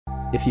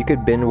If you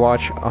could binge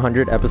watch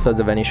 100 episodes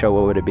of any show,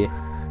 what would it be?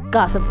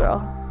 Gossip Girl.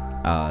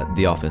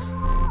 The Office.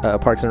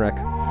 Parks and Rec.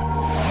 Man,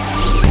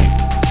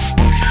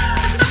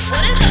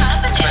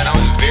 I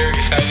was very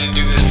excited to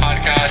do this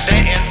podcast.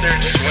 That answer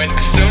just went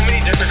so many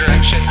different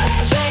directions.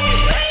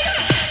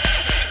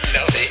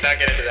 No, let's not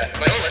get into that.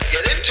 Well, let's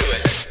get into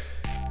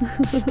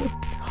it.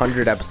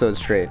 100 episodes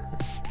straight.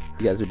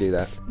 You guys would do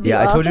that?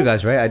 Yeah, I told you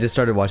Office? guys, right? I just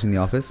started watching The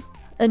Office.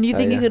 And you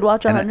think yeah. you could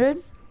watch 100?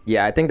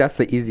 Yeah, I think that's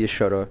the easiest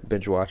show to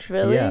binge watch.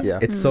 Really? Yeah.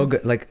 It's so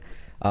good. Like,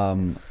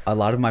 a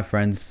lot of my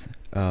friends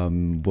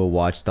will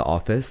watch The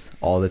Office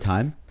all the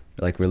time,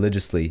 like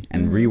religiously,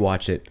 and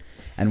rewatch it.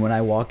 And when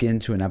I walk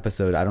into an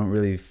episode, I don't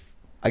really,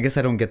 I guess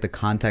I don't get the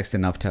context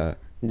enough to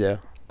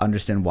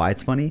understand why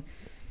it's funny.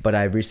 But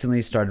I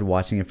recently started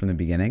watching it from the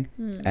beginning,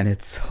 and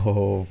it's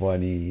so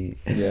funny.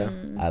 Yeah.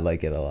 I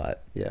like it a lot.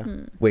 Yeah.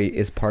 Wait,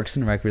 is Parks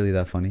and Rec really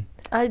that funny?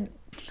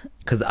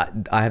 Because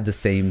I have the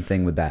same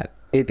thing with that,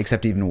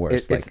 except even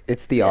worse.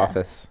 It's The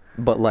Office,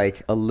 but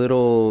like a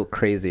little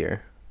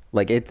crazier.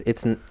 Like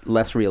it's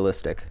less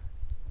realistic.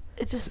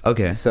 It just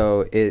okay.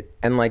 So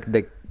and like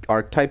the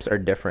archetypes are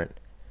different,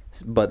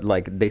 but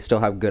like they still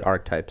have good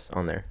archetypes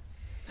on there.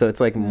 So it's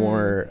like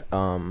more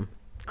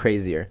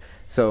crazier.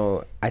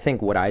 So I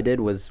think what I did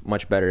was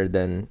much better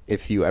than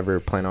if you ever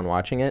plan on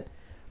watching it.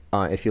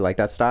 If you like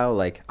that style,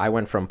 like I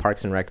went from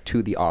Parks and Rec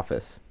to The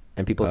Office,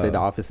 and people say The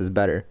Office is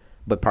better,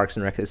 but Parks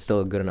and Rec is still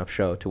a good enough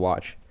show to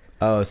watch.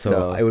 Oh,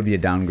 so it would be a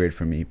downgrade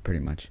for me, pretty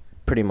much.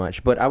 Pretty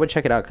much, but I would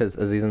check it out because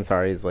Aziz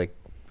Ansari is like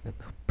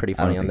pretty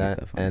funny on think he's that.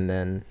 that funny. And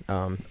then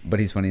But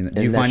he's funny. Do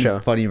in you that find show.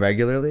 him funny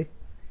regularly?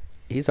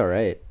 he's all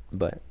right,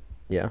 but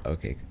yeah.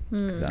 Okay.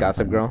 'Cause I don't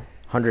Gossip find Girl, him-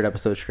 100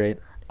 episodes straight.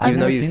 I've Even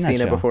though never you've seen that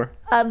seen it show. before.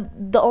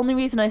 the only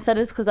reason I said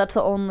it is because that's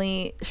the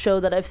only show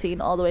that I've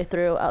seen all the way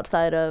through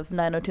outside of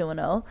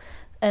 90210,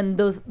 and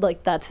those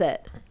that's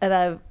it. And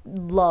I've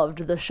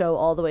loved the show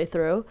all the way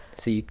through.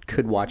 So you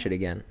could watch it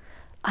again.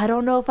 I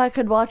don't know if I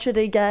could watch it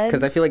again.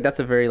 Because I feel like that's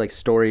a very like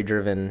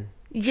story-driven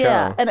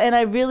Yeah, show. and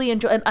I really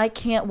enjoy, and I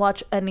can't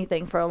watch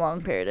anything for a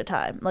long period of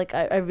time. Like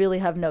I really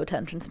have no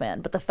attention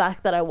span. But the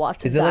fact that I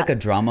watched Is it like a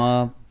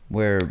drama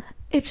where?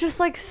 it's just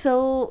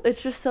so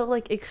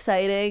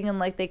exciting, and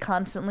like they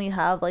constantly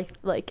have like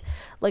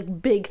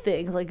big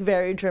things, like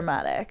very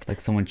dramatic.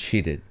 Like someone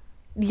cheated.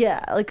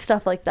 Yeah, like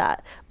stuff like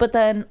that. But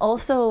then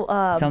also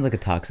Sounds like a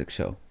toxic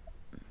show.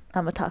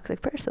 I'm a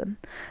toxic person.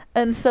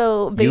 And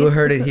so You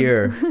heard it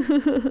here,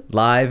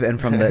 live and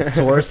from the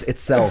source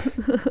itself.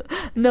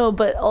 No,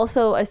 but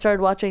also I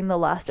started watching The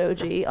Last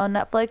OG on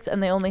Netflix,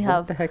 and they only What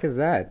have the heck is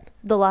that?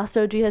 The Last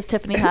OG has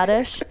Tiffany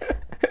Haddish.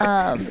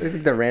 It's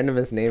like the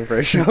randomest name for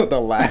a show, The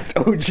Last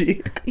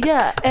OG.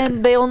 Yeah,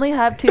 and they only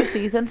have 2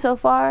 seasons so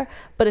far,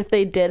 but if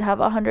they did have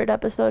 100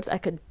 episodes, I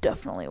could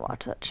definitely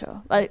watch that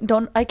show. I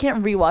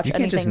can't rewatch You anything.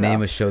 can't just name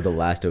though. a show The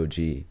Last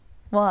OG.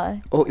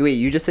 Why? Oh wait,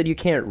 you just said you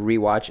can't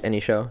rewatch any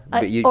show,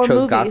 but you or chose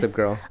movies. Gossip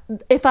Girl.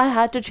 If I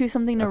had to choose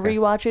something to Okay.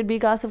 rewatch, it'd be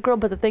Gossip Girl.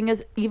 But the thing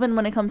is, even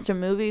when it comes to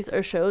movies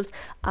or shows,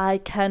 I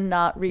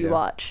cannot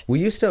rewatch. We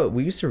used to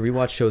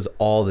rewatch shows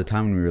all the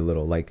time when we were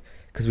little, like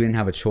because we didn't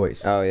have a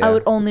choice. Oh yeah. I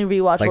would only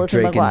rewatch Like Lizzie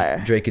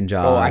McGuire. Drake and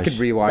Josh. Oh, I could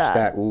rewatch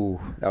That. that. Ooh,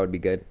 that would be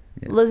good.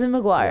 Lizzie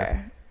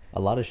McGuire. a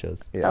lot of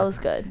shows. Yeah. That was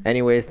good.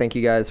 Anyways, thank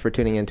you guys for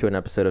tuning in to an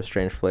episode of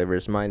Strange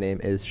Flavors. My name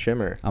is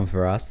Shimmer. I'm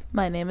Faraz.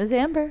 My name is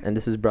Amber. And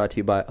this is brought to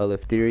you by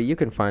Aleph Theory. You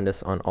can find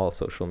us on all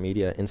social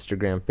media,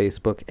 Instagram,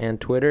 Facebook,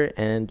 and Twitter.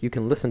 And you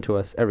can listen to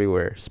us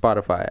everywhere.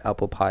 Spotify,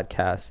 Apple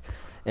Podcasts,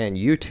 and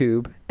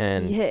YouTube,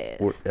 and Yes.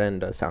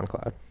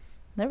 SoundCloud.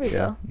 There we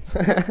Yeah.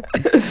 go.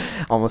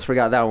 Almost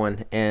forgot that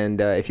one. And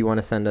if you want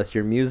to send us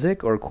your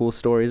music or cool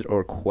stories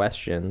or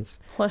questions,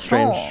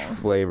 Questions.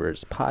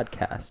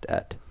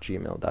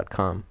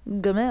 strangeflavourspodcast@gmail.com.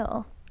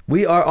 Gamil.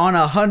 We are on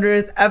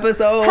 100th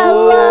episode.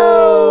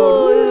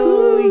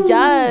 Hello.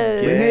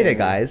 Yes. We made it,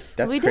 guys.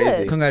 That's We crazy.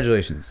 did.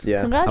 Congratulations.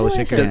 Yeah. I will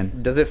shake your Congratulations.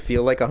 hand. Does it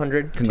feel like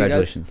 100?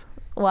 Congratulations.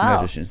 Wow.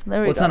 Congratulations. There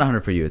we Well, it's go. not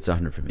 100 for you. It's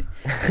 100 for me.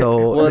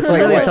 So Well, this it's is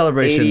like really a what,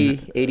 celebration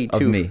 80, 82.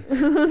 of me.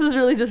 This is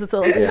really just a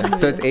celebration. Yeah.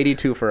 So it's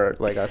 82 for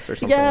like us or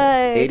something.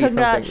 Yay. It's 80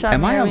 Congrats, something.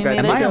 Am I Yeah, we made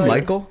am it I to a it.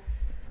 Michael?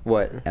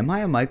 What? Am I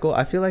a Michael?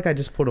 I feel like I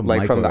just put a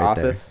Like Michael from The right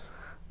Office?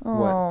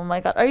 Oh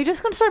my god. Are you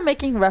just going to start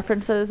making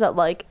references that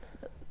like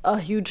a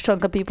huge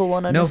chunk of people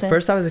won't there. No, understand?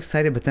 first I was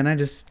excited, but then I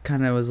just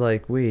kind of was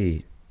like,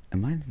 wait,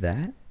 am I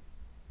that?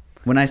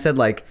 When I said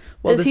like,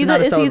 well, Is this he is not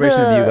the- a is he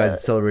celebration of you the- guys,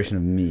 it's a celebration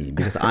of me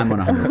because I'm on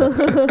 100th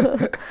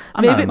episode.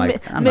 I'm not a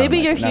Mike. I'm not a maybe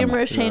your Michael. humor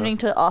is No. changing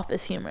to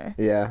office humor.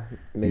 Yeah.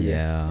 Maybe.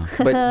 Yeah.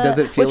 But does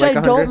it feel Which like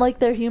I 100? don't like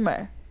their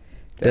humor.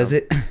 Does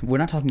it? We're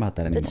not talking about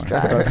that anymore. It's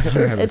dry. We're talking about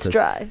 100 It's episodes.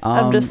 dry.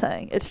 I'm just Um,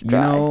 saying. It's dry.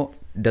 You know,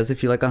 does it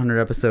feel like 100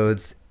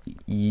 episodes?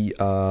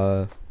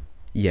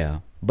 Yeah.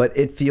 But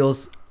it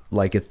feels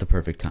like it's the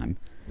perfect time.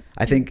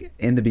 I think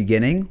in the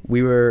beginning,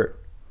 we were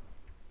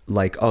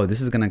like, oh,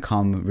 this is going to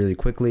come really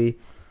quickly.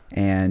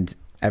 And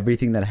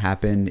everything that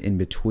happened in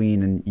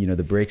between and, you know,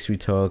 the breaks we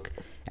took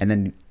and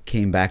then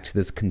came back to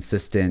this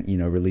consistent, you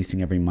know,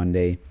 releasing every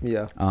Monday.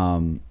 Yeah.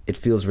 It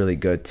feels really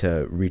good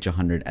to reach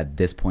 100 at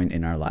this point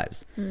in our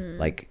lives.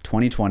 Like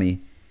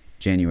 2020,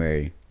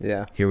 January.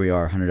 Yeah. Here we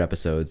are, 100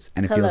 episodes,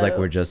 and it feels like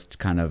Hello. we're just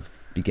kind of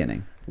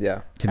beginning.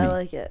 Yeah. To me, I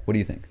like it. what do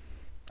you think?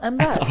 I'm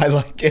glad. I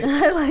like it.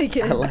 I like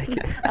it. I like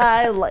it.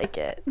 I like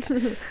it.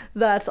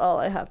 That's all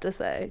I have to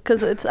say.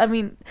 Because it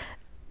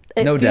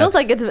No feels depth.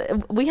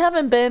 like we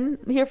haven't been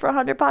here for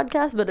 100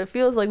 podcasts, but it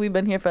feels like we've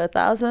been here for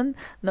 1,000.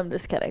 No, I'm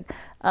just kidding.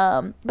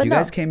 But You no,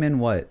 guys came in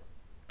what?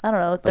 I don't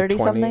know, Like 30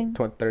 20,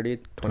 something. 30,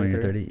 20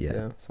 or 30? Yeah.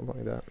 Yeah, something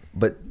like that.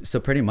 But so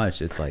pretty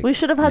much it's like We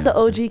should have had yeah. the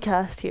OG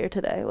cast here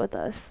today with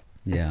us.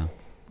 Yeah.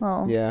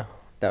 Oh. Yeah.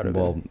 That would have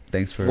Well, been.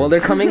 thanks for. Well, they're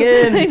coming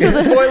in. Thanks for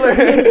the- Spoiler.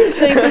 Thanks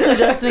for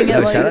suggesting it. No,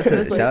 like, shout out this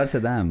is to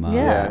them. Yeah.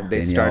 Yeah, they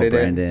Danielle, started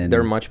Brandon, it.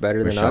 They're much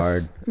better than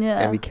us. Yeah.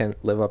 And we can't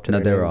live up to No,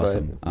 their they were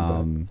name,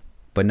 awesome.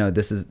 But no,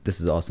 this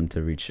is awesome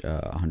to reach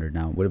 100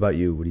 now. What about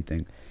you? What do you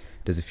think?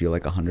 Does it feel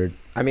like 100?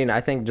 I mean,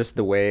 I think just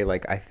the way,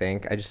 like, I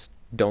just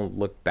don't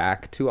look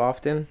back too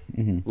often.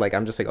 Mm-hmm. Like,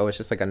 I'm just like, oh, it's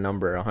just like a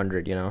number,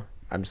 100, you know?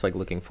 I'm just like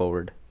looking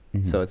forward.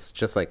 Mm-hmm. So it's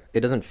just like, it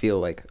doesn't feel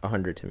like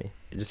 100 to me.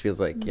 It just feels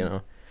like, you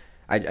know,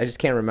 I just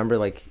can't remember,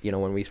 like, you know,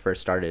 when we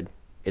first started.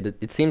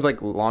 It seems like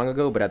long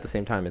ago, but at the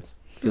same time, it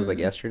feels like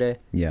yesterday.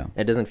 Yeah.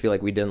 It doesn't feel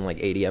like we did like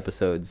 80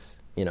 episodes,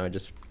 you know,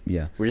 just,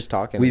 Yeah. we're just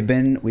talking. We've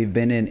been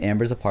in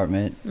Amber's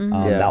apartment.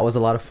 Yeah. That was a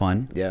lot of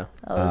fun. Yeah.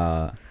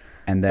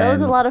 And then That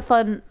was a lot of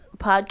fun,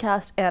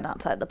 podcast and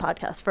outside the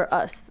podcast for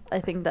us. I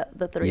think that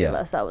the three of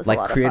us, that was like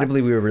a lot creatively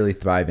of fun. we were really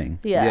thriving.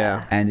 Yeah.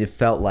 Yeah. And it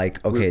felt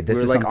like okay, we this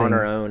were is like something on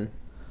our own,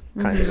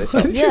 kind of. It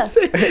felt. Yeah.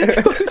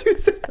 What did you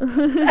say?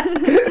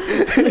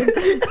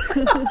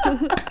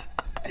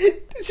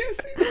 Did you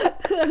see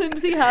that? I didn't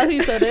see how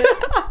he said it.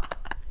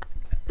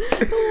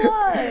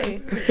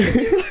 Why?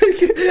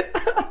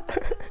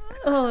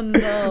 Oh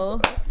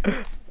no.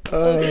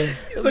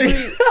 He's like,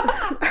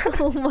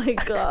 Oh my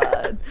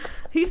god.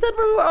 He said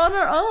we were on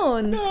our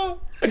own. no.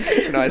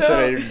 No, I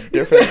said it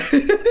different.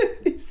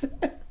 He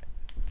said,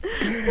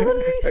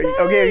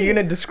 Okay, are you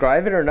gonna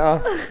describe it or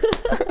not?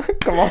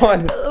 Come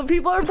on.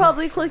 People are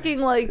probably clicking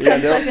like 10 Yeah,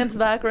 they'll- seconds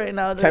back right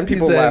now. 10 he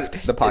people said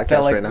left the it podcast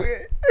felt like right now.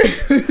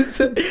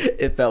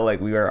 it felt like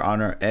we were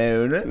on our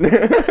own.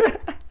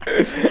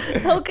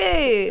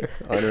 Okay.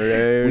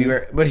 We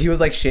were, but he was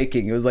like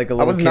shaking. It was like a I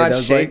little was kid. not I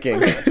was shaking.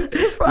 Like, we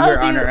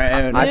were on our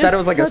own. I thought it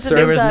was like a Such an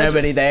There was inside-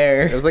 nobody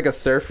there. It was like a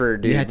surfer,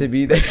 dude. You had to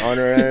be there. on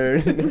our own.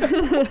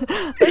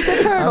 Like the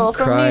turtle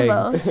from crying.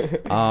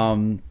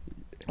 Nemo.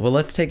 Well,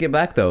 let's take it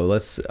back though.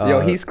 Let's. Yo,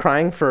 he's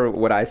crying for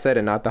what I said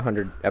and not the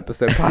 100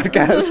 episode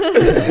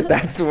podcast.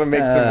 That's what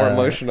makes it more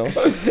emotional.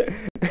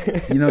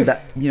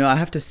 I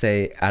have to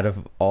say, out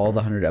of all the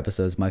 100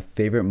 episodes, my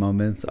favorite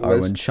moments are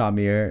Was- when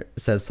Shamir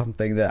says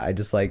something that I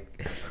just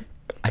like.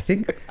 I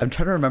think I'm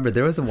trying to remember.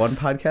 There was one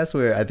podcast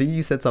where I think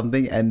you said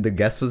something and the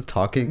guest was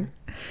talking.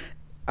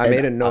 I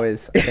made a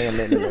noise. I think I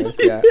made a noise,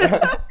 yeah.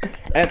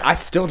 And I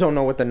still don't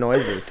know what the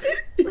noise is.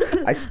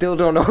 I still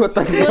don't know what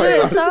the What did it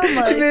noise is. sound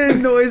I like? made a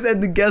noise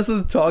and the guest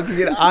was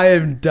talking and I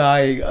am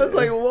dying. I was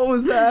like, what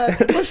was that?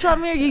 Well,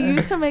 Shamir, you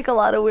used to make a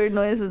lot of weird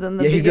noises in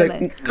the He'd be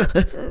beginning.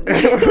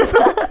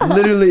 like,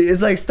 literally,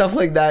 it's like stuff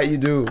like that you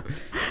do.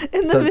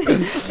 In So-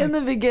 in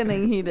the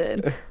beginning, he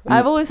did.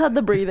 I've always had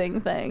the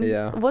breathing thing.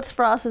 Yeah. What's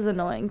Frost's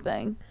annoying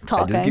thing? I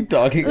Talking. just keep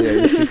talking. Yeah,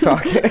 you keep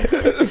talking.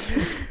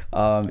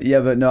 Yeah,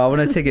 but no, I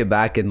want to take it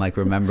back and like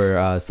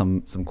remember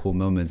some cool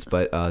moments.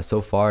 But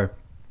so far,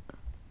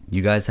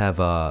 you guys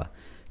have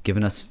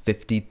given us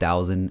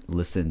 50,000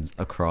 listens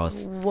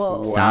across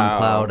Whoa.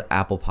 SoundCloud,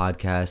 Apple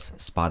Podcasts,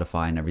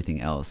 Spotify, and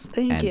everything else.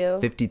 Thank and you.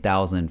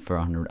 50,000 for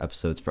 100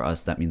 episodes for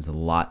us. That means a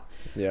lot.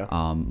 Yeah.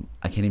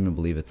 I can't even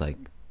believe it's like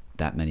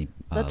that many.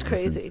 That's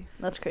listens. crazy.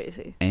 That's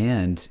crazy.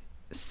 And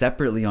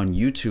separately on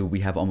YouTube, we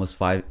have almost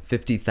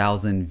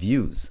 50,000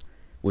 views,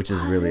 which is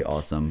really What?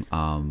 awesome. That's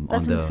on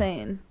the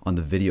insane. on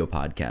the video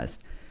podcast,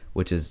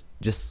 which is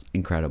just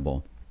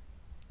incredible.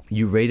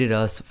 You rated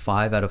us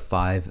 5 out of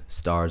 5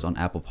 stars on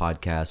Apple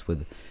Podcasts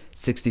with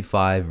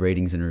 65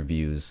 ratings and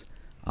reviews,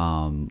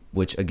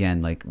 which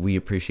again, like, we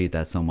appreciate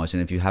that so much.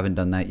 And if you haven't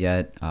done that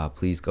yet,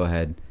 please go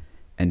ahead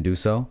and do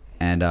so.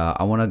 And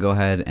I want to go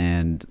ahead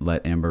and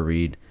let Amber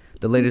read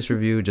the latest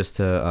review just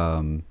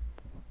to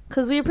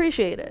Because we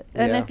appreciate it.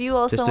 And Yeah. if you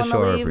also Just to want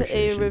show to our leave a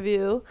appreciation.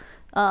 review,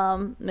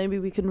 maybe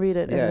we can read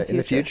it Yeah, in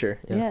the future.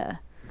 Yeah. Yeah.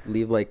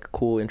 Leave like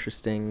cool,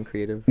 interesting,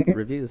 creative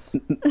reviews.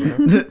 You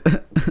know?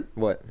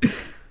 What?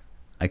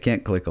 I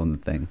can't click on the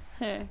thing.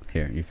 Hey.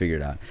 Here, you figure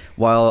it out.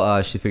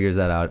 While she figures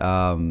that out,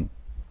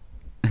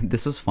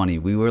 this was funny.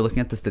 We were looking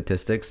at the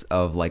statistics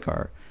of like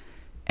our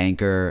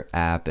Anchor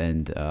app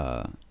and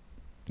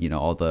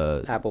all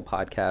the Apple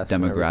Podcasts.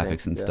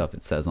 demographics and yeah. stuff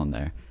it says on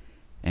there.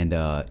 And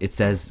it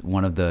says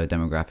one of the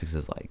demographics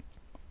is like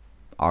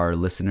our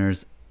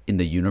listeners in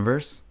the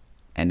universe,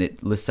 and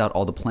it lists out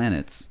all the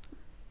planets.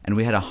 And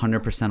we had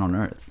 100% on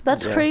Earth.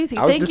 That's Yeah. crazy.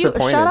 I was Thank you.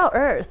 disappointed. Shout out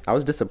Earth. I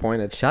was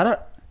disappointed. Shout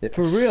out. Yeah.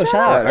 For real, Shout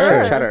shout out out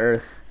Earth. Shout out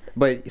Earth.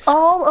 But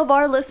All of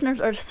our listeners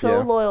are so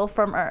Yeah. loyal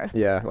from Earth.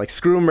 yeah, like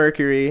screw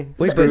Mercury.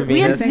 Wait, screw but We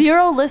had Venus.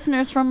 0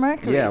 listeners from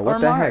Mercury Yeah, what or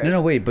the Mars. heck?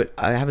 No, wait, but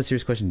I have a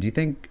serious question. Do you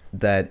think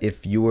that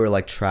if you were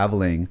like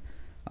traveling,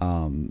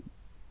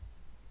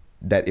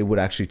 that it would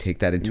actually take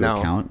that into No.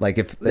 account? Like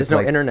if There's if no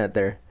like, internet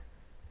there.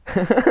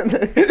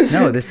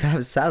 No, this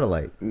has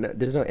satellite. No,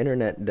 there's no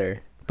internet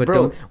there. But Bro,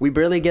 don't- we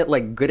barely get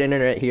like good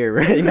internet here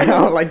right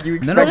now. Like you No,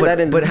 expect no, that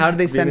in but how do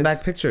they send Venus?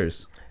 back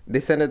pictures? They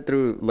send it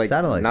through like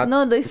Satellite. Not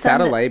No, they send it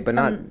satellite, but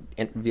not on-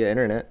 via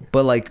internet.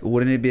 But like,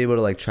 wouldn't it be able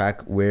to like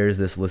track where is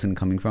this listen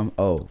coming from?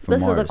 Oh, from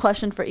This Mars. is a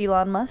question for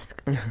Elon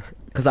Musk.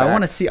 Because I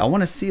want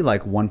to see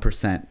like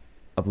 1%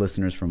 of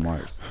listeners from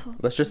Mars.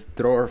 Let's just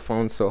throw our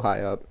phones so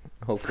high up,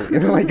 hopefully,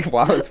 like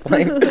while it's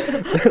playing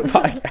the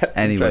podcast.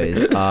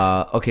 Anyways,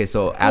 okay,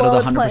 so out of Well, the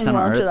it's 100% on playing,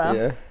 launch it Earth, up.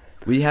 Yeah.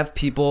 we have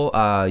people,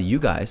 you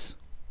guys,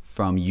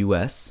 from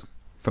US,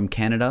 from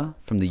Canada,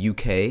 from the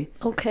UK,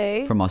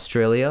 Okay. from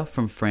Australia,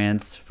 from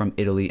France, from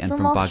Italy, and From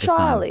from Pakistan.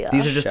 Australia.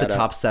 These are just Shout the out.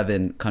 top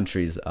 7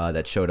 countries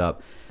that showed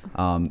up,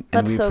 and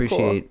That's we so cool.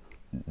 appreciate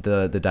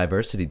the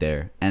diversity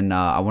there. And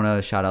I want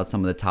to shout out some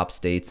of the top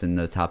states and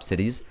the top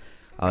cities.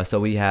 So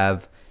we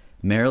have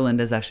Maryland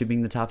as actually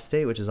being the top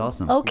state, which is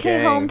awesome.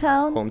 Okay, Gang.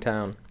 hometown.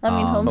 Hometown. I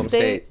mean, home Home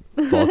state.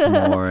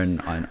 Baltimore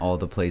and all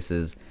the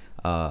places.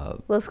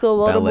 Let's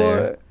go, Bel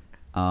Baltimore.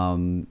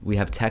 Air. We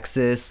have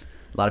Texas.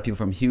 A lot of people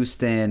from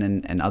Houston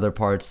and other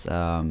parts.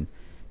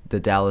 The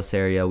Dallas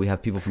area. We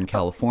have people from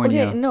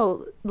California. Okay,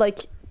 no, like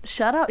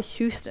shout out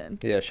Houston.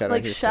 Yeah, shout out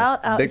like Houston.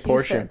 shout out Big Houston.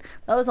 portion.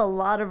 That was a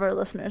lot of our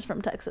listeners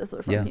from Texas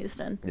were from Yeah.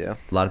 Houston. Yeah.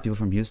 A lot of people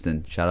from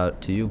Houston. Shout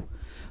out to you.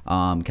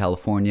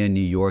 California,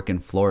 New York,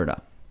 and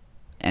Florida.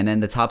 And then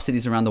the top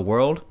cities around the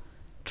world: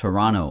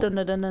 Toronto, Dun,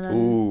 dun, dun, dun, dun.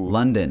 Ooh.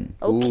 London,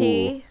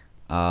 Okay.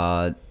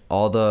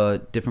 all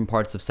the different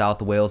parts of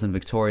South Wales and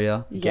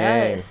Victoria,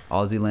 Yes.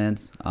 Aussie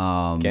lands,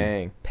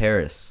 Gang.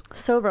 Paris.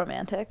 So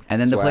romantic. And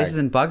then the Swag. places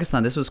in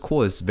Pakistan, this was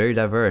cool. It's very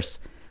diverse.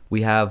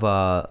 We have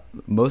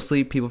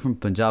mostly people from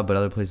Punjab, but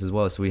other places as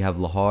well. So we have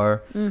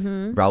Lahore,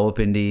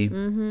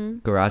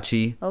 Rawalpindi,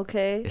 Karachi,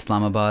 Okay.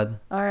 Islamabad,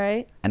 All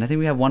right. and I think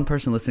we have one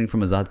person listening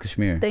from Azad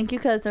Kashmir. Thank you,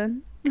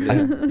 cousin. You're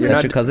That's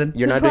not your cousin?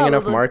 You're not doing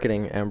enough Probably.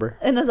 marketing, Amber.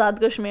 In Azad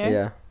Kashmir.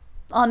 Yeah.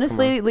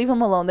 Honestly, leave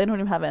them alone. They don't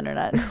even have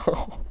internet.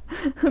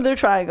 They're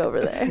trying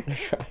over there.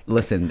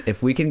 Listen,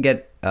 if we can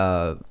get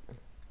the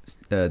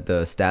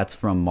stats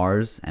from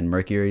Mars and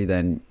Mercury,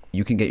 then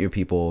you can get your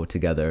people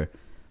together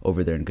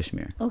over there in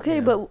Kashmir. Okay,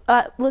 Yeah.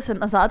 but listen,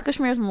 Azad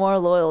Kashmir is more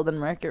loyal than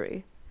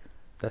Mercury.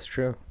 That's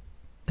true.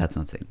 That's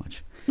not saying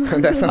much.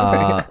 That's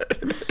not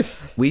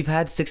We've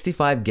had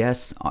 65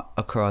 guests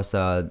across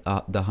the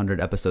 100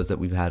 episodes that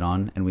we've had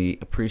on, and we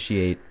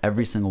appreciate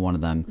every single one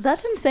of them.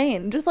 That's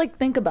insane. Just like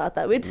think about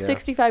that. We had Yeah.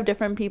 65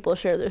 different people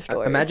share their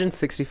stories. Imagine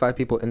 65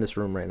 people in this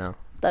room right now.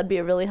 That'd be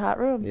a really hot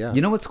room. Yeah.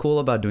 You know what's cool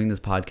about doing this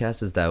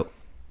podcast is that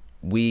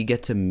we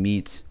get to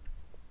meet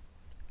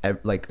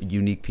like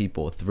unique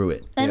people through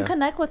it. And Yeah.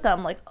 connect with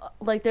them.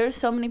 Like there's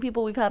so many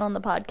people we've had on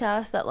the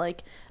podcast that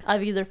like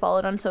I've either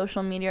followed on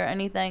social media or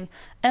anything,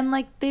 and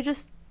like they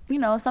just, you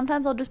know,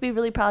 sometimes I'll just be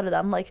really proud of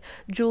them. Like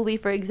Julie,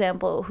 for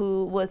example,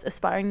 who was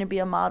aspiring to be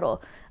a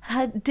model,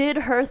 did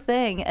her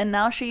thing, and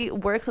now she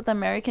works with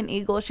American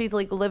Eagle. She's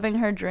like living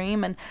her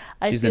dream, and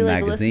I She's feel in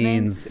like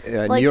magazines.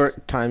 Like- New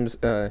York Times,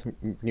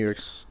 New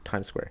York's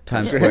Times Square.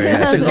 Times Square,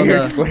 yeah. She was on New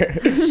York the, Square.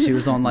 she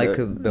was on like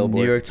The a billboard,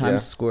 New York Times yeah.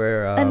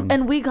 Square.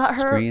 and we got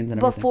her screens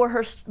and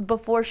everything.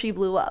 before she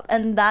blew up,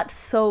 and that's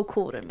so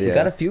cool to me. We Yeah.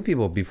 got a few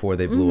people before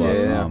they blew up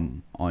Yeah.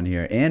 on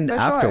here and For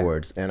sure.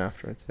 afterwards. And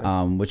afterwards.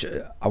 Yeah. Which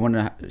I want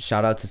to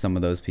shout out to some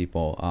of those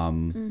people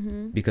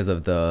because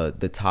of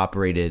the top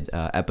rated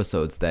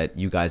episodes that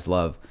you guys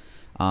love.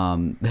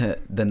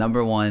 The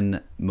number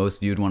one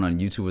most viewed one on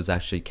YouTube was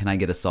actually "Can I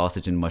Get a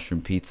Sausage and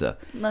Mushroom Pizza,"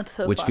 That's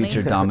so which funny.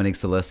 featured Dominic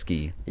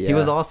Zaleski. He Yeah.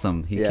 was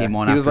awesome. He Yeah. came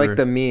on. He after, was like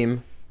the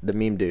meme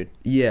dude.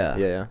 yeah,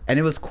 Yeah. and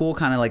it was cool,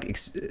 kind of like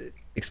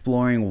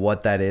exploring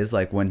what that is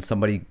like when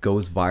somebody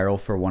goes viral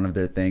for one of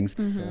their things,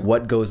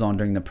 what goes on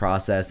during the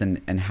process,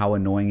 and how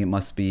annoying it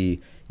must be,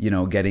 you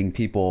know, getting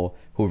people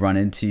who run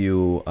into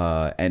you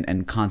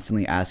and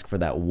constantly ask for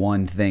that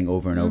one thing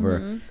over and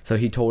over. So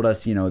he told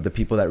us, you know, the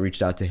people that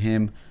reached out to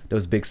him,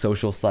 those big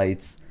social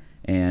sites,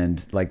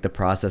 and like the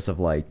process of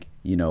like,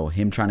 you know,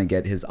 him trying to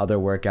get his other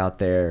work out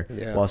there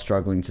Yeah. while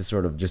struggling to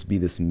sort of just be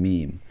this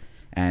meme.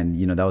 And,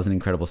 you know, that was an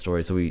incredible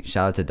story. So we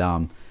shout out to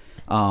Dom.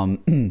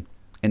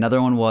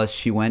 Another one was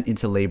 "She Went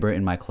into Labor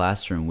in My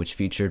Classroom," which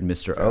featured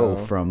Mr. O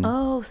from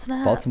Oh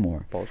snap!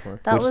 Baltimore. Baltimore.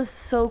 That which- was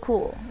so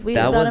cool. We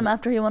That got was- him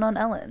after he went on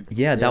Ellen.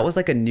 Yeah, that Yeah. was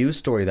like a news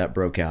story that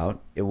broke out.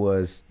 It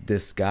was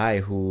this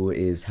guy who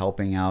is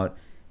helping out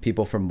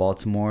people from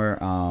Baltimore.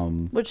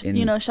 Which, in-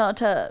 you know, shout out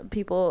to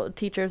people,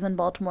 teachers in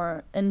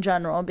Baltimore in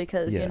general,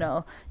 because, Yeah. you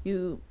know,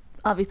 you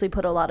obviously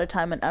put a lot of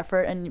time and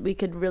effort, and we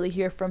could really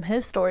hear from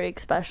his story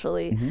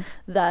especially Mm-hmm.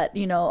 that,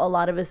 you know, a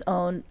lot of his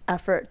own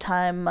effort,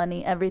 time,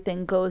 money,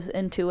 everything goes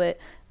into it.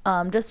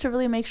 Just to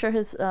really make sure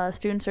his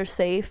students are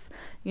safe,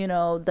 you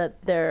know, that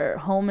their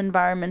home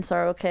environments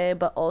are okay,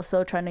 but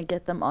also trying to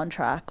get them on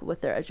track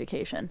with their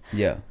education.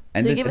 Yeah,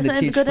 So you give us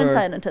a good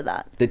insight into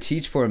that. the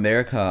Teach for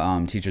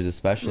America teachers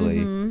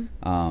especially,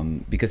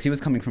 because he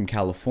was coming from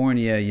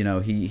California. You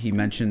know, he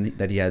mentioned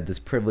that he had this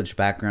privileged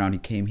background. He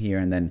came here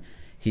and then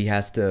he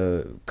has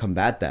to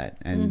combat that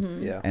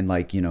and Yeah. and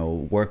like, you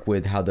know, work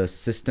with how the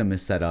system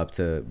is set up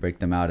to break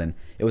them out. And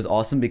it was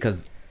awesome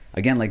because,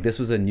 again, like, this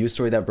was a news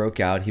story that broke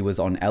out. He was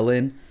on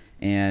Ellen,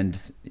 and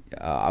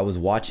I was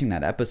watching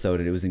that episode,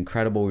 and it was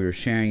incredible. We were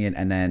sharing it,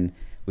 and then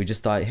we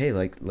just thought, hey,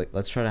 like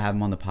let's try to have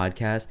him on the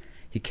podcast.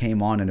 He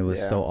came on, and it was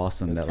Yeah. so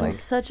awesome that, like,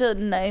 He's such a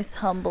nice,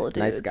 humble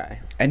dude. Nice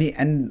guy.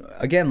 and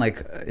again,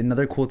 like,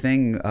 another cool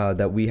thing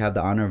that we have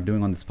the honor of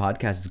doing on this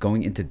podcast is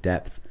going into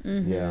depth.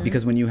 Yeah.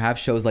 Because when you have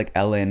shows like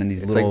Ellen and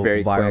these It's, little like,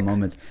 very viral quick.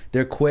 moments,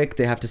 they're quick.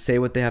 They have to say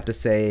what they have to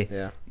say.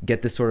 Yeah.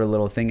 Get this sort of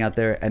little thing out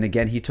there. And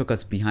again, he took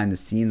us behind the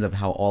scenes of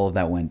how all of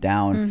that went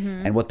down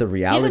and what the He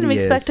reality didn't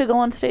expect is. to go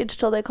on stage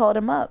till they called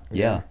him up.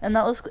 Yeah. And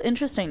that was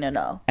interesting to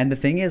know. And the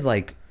thing is,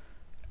 like,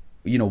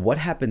 you know, what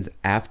happens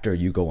after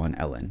you go on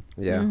Ellen?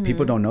 Yeah. Mm-hmm.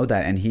 People don't know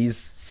that. And he's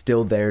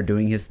still there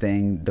doing his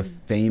thing. The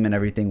fame and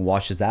everything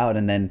washes out.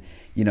 And then,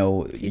 you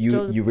know, He's you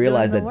still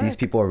realize doing that the these work.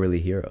 people are really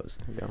heroes.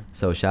 Yeah.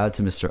 So shout out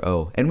to Mr.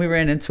 O. And we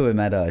ran into him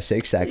at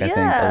Shake Shack, I think,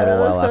 Yeah, a little that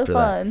was while so after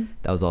fun.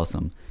 that. That was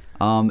awesome.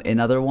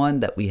 Another one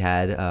that we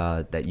had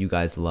that you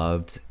guys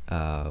loved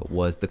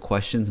was the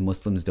questions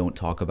Muslims don't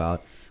talk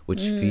about,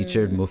 which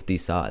featured Mufti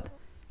Saad.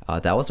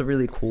 That was a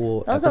really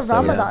cool That was episode.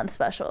 a Ramadan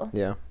special.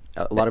 Yeah.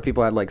 A lot of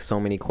people had like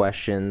so many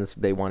questions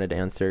they wanted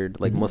answered,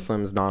 like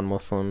Muslims,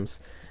 non-Muslims,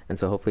 and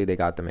so hopefully they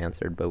got them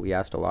answered. But we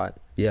asked a lot.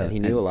 Yeah, And he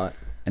knew a lot.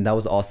 And that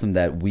was awesome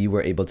that we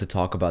were able to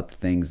talk about the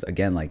things,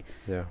 again, like,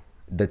 Yeah.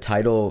 the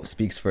title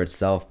speaks for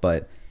itself,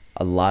 but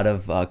a lot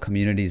of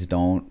communities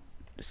don't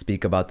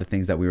speak about the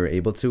things that we were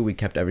able to. We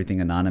kept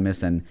everything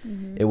anonymous, and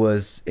it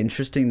was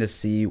interesting to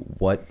see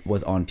what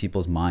was on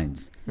people's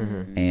minds,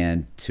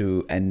 and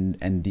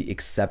the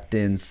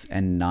acceptance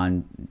and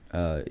non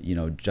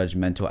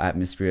judgmental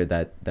atmosphere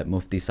that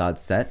Mufti Saad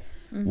set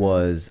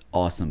was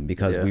awesome,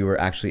 because Yeah. we were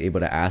actually able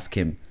to ask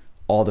him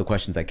all the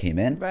questions that came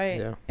in, Right.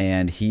 Yeah.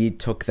 and he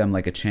took them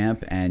like a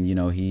champ. And, you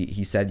know,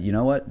 he said, you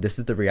know what, this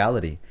is the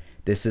reality.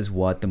 This is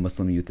what the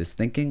Muslim youth is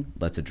thinking.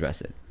 Let's address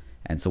it.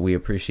 And so we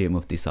appreciate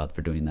Mufti Saad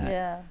for doing that.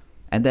 Yeah.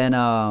 And then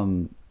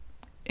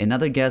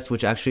another guest,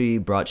 which actually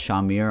brought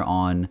Shamir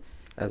on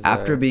As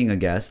after a being a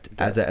guest,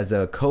 as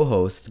a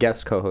co-host,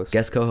 guest co-host.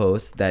 guest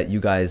co-host that you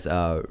guys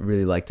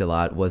really liked a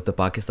lot, was the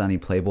Pakistani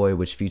Playboy,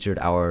 which featured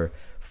our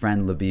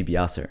friend Labib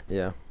Yasser.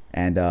 Yeah.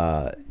 And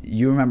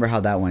you remember how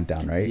that went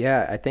down, right?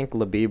 Yeah, I think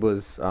Labib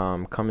was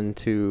coming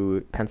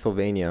to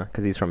Pennsylvania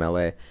because he's from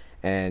LA.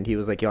 And he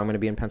was like, yo, I'm going to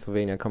be in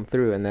Pennsylvania. Come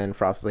through. And then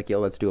Frost was like, yo,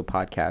 let's do a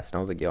podcast. And I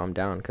was like, yo, I'm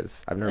down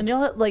because I've never... And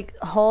y'all like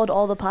hauled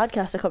all the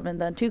podcast equipment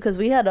then too, because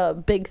we had a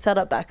big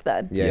setup back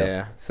then. Yeah, Yep.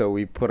 yeah. So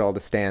we put all the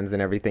stands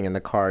and everything in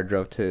the car,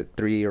 drove to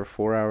 3 or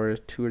 4 hours,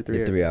 2 or 3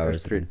 Yeah, 3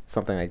 hours, I three, think.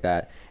 something like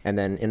that. And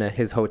then in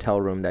his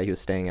hotel room that he was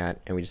staying at,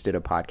 and we just did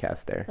a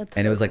podcast there. That's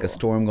And so it was like a cool.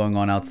 storm going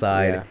on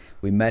outside. Yeah.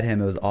 We met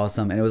him. It was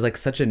awesome. And it was like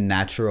such a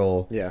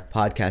natural Yeah.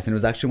 podcast. And it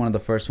was actually one of the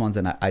first ones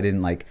that I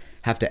didn't like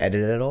have to edit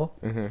it at all,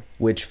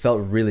 which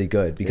felt really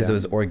good because it Yeah.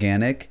 was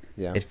organic.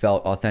 Yeah. It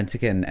felt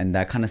authentic, and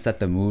that kind of set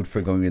the mood for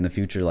going in the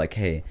future. Like,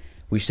 hey,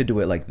 we should do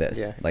it like this.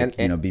 Yeah. Like,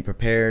 And- be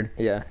prepared.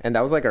 Yeah, and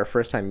that was like our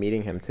first time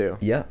meeting him too.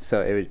 Yeah.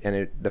 So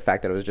the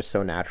fact that it was just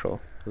so natural,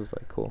 it was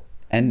like cool.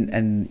 And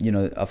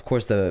of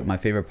course, my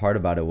favorite part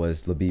about it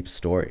was Labib's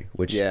story,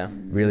 which Yeah,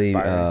 really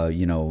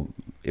inspiring.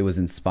 it was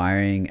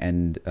inspiring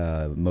and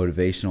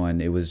motivational, and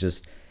it was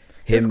just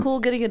It was him. cool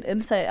getting an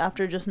insight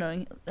after just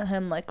knowing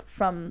him like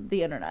from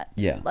the internet.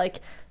 Yeah. Like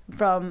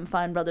from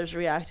Fine Brothers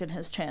React and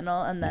his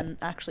channel, and then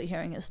actually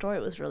hearing his story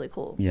was really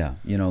cool. Yeah,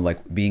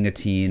 like being a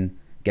teen,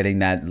 getting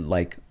that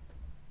like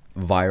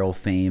viral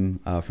fame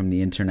from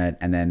the internet,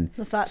 and then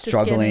The fat to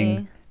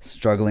skinny.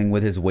 struggling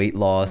with his weight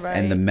loss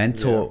and the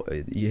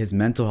Right. his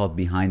mental health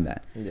behind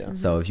that. Yeah.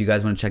 So if you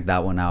guys want to check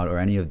that one out, or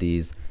any of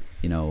these,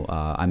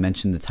 I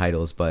mentioned the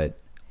titles, but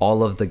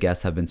all of the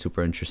guests have been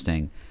super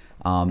interesting.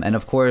 And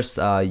of course,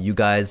 you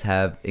guys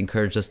have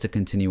encouraged us to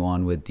continue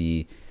on with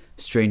the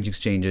Strange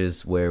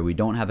Exchanges, where we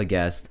don't have a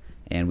guest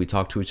and we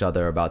talk to each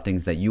other about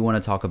things that you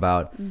want to talk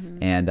about,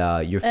 and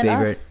your And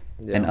favorite us.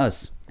 and Yeah.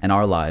 us and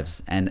our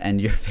lives,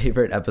 and your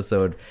favorite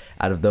episode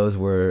out of those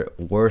were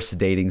worst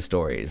dating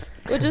stories.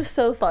 Which is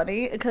so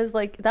funny because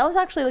like that was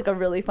actually like a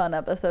really fun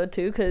episode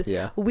too, because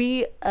Yeah.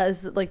 we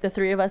as like the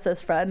three of us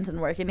as friends and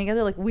working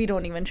together, like we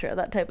don't even share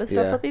that type of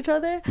stuff Yeah. with each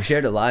other. We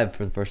shared it live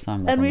for the first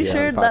time. like, And on we the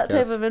shared that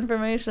type podcast. of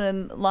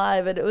information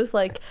live, and it was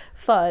like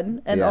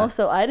fun. And Yeah.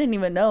 also, I didn't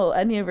even know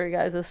any of your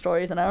guys'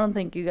 stories, and I don't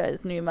think you guys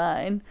knew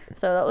mine.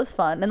 So that was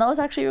fun, and that was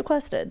actually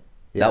requested.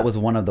 Yeah. That was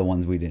one of the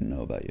ones we didn't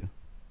know about you.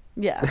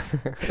 Yeah.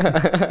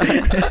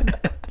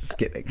 Just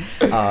kidding.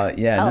 No,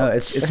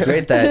 Ouch. it's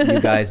great that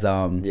you guys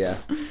Yeah.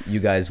 you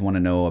guys want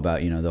to know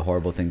about the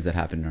horrible things that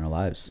happen in our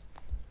lives.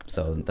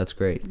 So that's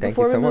great. Thank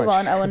Before you so we move much.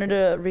 on, I wanted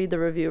to read the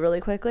review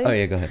really quickly. Oh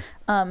yeah, go ahead.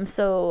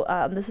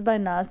 This is by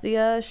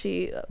Nazdia.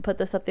 She put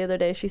this up the other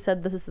day. She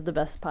said this is the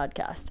best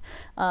podcast.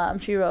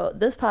 She wrote,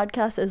 "This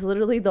podcast is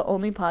literally the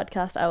only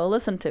podcast I will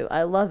listen to.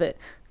 I love it.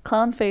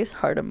 Clown face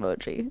heart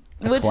emoji."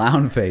 A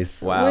clown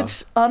face. Wow.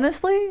 Which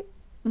honestly,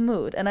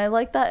 mood, and I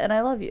like that, and I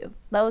love you.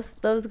 That was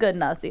good,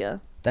 Nazdia.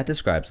 That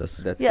describes us.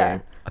 That's Yeah.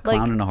 game. A clown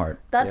like, and a heart.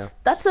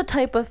 That's the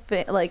type of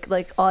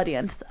like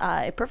audience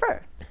I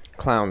prefer.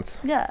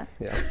 Clowns. Yeah.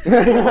 Yeah.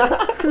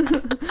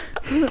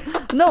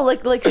 No,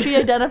 like she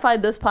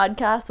identified this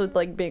podcast with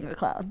like being a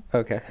clown.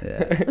 Okay.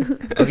 Yeah.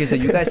 Okay, so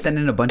you guys sent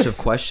in a bunch of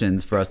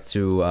questions for us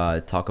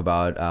to talk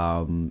about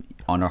on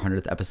our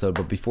 100th episode.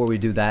 But before we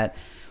do that,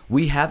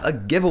 we have a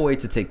giveaway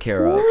to take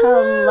care of.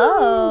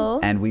 Hello.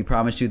 And we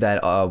promised you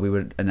that we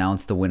would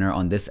announce the winner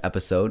on this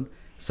episode.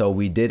 So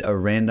we did a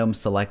random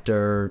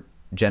selector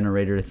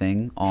generator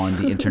thing on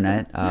the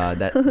internet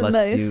that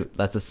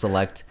lets us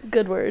select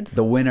Good words.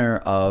 the winner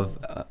of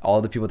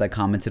all the people that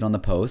commented on the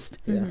post.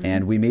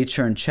 And we made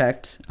sure and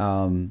checked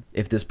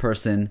if this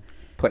person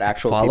Put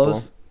actual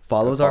follows people.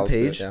 our Follows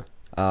page it,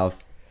 yeah.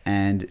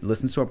 and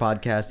listens to our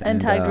podcast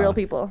And tagged real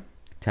people.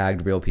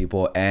 tagged real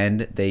people,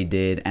 and they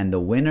did. And the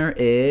winner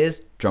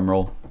is,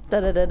 drumroll,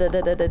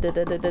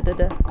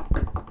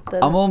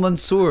 Amal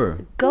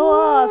Mansoor. Go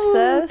off,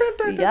 sis.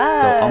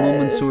 Yes. So Amal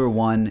Mansoor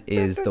 1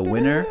 is the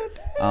winner.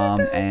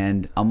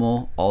 And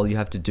Amal, all you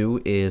have to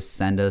do is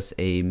send us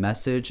a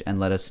message and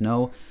let us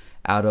know,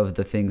 out of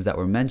the things that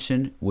were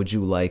mentioned, would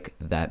you like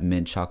that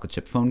mint chocolate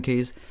chip phone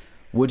case?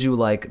 Would you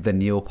like the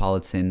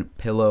Neapolitan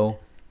pillow?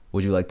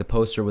 Would you like the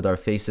poster with our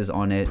faces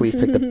on it? Please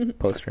pick the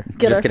poster.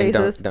 Get Just our kidding.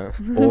 faces.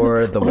 Don't.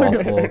 Or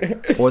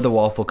the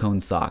waffle cone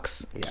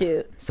socks.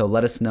 Cute. So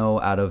let us know,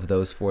 out of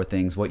those 4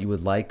 things, what you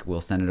would like. We'll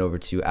send it over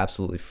to you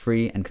absolutely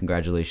free, and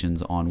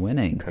congratulations on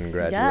winning.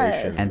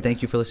 Congratulations. And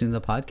thank you for listening to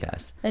the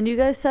podcast. And you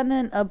guys sent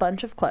in a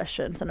bunch of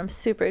questions, and I'm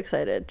super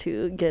excited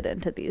to get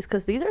into these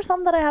because these are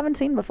some that I haven't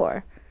seen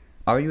before.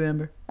 Are you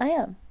Amber? I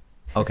am.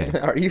 Okay.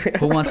 Are you?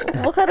 Who wants?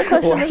 What kind of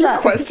question Why are is you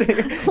that?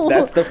 questioning?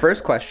 That's the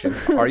first question.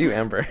 Are you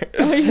Amber?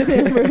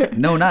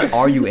 No, not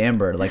are you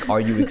Amber. Like,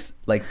 are you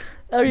like?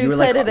 Are you were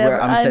excited, like,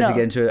 Amber? I'm I excited to know.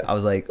 get into it. I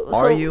was like, So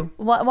are you?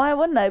 Why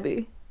wouldn't I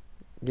be?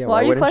 Yeah, Why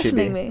are you wouldn't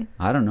questioning be? me?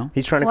 I don't know.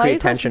 He's trying to Why are you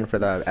create tension for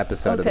the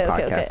episode of the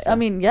podcast. I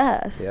mean,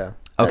 yes. Yeah.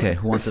 Okay,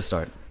 who wants to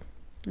start?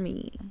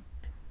 Me.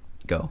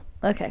 Go.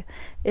 Okay.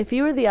 If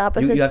you were the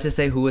opposite. You have to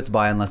say who it's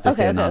by unless they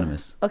say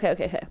anonymous.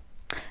 Okay.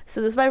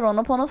 So this is by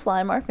Ronapono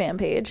Slime, our fan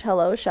page.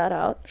 Hello, shout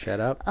out. Shut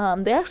up.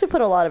 They actually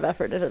put a lot of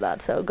effort into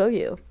that, so go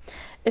you.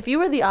 If you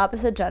were the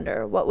opposite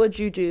gender, what would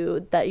you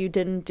do that you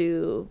didn't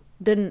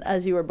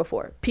as you were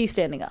before? Pee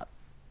standing up.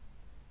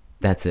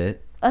 That's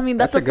it. I mean,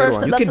 that's That's a the good first.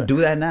 one. You that's can do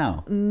that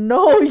now.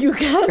 No, you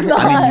cannot.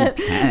 I mean,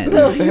 you can.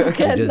 No, you You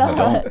cannot. just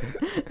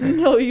don't.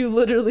 No, you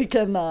literally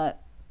cannot.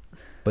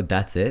 But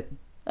that's it.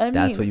 I mean,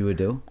 That's what you would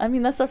do. I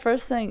mean, that's the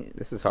first thing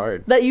This is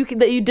hard. that you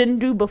didn't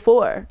do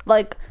before.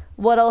 Like,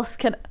 what else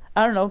can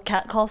I don't know?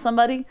 Catcall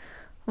somebody?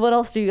 What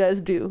else do you guys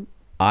do?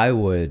 I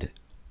would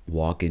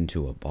walk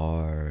into a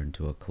bar,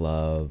 into a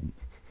club,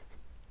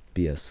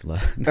 be a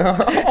slut.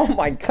 Oh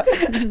my god.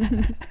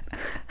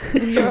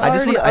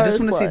 I just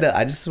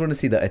want to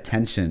see the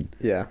attention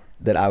Yeah.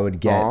 that I would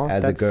get Aw,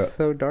 as a that's girl.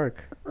 so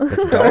dark.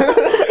 That's dark.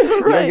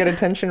 You don't get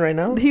attention right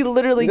now? He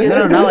literally No, gets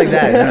no, not like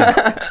that.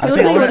 No. I'm You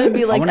saying I literally want would be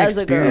to like as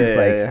a girl.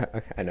 experience like,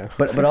 Okay, I know.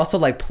 but also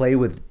like play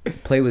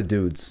with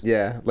dudes.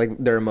 Yeah, like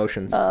their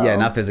emotions. Yeah,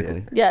 not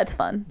physically. Yeah, it's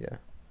fun. Yeah.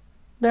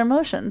 Their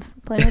emotions.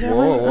 Playing with their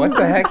Whoa, emotions. what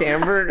the heck,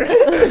 Amber?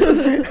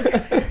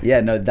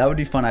 Yeah, no, that would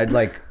be fun. I'd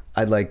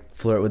like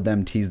flirt with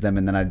them, tease them,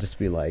 and then I'd just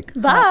be like,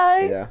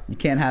 Bye. Yeah. you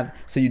can't have.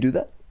 So you do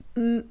that,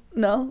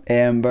 No.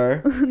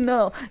 Amber?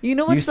 No. You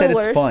know what's You said the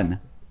worst? it's fun.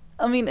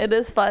 I mean, it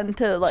is fun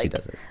to like. She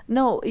does it.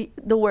 No,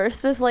 the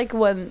worst is like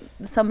when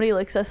somebody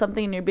like says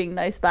something and you're being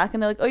nice back,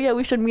 and they're like, "Oh yeah,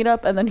 we should meet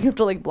up," and then you have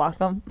to like block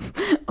them,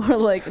 or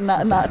like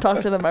not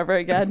talk to them ever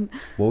again.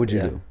 What would you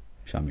Yeah. do,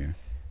 Shamir?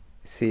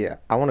 See,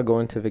 I want to go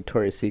into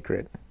Victoria's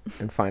Secret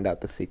and find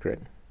out the secret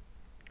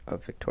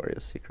of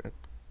Victoria's Secret.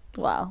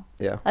 Wow.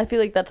 Yeah, I feel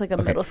like that's like a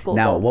middle school.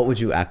 Now, goal. what would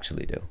you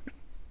actually do?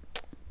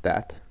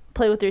 that.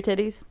 Play with your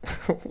titties.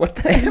 What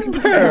the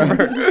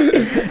Amber?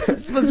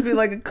 It's supposed to be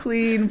like a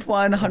clean,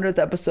 fun 100th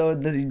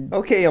episode.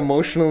 Okay,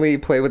 emotionally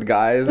play with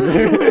guys.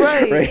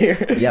 Right. Right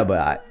here. Yeah,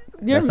 but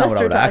You're that's not what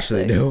I Mr. would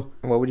actually Toxic. do.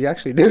 What would you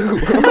actually do?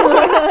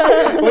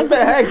 What the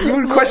heck? You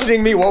were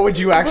questioning me. What would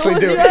you actually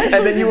do?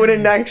 And then you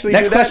wouldn't actually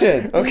Next do that?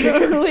 question.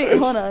 Okay. Wait,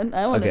 hold on.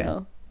 I want to Okay.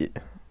 know.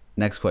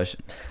 Next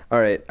question. All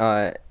right.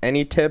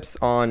 Any tips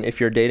on if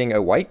you're dating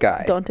a white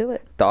guy? Don't do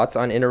it. Thoughts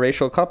on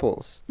interracial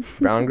couples?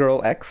 Brown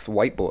girl X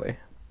white boy.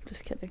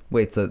 Just kidding.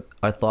 Wait, so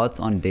our thoughts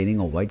on dating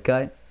a white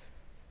guy?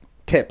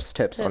 Tips on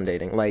Tips.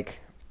 dating. Like,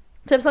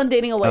 Tips on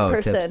dating a white Oh,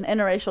 person. tips.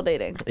 Interracial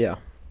dating. yeah.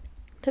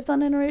 Tips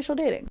on interracial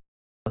dating.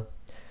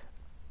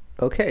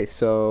 Okay,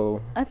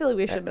 so I feel like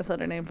we shouldn't have said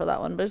her name for that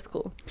one, but it's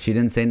cool. She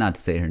didn't say not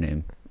to say her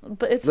name.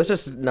 But it's let's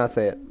just not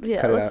say it. yeah,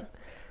 Cut it let's- out.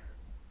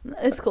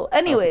 it's cool.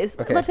 Anyways,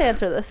 okay. let's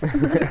answer this.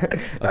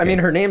 I mean,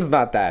 her name's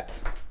not that.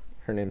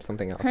 Her name's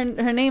something else. Her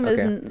name Okay.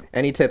 isn't.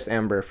 Any tips,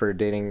 Amber, for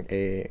dating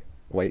a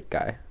white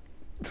guy?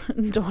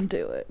 Don't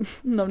do it.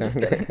 No, I'm just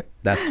kidding.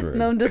 That's rude.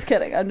 No, I'm just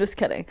kidding. I'm just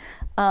kidding.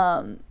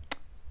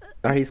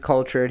 He's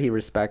cultured. He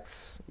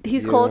respects.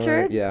 He's you,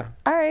 cultured? Yeah.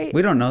 All right.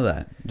 We don't know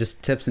that.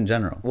 Just tips in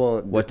general.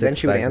 Well, what to then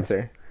she would expect.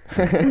 answer.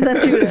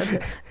 Then she would answer.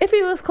 If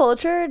he was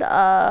cultured,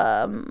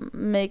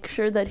 make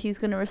sure that he's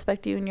going to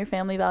respect you and your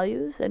family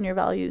values and your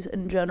values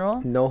in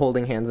general. No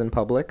holding hands in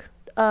public.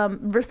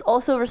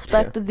 Also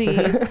respect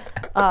the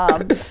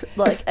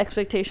like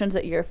expectations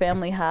that your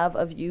family have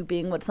of you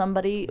being with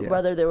somebody, Yeah.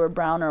 whether they were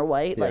brown or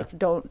white. Yeah. Like,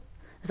 don't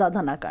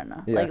zyada na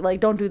karna. Yeah. Like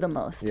don't do the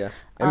most. Yeah.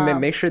 And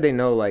make sure they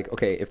know, like,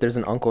 okay, if there's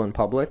an uncle in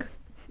public,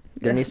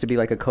 there needs to be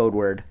like a code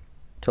word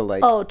to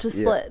like. Oh, to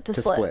split. To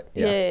split.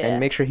 Yeah. Yeah. And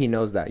make sure he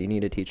knows that. You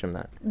need to teach him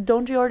that.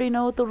 Don't you already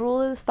know what the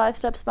rule is? 5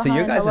 steps So behind.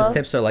 your guys' hello?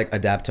 tips are like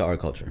adapt to our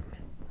culture.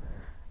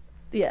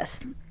 Yes.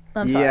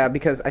 I'm sorry. Yeah,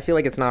 because I feel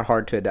like it's not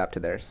hard to adapt to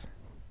theirs.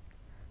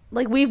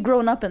 Like, we've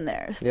grown up in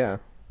theirs. Yeah.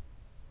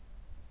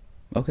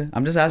 Okay,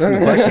 I'm just asking a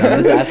question.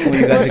 I'm just asking what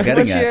you guys are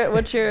getting at.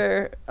 What's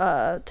your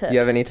tips? You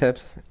have any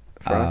tips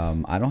for us?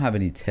 I don't have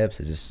any tips.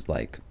 It's just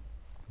like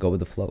go with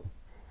the flow.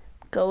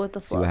 Go with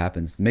the See flow. what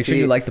happens. Make sure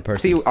you like the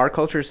person. See, our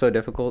culture is so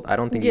difficult. I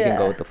don't think you can Yeah.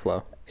 go with the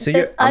flow. So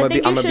you're I'ma I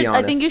think be you should. I think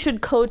honest. you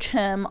should coach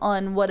him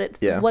on what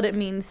it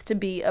means to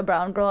be a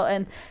brown girl,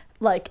 and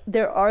like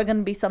there are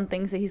gonna be some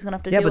things that he's gonna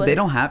have to yeah, deal but with.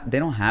 they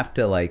don't have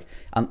to like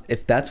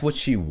if that's what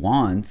she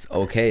wants,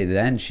 okay,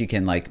 then she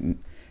can like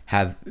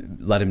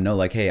let him know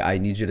like, hey, I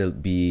need you to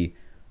be,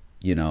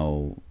 you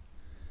know,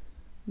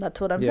 That's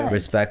what I'm Yeah. saying.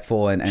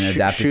 respectful and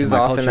adapted to Shoes my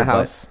off culture. in the but-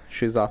 house.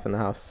 Shoes off in the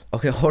house.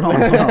 Okay, hold on.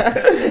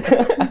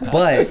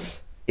 But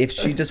if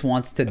she just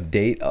wants to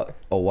date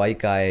a white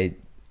guy,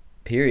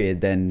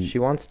 period, then She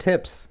wants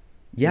tips.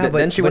 yeah, Th- but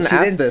then she but wouldn't she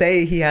ask didn't this.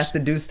 say he has to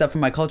do stuff for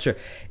my culture.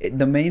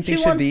 The main thing She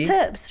should wants be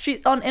tips.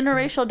 She on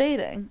interracial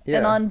dating Yeah.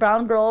 and on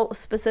brown girl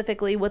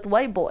specifically with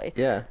white boy.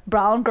 Yeah.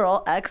 Brown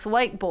girl ex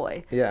white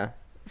boy. Yeah.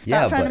 Stop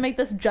Yeah, trying to but- make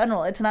this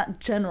general. It's not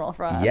general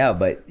for us. yeah,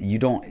 but you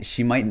don't.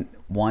 She might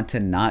want to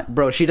not.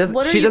 Bro, she does.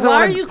 What are She you, doesn't why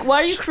want are you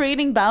why are you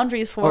creating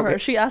boundaries for Okay. her?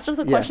 She asked us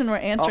a Yeah. question. We're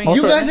answering.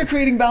 Also- You guys are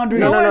creating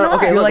boundaries. No, no, we're no. not.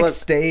 Okay, You're look, like look.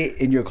 stay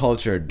in your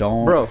culture.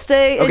 Don't. Bro,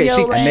 Stay in okay, your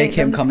she- lane. make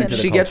him I'm come just into the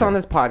She kidding. gets culture. on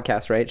this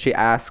podcast, right? She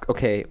asks,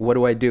 "Okay, what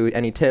do I do?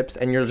 Any tips?"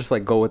 And you're just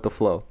like, "Go with the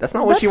flow." That's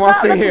not what she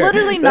wants to that's hear.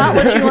 literally not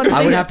what she wants to I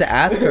would hear. have to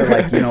ask her,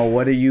 like, you know,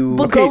 what are you?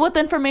 But go with the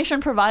information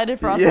provided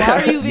for us. Yeah.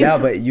 Why are you being Yeah,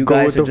 but you Go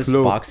guys with are the just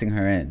flow. boxing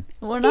her in.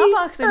 we're not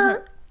boxing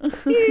her.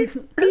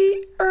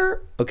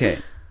 Okay,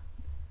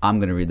 I'm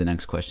gonna read the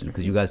next question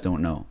because you guys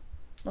don't know.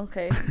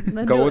 Okay.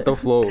 then Go do with it. the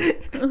flow.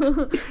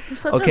 You're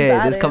such a Okay,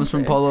 bad this comes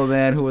from answer. Polo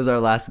Man, who was our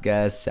last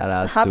guest. Shout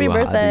out Happy to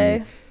birthday.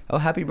 Hadi. Oh,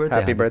 happy birthday!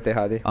 Happy Hadi. birthday,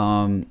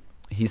 Hadi.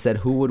 He said,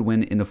 "Who would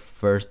win in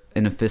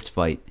a fist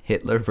fight?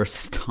 Hitler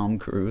versus Tom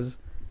Cruise?"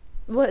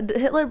 What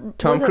Hitler?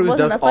 Tom wasn't- Cruise wasn't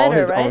does a all fighter,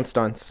 his right? own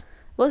stunts.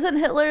 Wasn't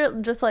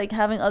Hitler just like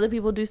having other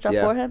people do stuff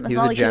Yeah, for him? It's he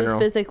not was a like general.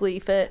 he was physically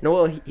fit. No,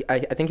 well, I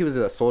think he was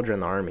a soldier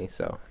in the army,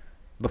 so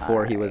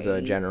before he was a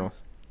Alright. general.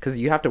 Because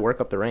you have to work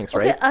up the ranks,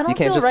 Okay, right? I don't you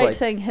can't feel just right like.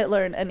 saying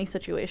Hitler in any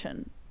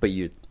situation. But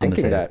you I'm gonna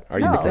thinking say that? it. Are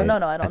No, you Say it. no, I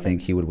don't I think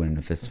think- he would win in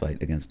a fist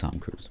fight against Tom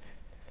Cruise.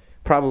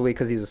 probably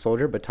because he's a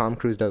soldier? But Tom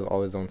Cruise does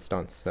all his own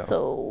stunts. So,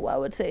 So I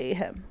would say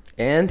him.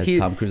 and Has he,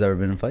 Tom Cruise ever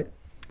been in a fight?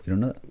 You don't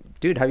know that?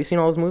 dude, have you seen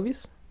all his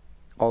movies?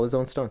 All his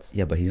own stunts.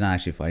 Yeah, but he's not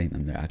actually fighting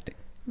them; they're acting.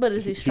 But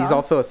is he strong? He's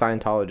also a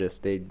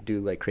Scientologist. They do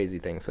like crazy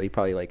things, so he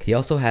probably like. He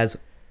also has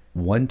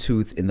one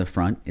tooth in the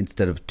front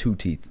instead of two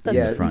teeth That's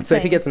in yeah. the front. So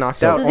if he insane. gets knocked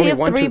So- out, Does only he have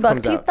one 3 tooth buck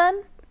comes teeth out.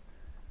 then?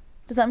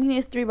 Does that mean he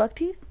has 3 buck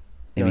teeth?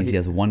 It No, means he- he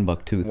has one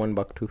buck tooth. One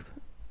buck tooth.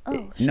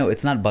 Oh, No,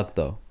 it's not buck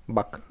though.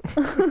 Buck.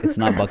 It's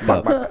not bucked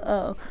up.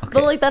 oh. Okay.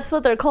 But like that's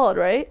what they're called,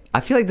 right? I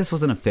feel like this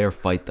wasn't a fair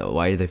fight though.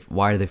 Why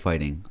are they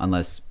fighting?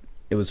 Unless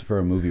it was for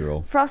a movie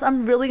role. Frost,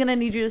 I'm really gonna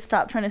need you to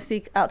stop trying to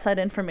seek outside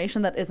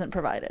information that isn't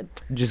provided.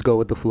 Just go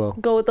with the flow.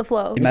 Go with the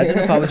flow. Imagine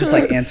if I was just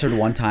like answered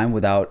one time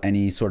without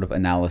any sort of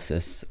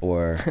analysis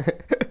or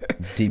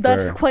deeper.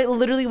 That's quite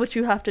literally what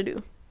you have to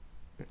do.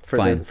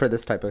 Fine. For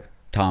this type of.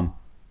 Tom.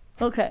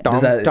 Okay. Dom-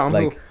 Does that Dom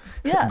who? like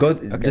Yeah. go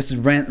just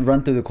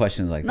run through the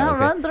questions like that? Not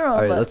Okay? run through 'em, All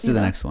right, but, let's do you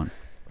the know. next one.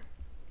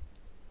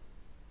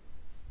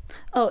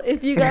 Oh,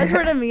 if you guys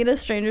were to meet as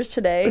strangers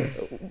today,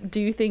 do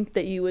you think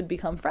that you would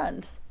become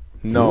friends?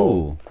 No.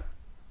 Ooh.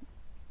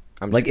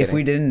 I'm just Like if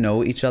we kidding. didn't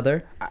know each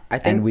other I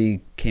think and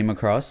we came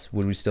across,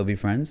 would we still be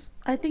friends?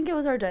 I think it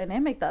was our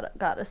dynamic that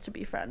got us to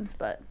be friends,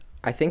 but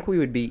I think we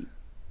would be.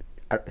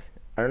 I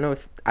don't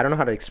know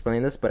how to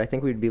explain this, but I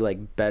think we'd be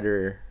like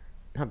better,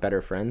 not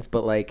better friends,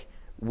 but like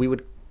we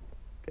would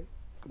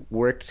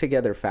work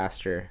together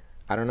faster.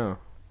 I don't know.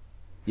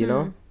 You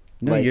know?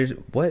 No, Like- you're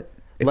what?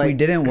 If we like-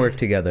 didn't work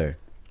together.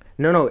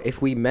 No.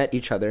 If we met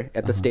each other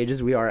at the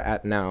stages we are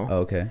at now, Oh,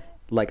 okay.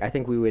 like I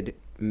think we would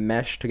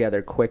mesh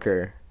together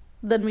quicker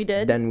then we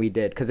did. than we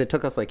did, because it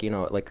took us like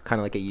like kind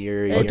of like a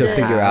year. It Oh, year to and a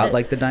figure half. out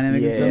like the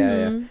dynamic and stuff.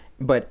 Yeah. Mhm.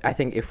 But I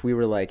think if we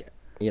were like,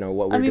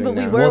 what we're I mean, doing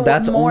but we now. were- Well,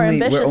 that's more only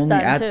ambitious we're only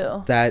then, at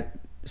too. that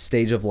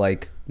stage of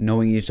like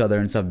knowing each other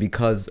and stuff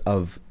because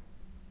of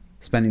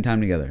spending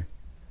time together.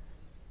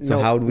 So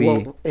how would we?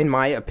 Well, in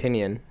my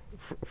opinion,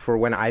 for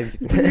when I've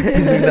He's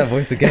doing that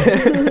voice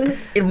again.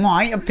 In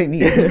my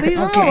opinion. Leave him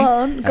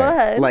alone. Go Alright.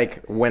 ahead.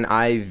 like when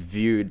I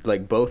viewed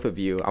like both of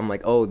you, I'm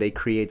like, oh, they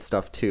create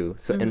stuff too.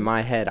 So Mm-hmm. in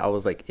my head, I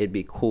was like, it'd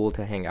be cool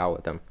to hang out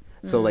with them.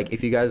 So Mm. like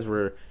if you guys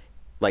were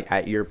like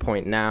at your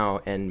point now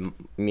and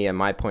me at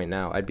my point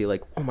now, I'd be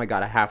like, oh my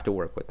god, I have to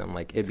work with them.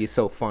 Like it'd be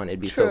so fun, it'd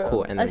be so True.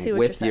 cool. And I see then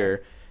what with you're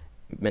your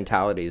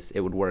mentalities,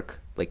 it would work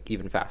like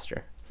even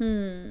faster.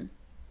 And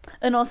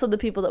also the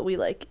people that we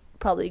like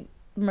probably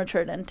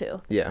matured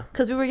into Yeah,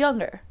 because we were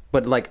younger.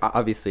 but like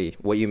obviously,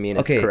 what you mean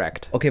is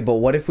correct. Okay, but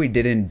what if we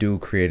didn't do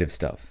creative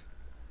stuff?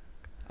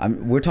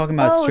 We're talking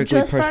about Oh, strictly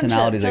just friendship,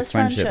 personalities, like just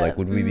friendship. friendship. Like,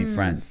 would we be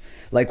friends?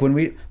 Like when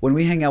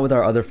we hang out with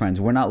our other friends,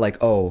 we're not like,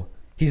 oh,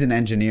 he's an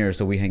engineer,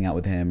 so we hang out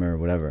with him or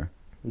whatever.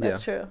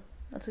 That's Yeah. true.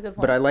 That's a good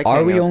point. But I like. Are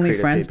hanging we out with only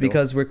creative friends people.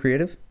 because we're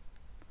creative?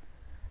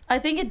 I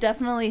think it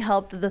definitely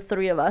helped the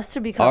three of us to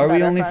become. Are we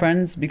better only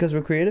friends because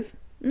we're creative?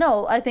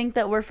 No, I think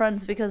that we're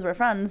friends because we're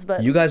friends.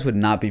 But You guys would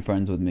not be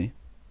friends with me.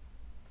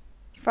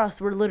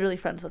 Frost, we're literally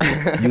friends with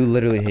you. You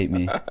literally hate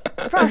me.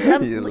 Frost,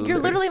 you're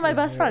literally my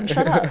best friend.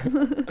 Shut up.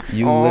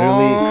 You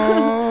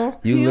literally,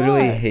 you You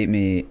literally are. hate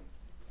me,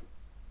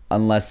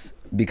 unless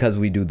because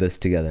we do this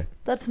together.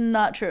 That's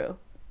not true.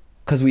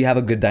 Because we have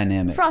a good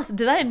dynamic. Frost,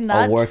 did I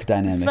not work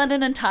dynamic. spend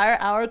an entire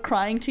hour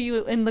crying to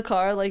you in the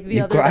car like the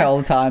You other cry day? all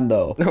the time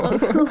though.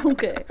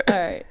 Okay, all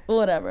right,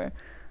 whatever.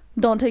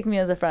 Don't take me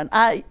as a friend.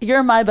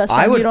 You're my best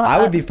friend. I would You don't I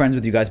would have- be friends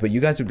with you guys, but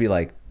you guys would be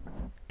like,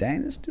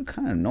 dang, this dude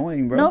kind of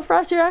annoying, bro. No,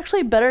 Frost, you're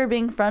actually better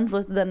being friends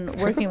with than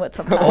working with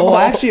sometimes. Oh,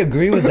 I actually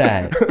agree with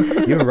that.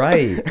 You're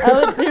right.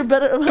 You're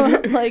better.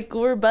 Like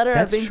we're better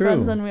That's at being true.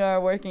 friends than we are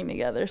working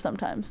together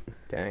sometimes.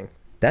 Dang.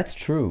 That's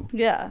true.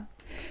 Yeah.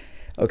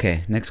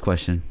 Okay, next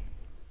question.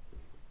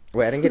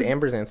 Wait, I didn't get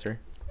Amber's answer.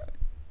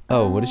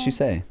 Oh, what did she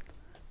say?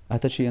 I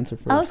thought she answered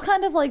first. I was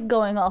kind of like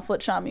going off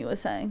what Shami was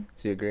saying.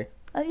 Do you agree?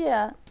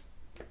 Yeah.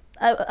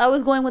 I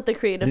was going with the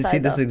creative You side. see,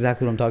 this is though.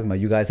 exactly what I'm talking about.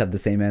 You guys have the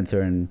same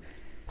answer, and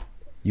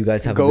you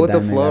guys have a Go good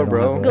with the dynamic. flow, I don't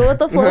bro. have a- Go with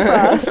the flow,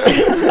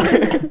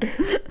 Frost.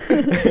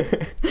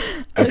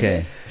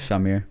 Okay,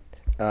 Shamir.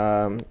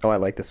 I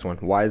like this one.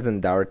 Why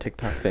isn't Dower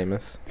TikTok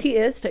famous? He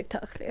is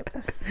TikTok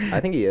famous. I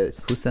think he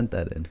is. Who sent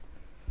that in?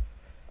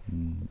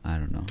 I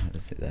don't know how to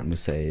say that.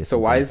 Musay. So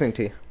why isn't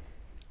he?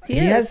 He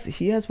is.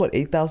 He has what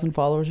 8,000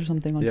 followers or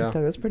something on Yeah.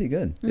 TikTok. That's pretty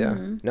good. Yeah.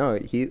 Mm-hmm. No,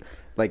 he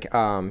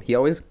he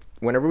always,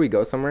 whenever we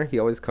go somewhere, he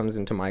always comes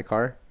into my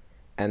car,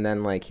 and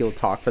then like he'll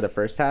talk for the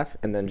first half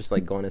and then just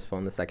like go on his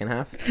phone the second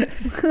half.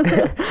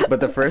 But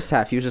the first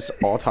half he was just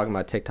all talking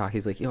about TikTok.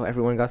 He's like, yo,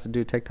 everyone got to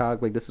do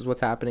TikTok, like this is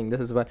what's happening, this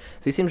is what.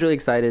 So he seems really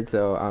excited,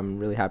 so I'm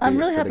really happy. I'm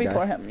really the happy guy.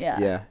 for him. Yeah.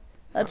 Yeah.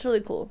 That's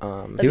really cool.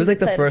 He was like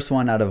the excited. first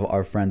one out of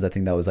our friends, I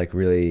think, that was like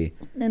really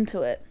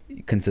into it.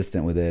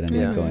 consistent with it and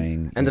Yeah. like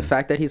going. And the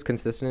fact that he's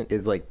consistent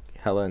is like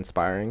hella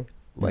inspiring.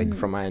 Like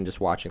from my end, just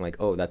watching, like,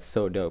 oh, that's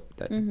so dope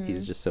that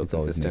he's just so he's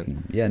always consistent.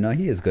 making. Yeah, no,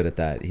 he is good at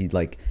that.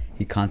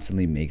 He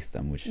constantly makes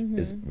them, which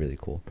is really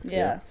cool.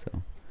 Yeah.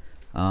 So,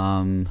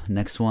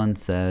 next one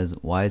says,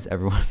 why is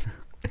everyone?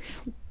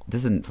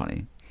 This isn't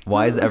funny.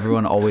 Why is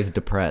everyone always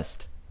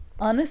depressed?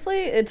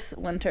 Honestly, it's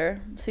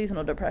winter,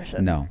 seasonal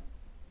depression. No,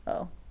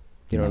 Oh.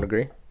 You don't No.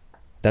 agree?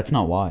 that's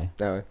not why.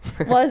 No.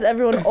 Why is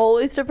everyone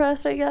always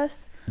depressed, I guess?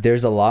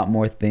 There's a lot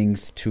more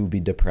things to be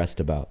depressed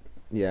about.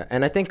 Yeah,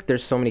 and I think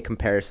there's so many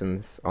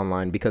comparisons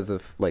online because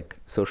of like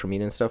social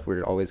media and stuff.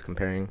 We're always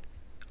comparing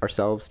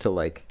ourselves to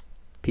like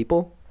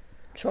people.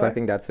 So I Sure.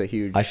 think that's a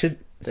huge. I should.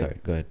 Sorry,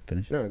 go ahead.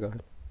 Finish. No, go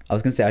ahead. I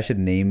was gonna say I should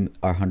name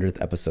our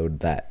 100th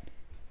episode that.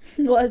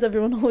 Why is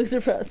everyone always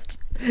depressed?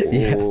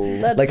 Yeah. Ooh.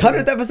 That's- Like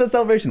 100th episode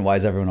celebration. Why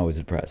is everyone always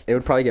depressed? It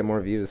would probably get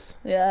more views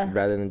Yeah.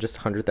 rather than just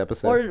 100th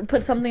episode. Or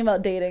put something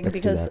about dating Let's do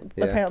because that.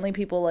 Yeah. apparently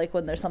people like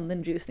when there's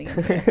something juicy in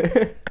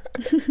there.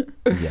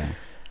 Yeah.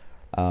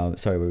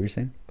 Sorry, what were you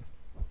saying?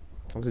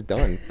 I was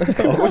done.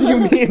 What do you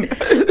mean?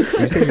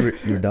 You said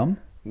you were dumb.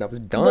 That was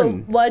But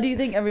done. why do you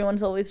think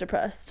everyone's always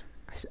depressed?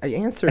 I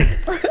answered.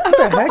 What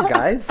the heck,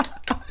 guys?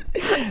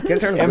 You gotta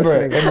turn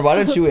listening. Amber, why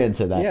don't you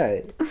answer that?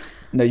 Yeah.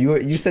 No,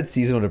 you said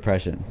seasonal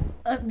depression.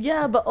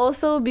 Yeah, but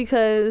also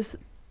because,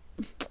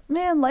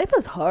 man, life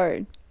is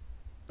hard.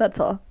 That's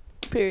all.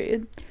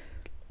 Period.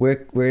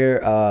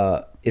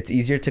 It's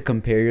easier to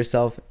compare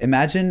yourself.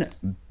 Imagine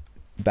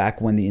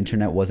back when the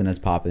internet wasn't as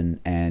poppin'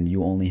 and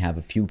you only have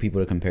a few people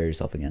to compare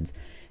yourself against.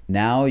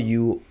 Now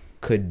you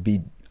could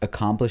be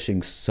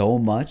accomplishing so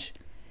much,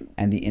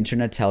 and the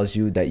internet tells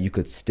you that you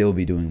could still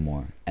be doing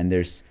more. And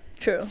there's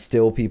True.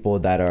 still people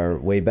that are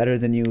way better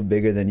than you,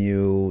 bigger than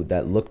you,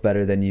 that look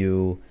better than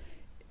you,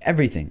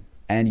 everything.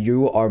 And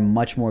you are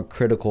much more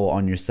critical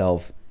on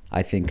yourself,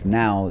 I think,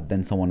 now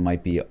than someone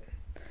might be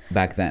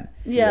back then.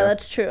 Yeah, Yeah.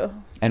 that's true.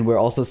 And we're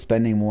also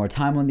spending more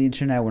time on the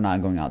internet. We're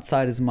not going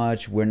outside as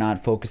much. We're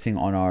not focusing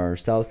on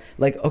ourselves.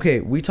 Like, okay,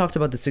 we talked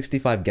about the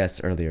 65 guests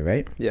earlier,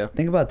 right? Yeah.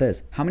 Think about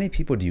this. How many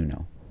people do you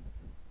know?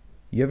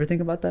 You ever think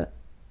about that?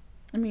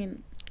 I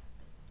mean,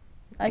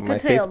 I could My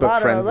say a Facebook lot or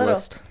a friends little.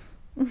 list.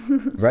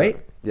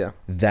 Right? Yeah.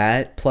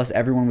 That plus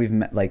everyone we've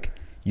met. Like,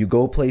 you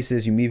go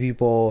places, you meet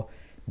people.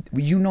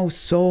 You know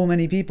so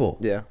many people.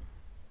 Yeah.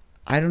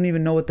 I don't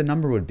even know what the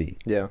number would be.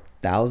 Yeah.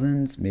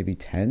 Thousands, maybe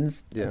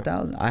tens Yeah. of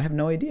thousands. I have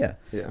no idea.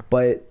 Yeah.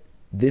 But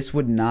this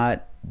would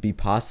not be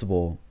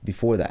possible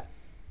before that.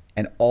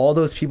 And all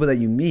those people that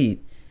you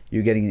meet,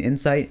 you're getting an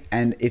insight.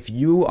 And if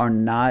you are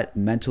not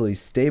mentally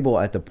stable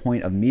at the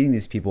point of meeting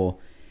these people,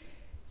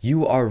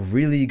 you are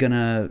really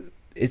gonna,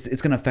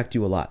 it's gonna affect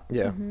you a lot.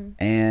 Yeah.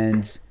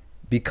 And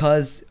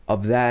because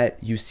of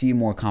that, you see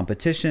more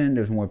competition,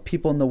 there's more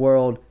people in the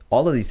world,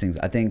 all of these things.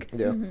 I think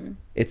Yeah.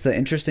 it's an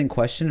interesting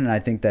question, and I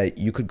think that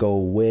you could go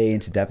way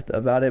into depth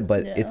about it,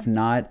 but Yeah. it's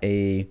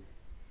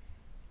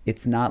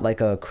not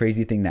like a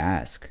crazy thing to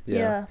ask,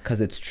 Yeah. because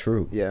it's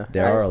true. Yeah.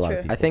 There That are is a lot true.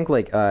 of people. I think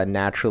like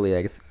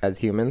naturally as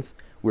humans,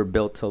 we're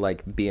built to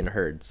like be in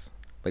herds.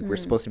 Like we're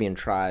supposed to be in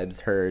tribes,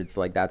 herds.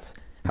 Like that's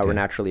how we're Okay.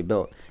 naturally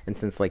built. And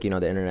since like, you know,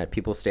 the internet,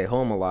 people stay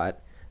home a lot.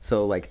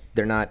 So like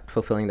they're not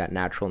fulfilling that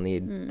natural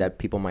need that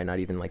people might not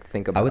even like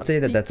think about. I would say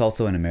that that's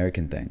also an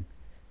American thing.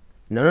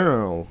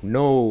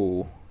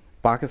 No.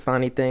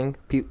 Pakistani thing.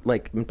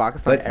 Like in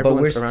Pakistan, But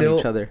everyone's we're around still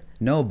each other.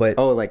 no, but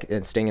Oh, like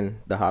and staying in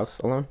the house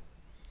alone?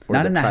 Or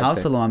not in the tribe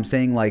house thing? alone. I'm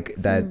saying like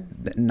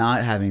that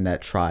not having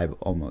that tribe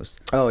almost.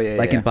 Oh yeah.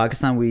 Like yeah. in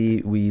Pakistan,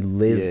 we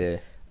live Yeah.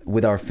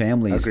 with our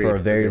families for a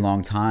Agreed, very agreed.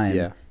 long time.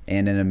 Yeah.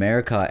 And in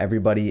America,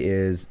 everybody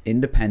is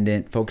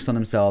independent, focused on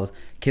themselves.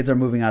 Kids are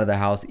moving out of the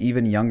house,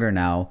 even younger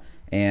now,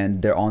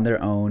 and they're on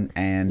their own.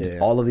 And Yeah.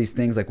 all of these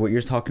things, like what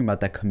you're talking about,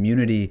 that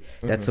community,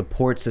 that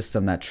support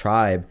system, that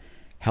tribe,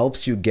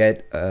 helps you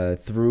get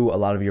through a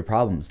lot of your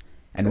problems.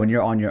 And when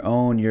you're on your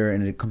own, you're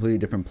in a completely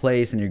different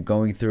place, and you're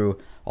going through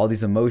all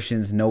these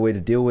emotions, no way to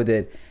deal with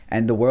it.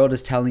 And the world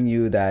is telling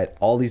you that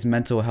all these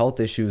mental health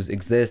issues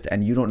exist,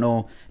 and you don't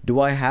know, do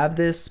I have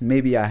this?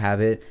 Maybe I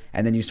have it.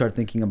 And then you start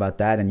thinking about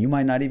that, and you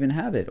might not even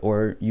have it,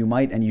 or you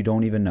might, and you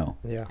don't even know.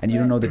 Yeah. And you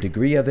don't know the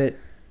degree of it.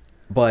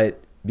 But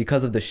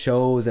because of the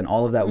shows and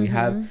all of that we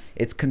have,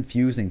 it's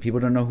confusing. People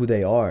don't know who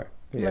they are.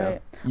 Yeah.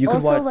 Right. You could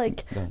also,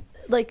 watch.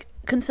 like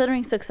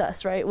considering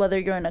success, right? Whether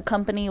you're in a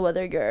company,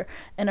 whether you're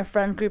in a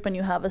friend group and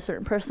you have a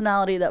certain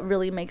personality that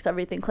really makes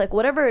everything click,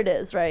 whatever it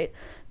is, right?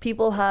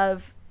 People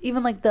have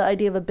even like the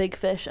idea of a big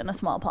fish in a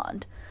small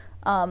pond.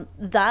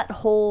 That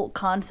whole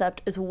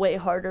concept is way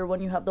harder when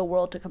you have the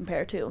world to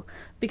compare to,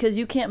 because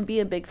you can't be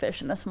a big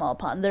fish in a small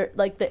pond. There,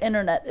 like the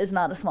internet is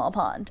not a small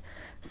pond.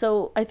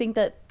 So I think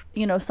that,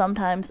 you know,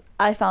 sometimes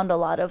I found a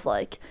lot of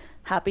like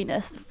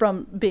happiness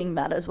from being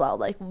that as well.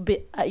 Like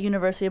at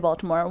University of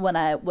Baltimore, when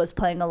I was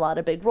playing a lot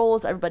of big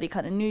roles, everybody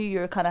kind of knew you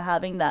were kind of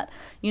having that,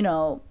 you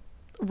know,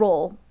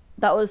 role.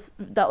 That was,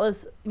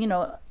 you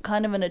know,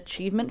 kind of an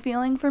achievement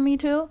feeling for me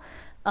too.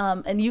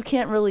 And you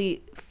can't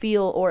really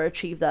feel or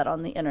achieve that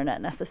on the internet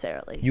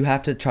necessarily. You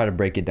have to try to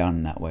break it down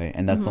in that way,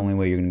 and that's the only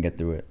way you're gonna get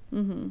through it.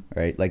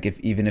 Right? Like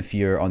even if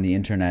you're on the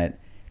internet,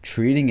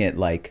 treating it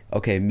like,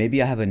 okay,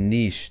 maybe I have a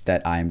niche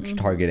that I'm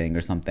targeting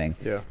or something.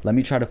 Yeah. Let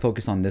me try to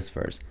focus on this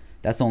first.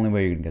 That's the only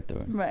way you're gonna get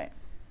through it. Right.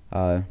 You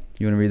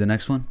want to read the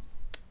next one?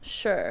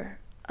 Sure.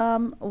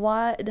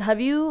 Why have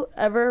you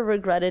ever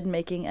regretted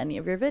making any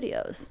of your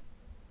videos?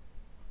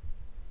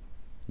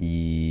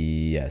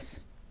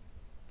 Yes.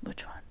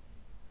 Which one?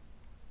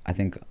 I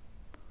think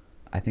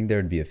there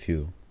would be a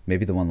few.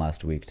 Maybe the one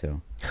last week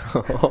too.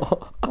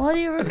 Why do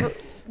you?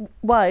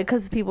 Why?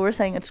 Because people were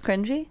saying it's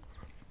cringy.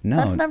 No,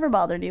 That's never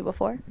bothered you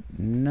before.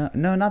 no,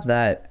 not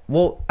that.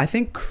 Well, I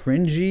think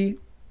cringy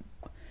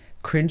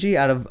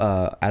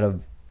out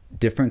of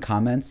different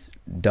comments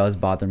does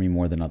bother me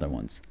more than other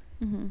ones,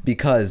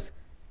 because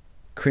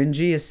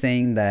cringy is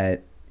saying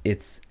that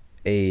it's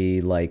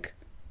a like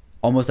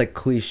almost like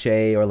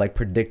cliche or like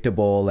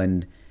predictable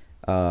and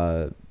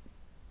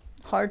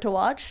Hard to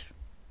watch.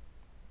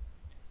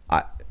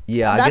 I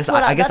That's guess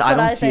what I guess that's I what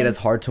don't I see it think. as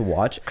hard to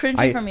watch.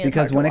 Cringy for me is because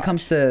hard to when it watch.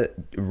 comes to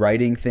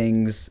writing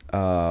things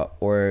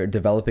or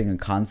developing a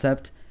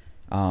concept,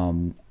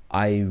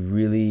 I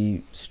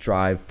really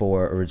strive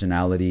for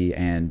originality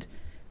and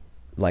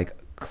like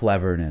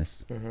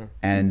cleverness.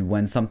 And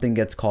when something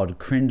gets called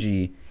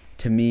cringy,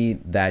 to me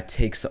that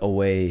takes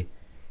away,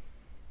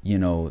 you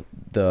know,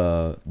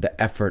 the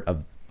effort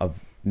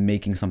of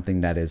making something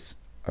that is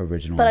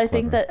original. But and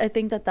I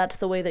think clever. that's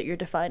the way that you're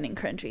defining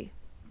cringy,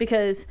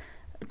 because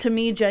to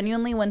me,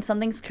 genuinely, when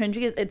something's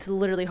cringy, it's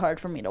literally hard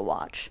for me to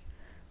watch.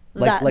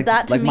 Like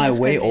to me my is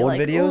way cringy. old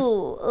Like, videos.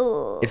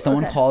 ooh, If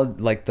someone okay. called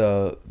like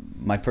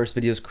my first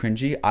videos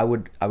cringy, I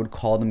would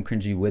call them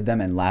cringy with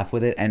them and laugh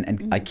with it,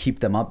 and I keep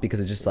them up because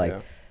it's just like, Yeah.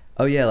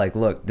 oh yeah, like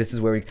look, this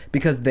is where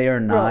because they are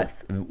not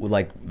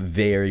like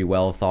very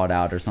well thought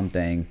out or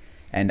something,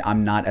 and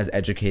I'm not as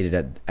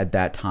educated at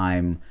that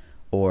time,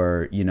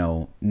 or you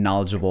know,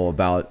 knowledgeable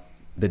about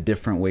the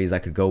different ways I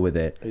could go with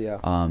it. Yeah.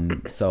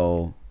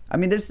 So I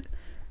mean,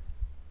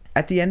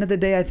 at the end of the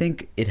day, I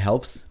think it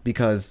helps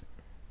because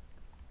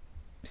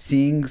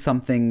seeing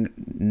something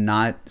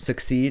not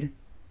succeed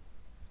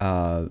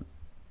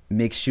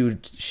makes you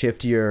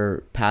shift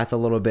your path a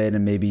little bit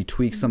and maybe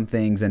tweak some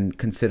things and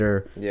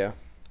consider Yeah.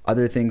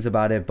 other things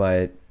about it.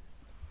 But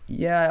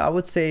yeah, I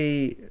would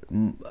say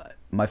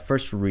my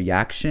first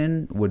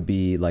reaction would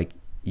be like,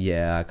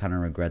 yeah, I kind of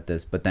regret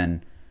this. But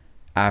then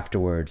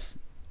afterwards,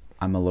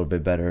 I'm a little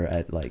bit better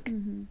at like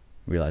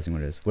realizing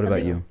what it is. What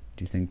about you?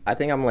 Do you think? I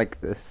think I'm like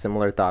a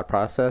similar thought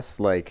process.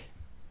 Like,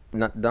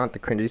 not the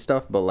cringy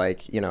stuff, but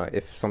like, you know,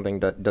 if something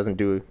doesn't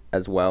do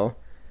as well,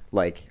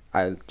 like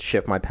I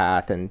shift my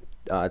path and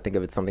think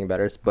of it something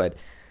better. But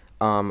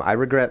I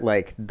regret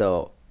like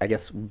the, I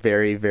guess,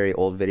 very, very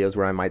old videos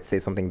where I might say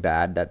something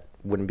bad that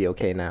wouldn't be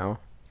okay now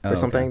or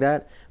something like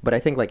that. But I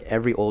think like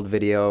every old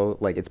video,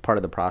 like it's part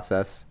of the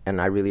process, and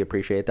I really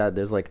appreciate that.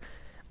 There's like,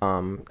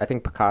 I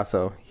think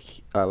Picasso,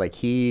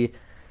 he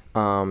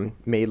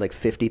made like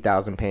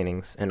 50,000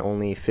 paintings and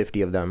only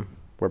 50 of them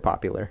were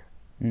popular.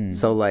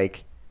 So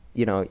like,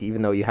 you know,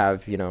 even though you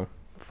have, you know,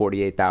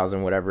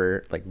 48,000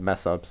 whatever like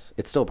mess ups,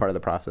 it's still part of the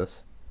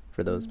process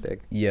for those big.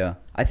 Yeah,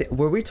 I think,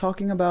 were we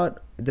talking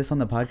about this on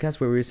the podcast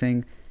where we were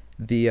saying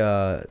the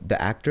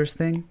actors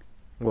thing?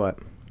 What?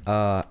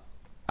 I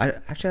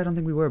don't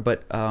think we were,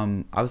 but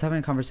I was having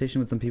a conversation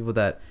with some people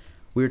that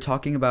we were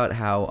talking about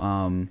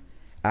how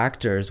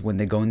actors, when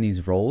they go in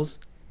these roles,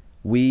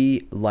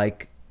 we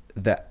like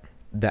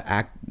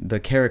the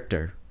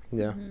character.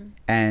 Yeah.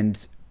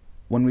 And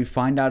when we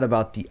find out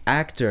about the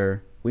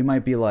actor, we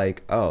might be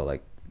like, oh,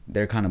 like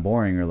they're kind of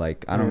boring, or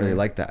like I don't really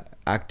like that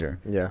actor,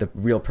 the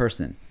real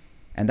person.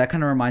 And that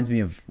kind of reminds me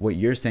of what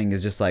you're saying,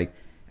 is just like,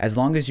 as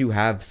long as you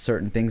have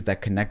certain things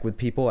that connect with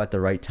people at the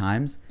right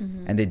times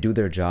and they do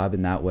their job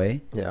in that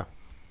way,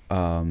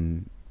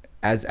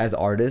 as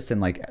artists, and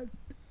like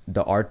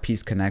the art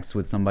piece connects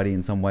with somebody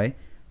in some way,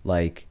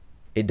 like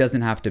it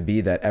doesn't have to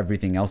be that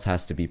everything else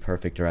has to be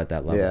perfect or at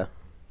that level. Yeah.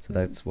 So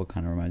that's what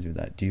kind of reminds me of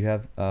that. Do you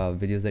have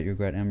videos that you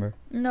regret, Amber?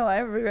 No, I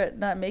regret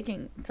not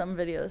making some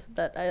videos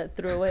that I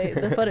threw away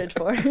the footage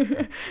for.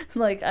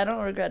 Like, I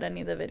don't regret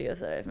any of the videos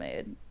that I've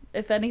made.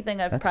 If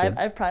anything,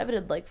 I've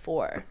privated like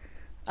 4.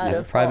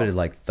 I've privated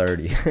like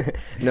 30.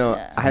 No,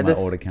 Yeah. I had My this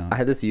old account. I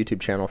had this YouTube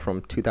channel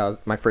from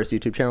 2000. My first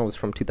YouTube channel was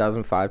from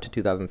 2005 to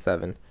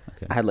 2007.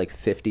 Okay. I had like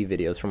 50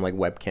 videos from like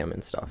webcam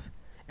and stuff,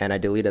 and I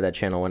deleted that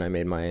channel when I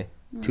made my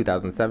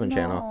 2007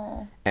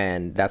 channel,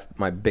 and that's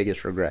my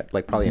biggest regret,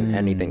 like probably in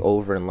anything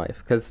over in life,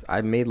 because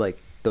I made like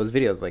those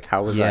videos. Like,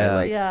 how was I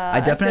like? Yeah,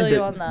 I definitely feel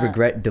you on that.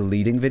 regret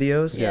deleting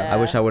videos. Yeah. I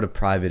wish I would have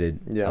privated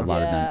a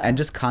lot of them, Yeah. and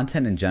just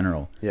content in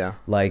general. Yeah.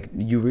 Like,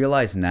 you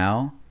realize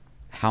now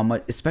how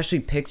much, especially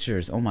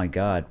pictures. Oh my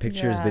God,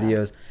 pictures, Yeah.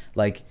 videos.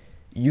 Like,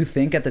 you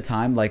think at the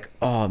time, like,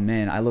 oh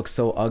man, I look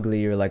so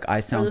ugly, or like I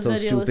sound this so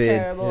video was stupid.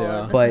 terrible, Yeah.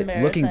 this is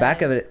But looking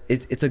back at embarrassing.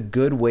 it, it's a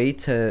good way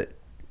to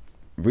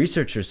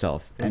research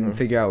yourself and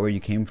figure out where you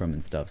came from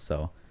and stuff.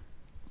 So,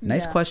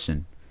 nice Yeah.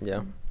 question.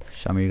 Yeah.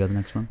 Shamir, you got the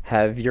next one?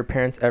 Have your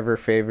parents ever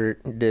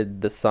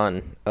favorited the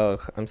sun? Oh,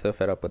 I'm so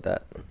fed up with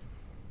that.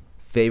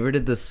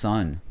 Favorited the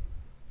sun.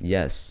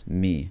 Yes,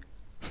 me.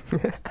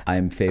 I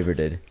am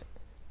favorited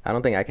I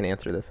don't think I can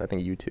answer this. I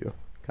think you two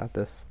got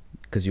this.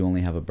 because you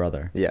only have a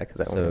brother. Yeah,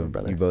 because I only have a So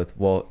brother. you both.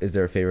 Well, is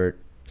there a favorite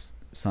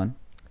son?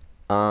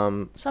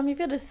 Sham, if you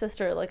had a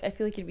sister, like, I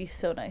feel like you'd be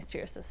so nice to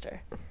your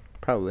sister.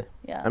 Probably.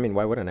 Yeah. I mean,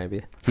 why wouldn't I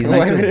be? He's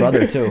nice to his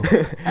brother too.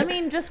 I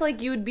mean, just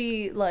like you'd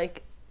be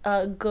like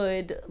a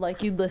good,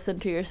 like you'd listen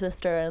to your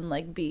sister and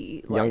like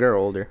be like, Younger or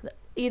older?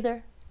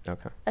 Either.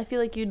 Okay. I feel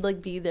like you'd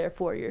like be there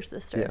for your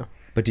sister. Yeah.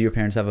 But do your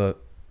parents have a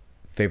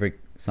favorite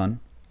son?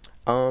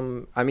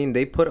 I mean,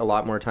 they put a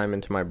lot more time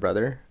into my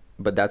brother,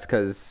 but that's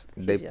because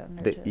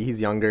younger, too. he's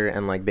younger,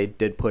 and like they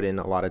did put in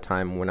a lot of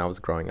time when I was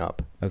growing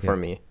up for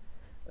me.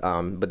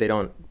 But they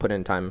don't put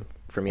in time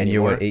for me And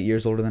anymore. you're what, 8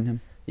 years older than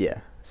him? Yeah.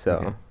 So,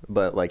 Okay.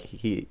 but like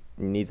he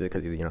needs it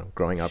because he's, you know,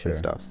 growing up and Sure.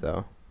 stuff.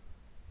 So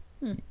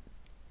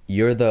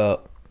You're the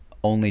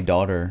only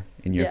daughter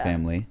in your Yeah.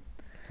 family.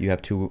 You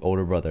have 2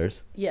 older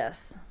brothers.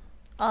 Yes.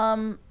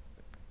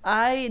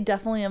 I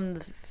definitely am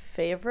the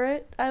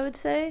favorite, I would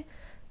say,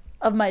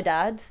 of my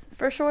dad's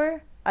for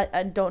sure.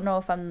 I don't know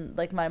if I'm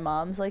like my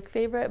mom's like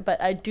favorite,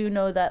 but I do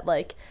know that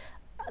like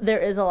there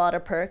is a lot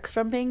of perks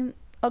from being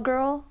a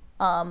girl.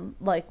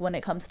 Like when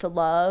it comes to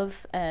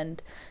love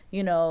and,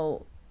 you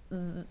know,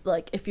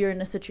 like if you're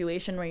in a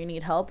situation where you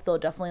need help, they'll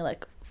definitely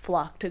like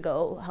flock to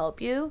go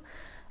help you.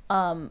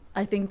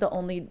 I think the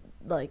only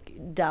like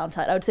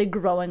downside, I would say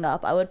growing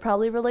up, I would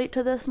probably relate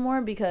to this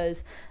more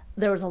because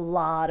there was a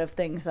lot of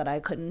things that I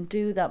couldn't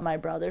do that my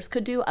brothers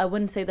could do. I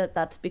wouldn't say that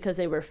that's because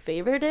they were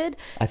favorited.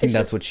 I think It's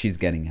that's just- what she's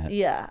getting at.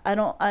 Yeah, I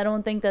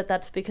don't think that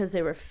that's because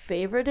they were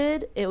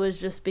favorited. It was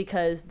just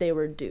because they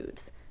were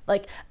dudes.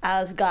 Like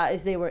as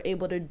guys, they were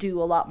able to do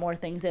a lot more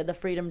things. They had the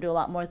freedom to do a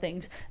lot more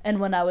things.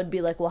 And when I would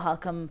be like, well, how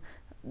come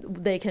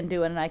they can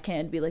do it and I can't?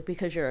 It'd be like,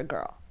 because you're a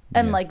girl.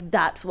 And Yeah. like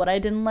that's what I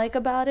didn't like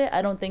about it.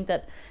 I don't think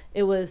that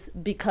it was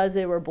because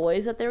they were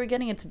boys that they were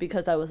getting. It's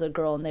because I was a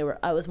girl and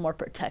I was more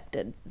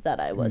protected that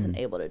I wasn't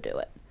able to do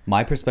it.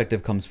 My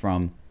perspective comes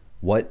from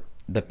what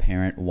the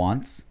parent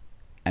wants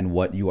and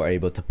what you are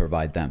able to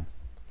provide them.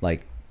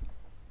 Like,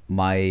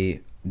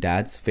 my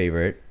dad's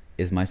favorite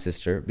is my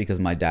sister because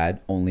my dad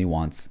only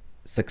wants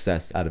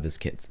success out of his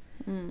kids.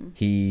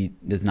 He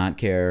does not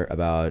care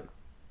about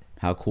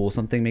how cool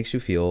something makes you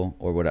feel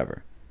or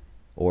whatever,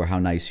 or how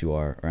nice you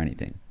are or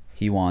anything.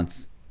 He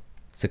wants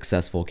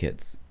successful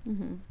kids.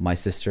 My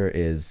sister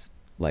is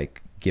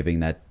like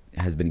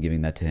has been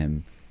giving that to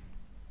him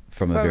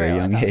from a For very real,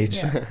 young though. age.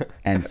 Yeah.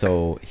 And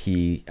so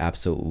he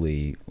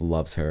absolutely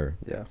loves her,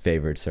 Yeah.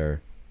 favorites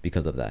her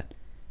because of that.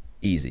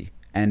 Easy.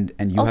 And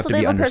you Also, have to they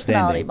be have a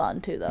personality understanding.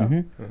 bond too,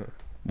 though. Mhm.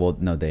 Well,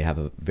 no, they have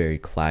a very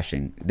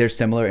clashing. They're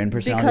similar in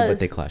personality, but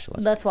they clash a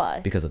lot. That's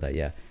why. Because of that,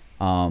 yeah.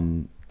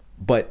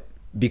 But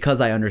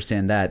because I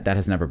understand that, that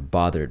has never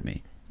bothered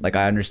me. Like,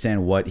 I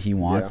understand what he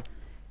wants.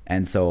 Yeah.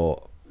 And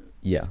so,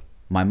 yeah.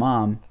 My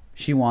mom,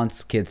 she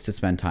wants kids to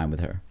spend time with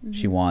her.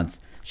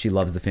 She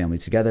loves the family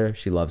together.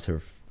 She loves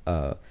her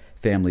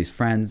family's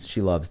friends.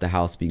 She loves the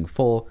house being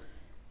full.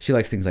 She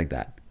likes things like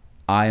that.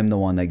 I am the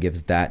one that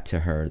gives that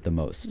to her the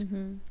most.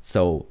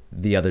 So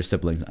the other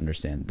siblings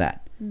understand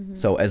that.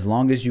 So as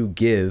long as you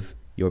give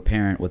your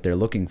parent what they're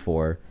looking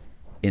for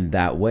in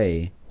that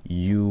way,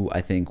 you,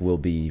 I think, will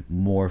be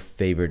more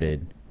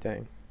favorited.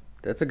 Dang,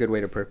 that's a good way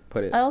to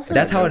put it. I also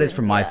That's how it is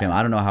for my yeah. family.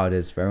 I don't know how it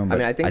is for everyone. I But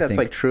mean, I think that's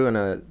like true in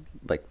a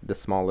like the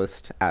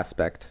smallest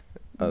aspect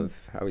of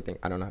how we think.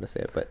 I don't know how to say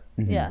it, but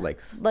Yeah.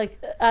 like Like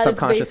at its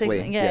subconsciously,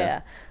 basic- yeah.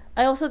 yeah.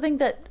 I also think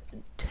that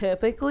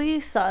typically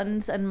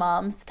sons and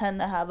moms tend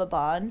to have a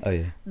bond Oh,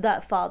 yeah.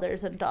 that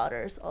fathers and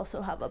daughters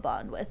also have a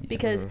bond with,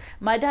 because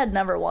my dad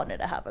never wanted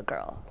to have a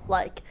girl.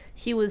 Like,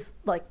 he was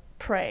like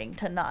praying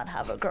to not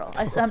have a girl.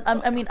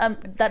 I mean,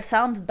 that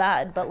sounds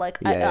bad, but like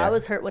Yeah. I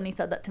was hurt when he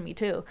said that to me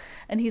too.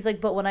 And he's like,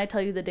 but when I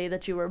tell you the day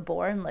that you were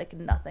born, like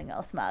nothing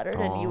else mattered,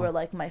 and you Aw. were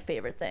like my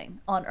favorite thing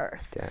on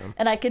earth. Damn.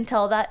 And I can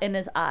tell that in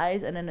his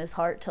eyes and in his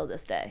heart till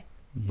this day.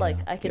 Like,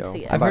 Yeah. I can Yo,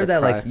 see it. I've about heard to that,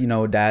 cry. like, you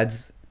know,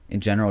 dads in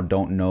general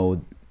don't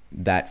know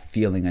that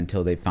feeling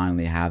until they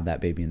finally have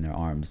that baby in their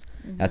arms.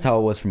 That's how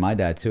it was for my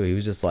dad too. He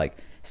was just like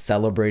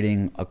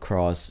celebrating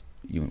across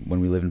when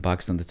we lived in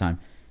Pakistan at the time,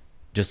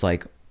 just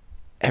like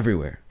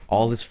everywhere.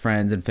 All his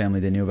friends and family,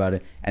 they knew about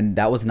it, and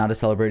that was not a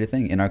celebrated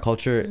thing in our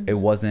culture. It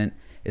wasn't,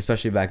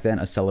 especially back then,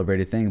 a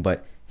celebrated thing.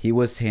 But he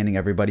was handing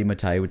everybody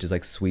mitai, which is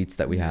like sweets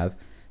that we have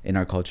in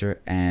our culture,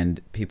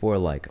 and people were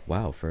like,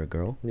 "Wow, for a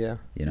girl." Yeah.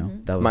 You know,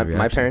 that was My the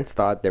reaction. parents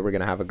thought they were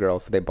gonna have a girl,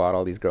 so they bought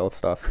all these girl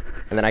stuff,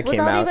 and then I came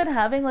Without out, even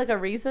having like a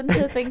reason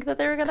to think that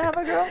they were gonna have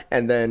a girl.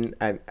 and then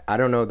I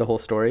don't know the whole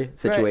story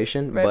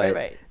situation, right, but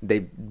right. they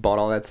bought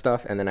all that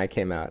stuff, and then I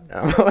came out. And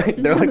I'm like,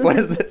 they're like, "What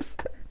is this?"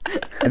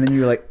 And then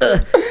you were like,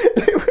 ugh.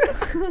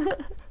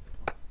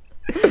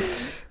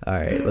 All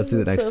right, let's do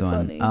the next So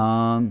one.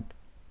 funny.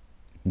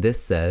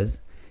 This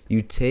says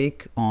your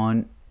take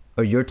on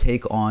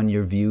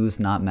your views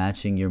not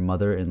matching your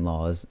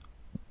mother-in-law's,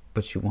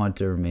 but you want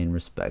to remain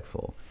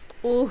respectful.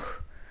 Ooh,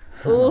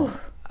 ooh.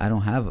 I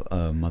don't have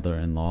a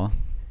mother-in-law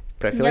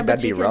But I feel Yeah, like but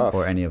that'd be you can- rough.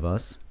 or any of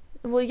us.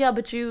 Well, yeah,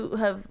 but you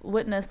have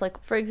witnessed,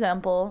 like, for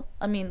example,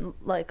 I mean,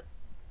 like,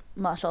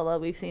 mashallah,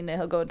 we've seen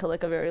Neha go into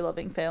like a very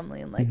loving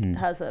family and like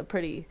has a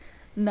pretty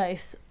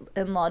nice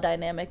in-law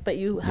dynamic. But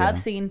you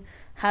have Yeah.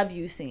 have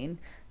you seen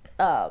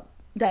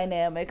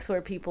dynamics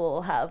where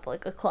people have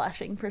like a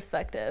clashing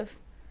perspective?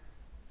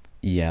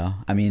 Yeah,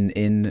 I mean,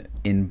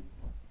 in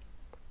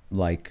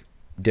like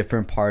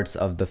different parts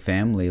of the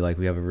family, like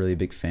we have a really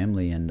big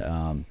family,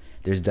 and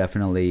there's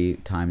definitely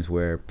times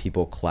where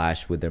people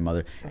clash with their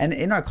mother. And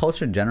in our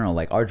culture in general,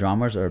 like our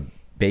dramas are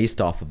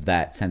based off of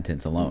that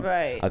sentence alone.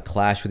 Right. A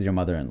clash with your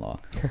mother-in-law.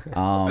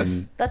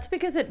 That's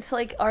because it's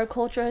like our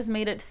culture has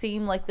made it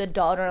seem like the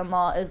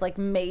daughter-in-law is like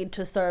made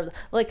to serve,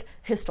 like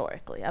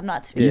historically. I'm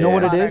not speaking You know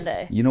what it modern is?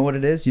 day. You know what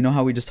it is? You know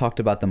how we just talked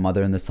about the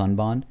mother and the son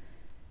bond?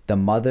 The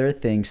mother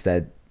thinks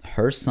that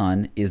her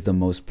son is the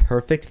most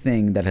perfect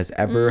thing that has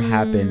ever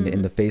happened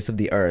in the face of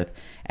the earth.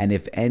 And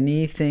if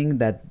anything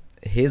that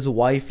his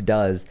wife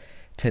does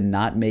to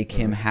not make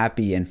him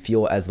happy and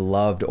feel as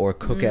loved or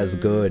cook as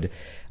good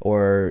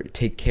or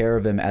take care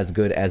of him as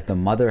good as the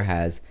mother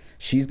has,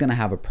 she's going to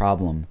have a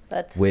problem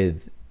That's-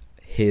 with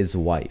his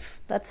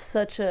wife. That's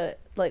such a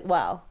like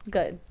wow,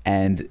 good.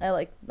 And I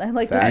like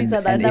that you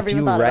said that. I and never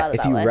even thought about it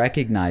if that you way.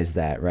 recognize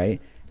that, right?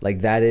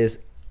 Like that is,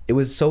 it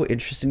was so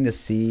interesting to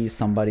see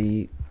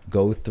somebody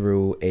go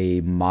through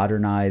a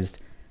modernized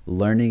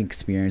learning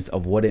experience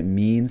of what it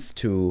means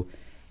to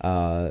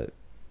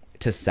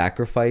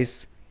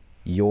sacrifice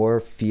your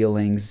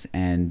feelings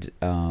and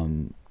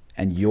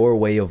your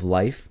way of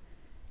life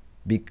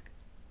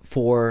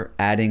for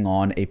adding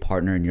on a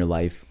partner in your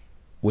life,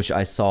 which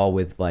I saw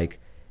with like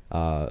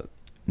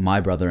my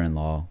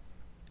brother-in-law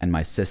and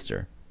my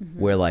sister,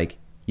 where like,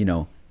 you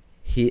know,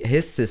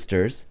 his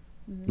sisters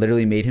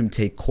literally made him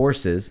take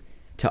courses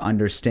to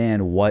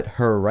understand what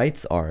her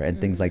rights are and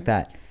things like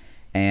that,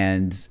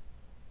 and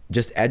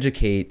just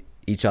educate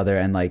each other.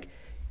 And like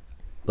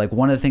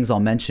one of the things I'll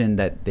mention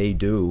that they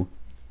do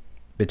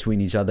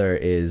between each other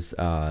is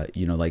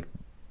you know, like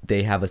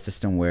they have a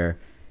system where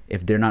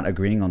if they're not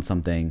agreeing on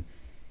something,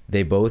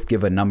 they both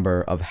give a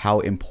number of how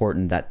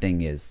important that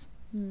thing is,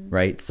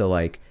 right? So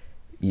like,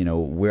 you know,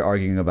 we're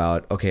arguing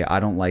about, okay, I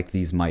don't like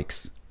these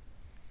mics,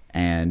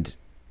 and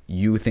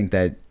you think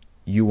that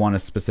you want a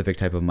specific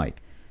type of mic.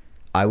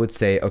 I would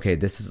say, okay,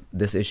 this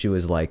issue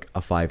is like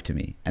a 5 to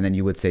me, and then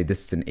you would say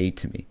this is an 8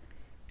 to me,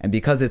 And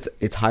because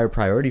it's higher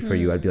priority for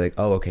you, I'd be like,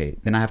 oh, okay,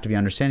 then I have to be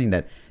understanding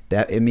that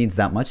it means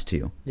that much to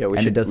you. Yeah,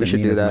 and it doesn't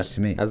mean do as that much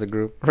to me. as a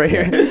group right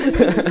here.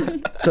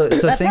 So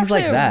That's things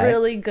like actually that. a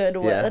really good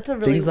way. Yeah. That's a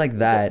really Things like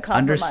that, compromising.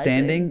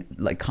 understanding,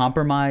 like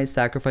compromise,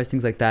 sacrifice,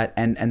 things like that,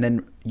 and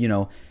then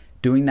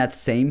doing that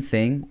same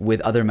thing with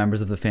other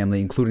members of the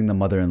family, including the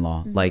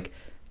mother-in-law. Like,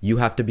 you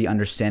have to be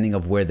understanding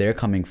of where they're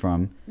coming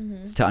from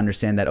to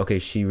understand that, okay,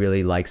 she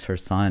really likes her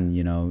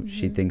son,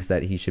 she thinks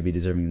that he should be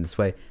deserving in this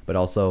way, but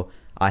also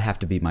I have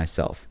to be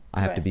myself. I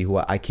have to Right. be who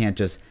I can't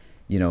just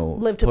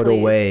Live to put please.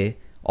 away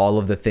all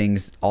of the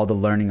things, all the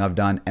learning I've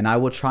done, and I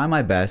will try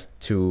my best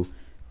to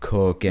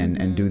cook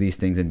and do these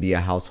things and be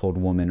a household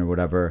woman or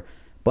whatever,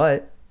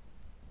 but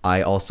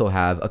I also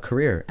have a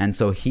career, and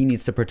so he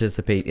needs to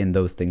participate in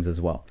those things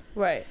as well.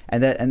 Right.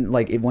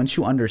 Once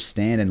you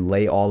understand and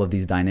lay all of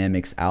these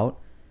dynamics out,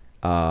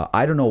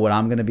 I don't know what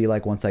I'm gonna be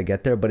like once I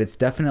get there, but it's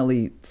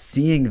definitely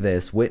seeing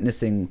this,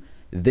 witnessing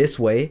this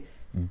way,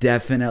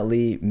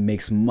 definitely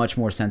makes much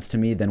more sense to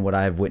me than what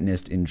I've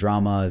witnessed in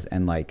dramas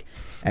and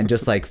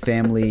just like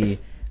family,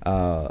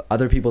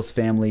 other people's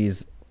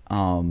families,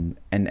 and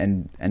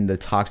the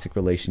toxic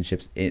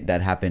relationships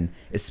that happen,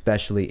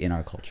 especially in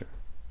our culture.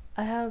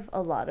 I have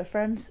a lot of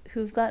friends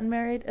who've gotten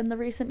married in the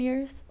recent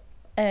years,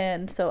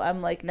 and so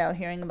I'm like now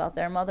hearing about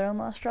their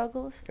mother-in-law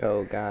struggles.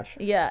 Oh gosh.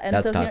 Yeah, and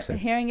That's so toxic.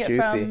 hearing it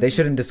Juicy. from They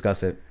shouldn't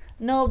discuss it.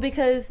 no,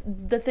 because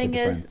the thing the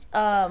is,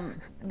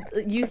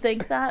 you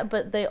think that,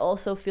 but they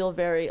also feel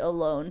very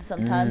alone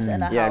sometimes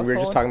in a Yeah, and household. we were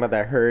just talking about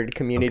that herd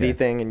community Okay.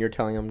 thing, and you're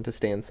telling them to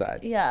stay inside.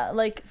 Yeah,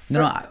 like for,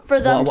 No, for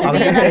them to I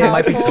was be in gonna a say it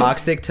might be household-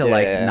 toxic to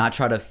Yeah. not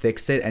try to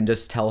fix it and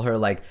just tell her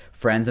like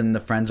friends, and the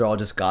friends are all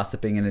just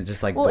gossiping, and it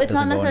just Well, it's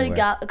not doesn't go necessarily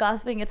anywhere.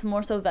 gossiping. It's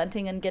more so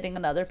venting and getting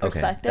another Okay,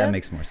 perspective. that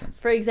makes more sense.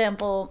 For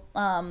example,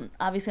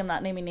 obviously I'm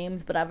not naming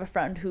names, but I have a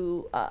friend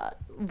who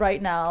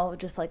right now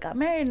just like got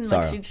married and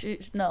Sarah. like she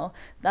no,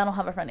 I don't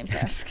have a friend named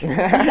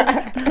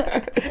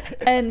Sarah.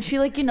 And she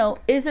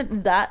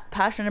isn't that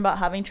passionate about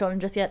having children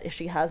just yet. If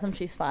she has them,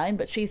 she's fine,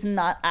 but she's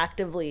not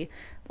actively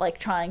like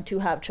trying to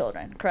have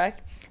children,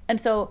 correct? And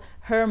so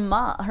her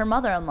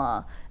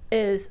mother-in-law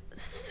is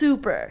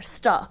super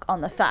stuck on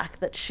the fact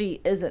that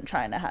she isn't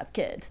trying to have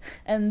kids.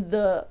 And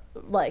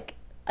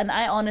and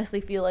I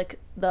honestly feel like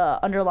the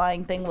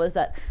underlying thing was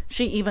that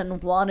she even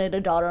wanted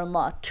a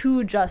daughter-in-law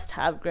to just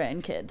have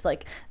grandkids.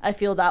 Like, I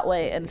feel that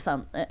way in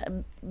some,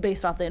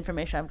 based off the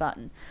information I've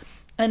gotten.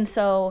 And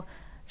so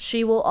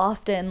she will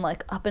often,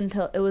 like, up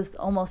until it was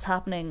almost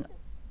happening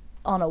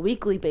on a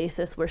weekly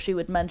basis, where she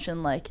would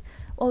mention like,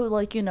 oh,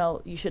 like, you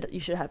should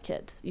have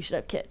kids. You should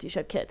have kids. You should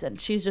have kids. And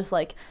she's just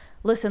like,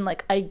 listen,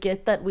 like, I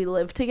get that we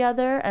live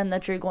together and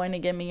that you're going to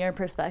give me your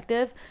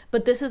perspective,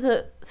 but this is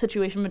a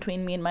situation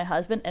between me and my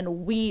husband,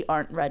 and we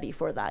aren't ready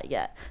for that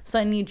yet. So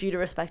I need you to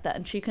respect that.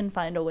 And she couldn't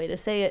find a way to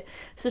say it.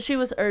 So she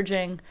was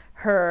urging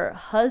her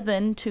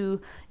husband to,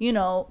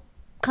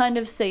 kind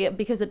of say it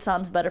because it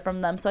sounds better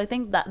from them. So I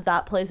think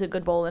that plays a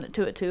good role in it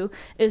too,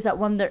 is that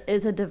when there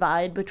is a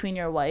divide between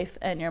your wife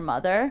and your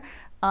mother,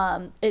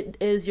 it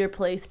is your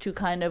place to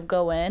kind of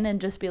go in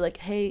and just be like,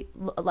 hey,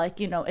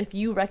 if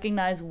you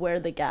recognize where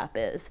the gap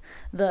is,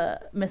 the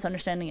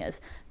misunderstanding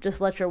is,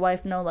 just let your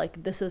wife know,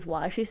 like, this is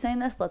why she's saying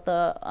this. Let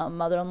the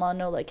mother-in-law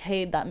know, like,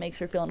 hey, that makes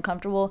her feel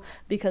uncomfortable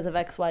because of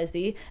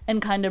XYZ,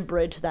 and kind of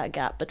bridge that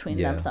gap between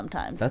them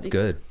sometimes. That's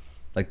good.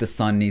 Like, the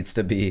son needs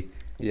to be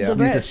Yeah. needs to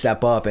bridge.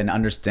 step up and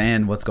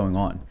understand what's going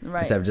on, Right.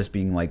 instead of just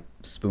being like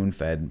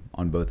spoon-fed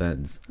on both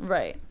ends.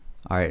 Right.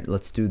 All right,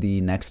 let's do the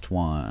next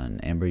one.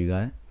 Amber, you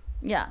got it?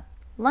 Yeah.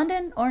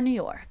 London or New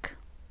York?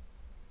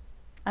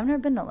 I've never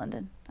been to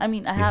London. I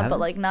mean, I have, but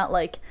haven't? not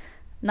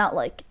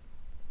like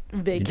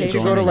vacation. Did you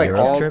go go on to a like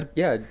Europe all? trip?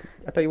 Yeah,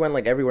 I thought you went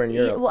like everywhere in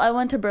Yeah, Europe. well, I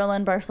went to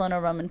Berlin, Barcelona,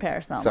 Rome, and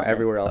Paris. Not So London.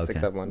 everywhere else Okay.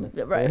 except London.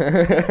 Right.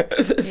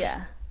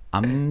 Yeah.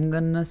 I'm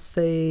gonna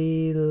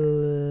say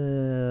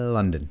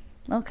London.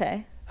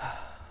 Okay.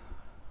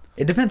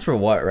 It depends for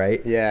what,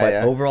 right? Yeah, But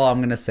yeah. overall, I'm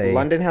gonna say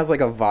London has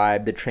like a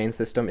vibe. The train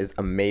system is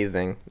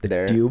amazing. The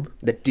there. tube?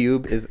 The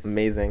tube is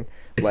amazing.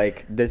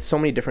 Like, there's so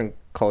many different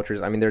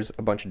cultures. I mean, there's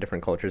a bunch of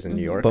different cultures in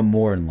New York. but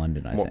more in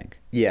London, I Mo- think.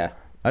 Yeah.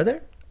 Are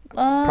there?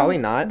 Probably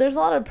not. There's a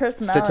lot of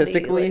personality.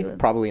 Statistically, like-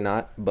 probably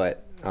not.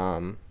 But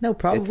No,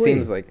 probably. it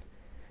seems like.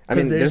 I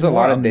mean, Because there's a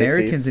more lot of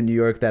Americans Desis. in New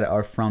York that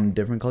are from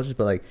different cultures,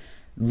 but like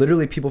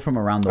literally people from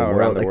around the Oh, world,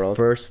 around the like world.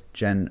 first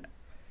gen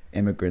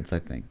immigrants. I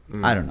think.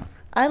 I don't know.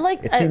 I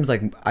like. It seems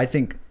like I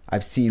think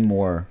I've seen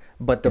more.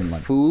 But the in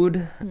London.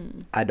 food,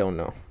 I don't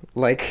know.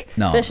 Like,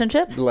 No. fish and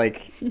chips.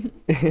 like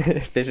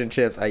fish and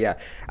chips. Yeah,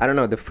 I don't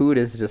know. The food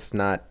is just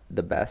not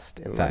the best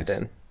in Facts.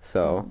 London.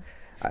 So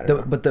I don't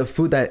know. But the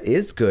food that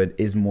is good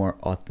is more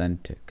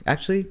authentic.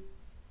 Actually,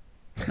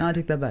 no, I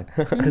take that back.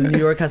 Because New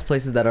York has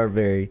places that are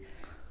very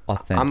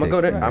authentic. I'm gonna go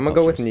to. in their I'm gonna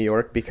go with cultures. New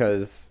York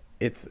because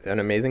it's an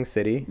amazing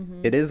city.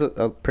 It is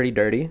a pretty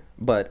dirty,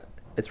 but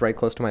it's right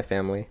close to my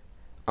family.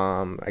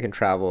 I can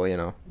travel.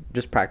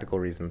 Just practical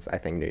reasons. I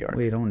think New York.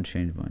 Wait, I want to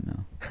change mine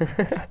now.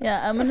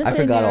 Yeah, I'm gonna I say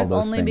New forgot all York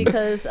those only things.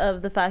 because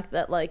of the fact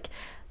that like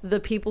the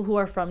people who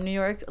are from New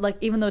York, like,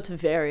 even though it's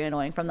very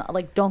annoying from the,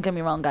 like, don't get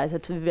me wrong, guys,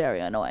 it's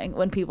very annoying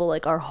when people,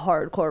 like, are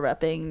hardcore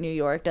repping New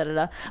York, da da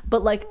da.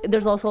 But, like,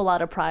 there's also a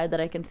lot of pride that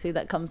I can see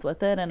that comes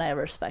with it, and I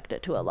respect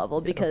it to a level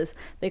because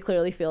they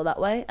clearly feel that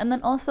way. And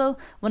then also,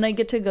 when I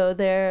get to go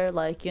there,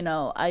 like, you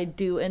know, I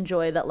do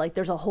enjoy that, like,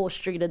 there's a whole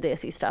street of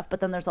desi stuff, but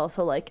then there's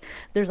also, like,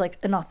 there's, like,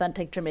 an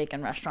authentic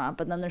Jamaican restaurant,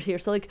 but then there's here.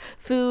 So, like,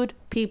 food,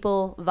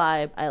 people,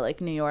 vibe, I like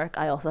New York.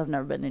 I also have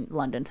never been in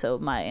London, so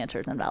my answer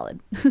is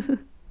invalid.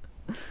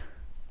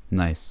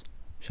 Nice.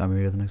 Shall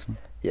we read the next one?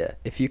 Yeah.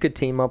 If you could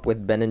team up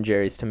with Ben and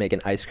Jerry's to make an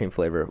ice cream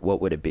flavor,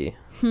 what would it be?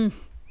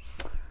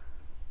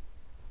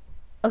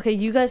 Okay,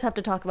 you guys have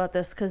to talk about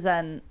this because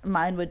then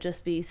mine would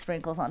just be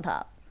sprinkles on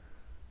top.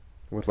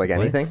 With like What?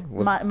 anything?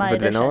 With, My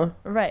with addition.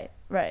 vanilla?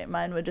 Right.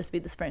 Mine would just be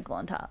the sprinkle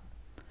on top.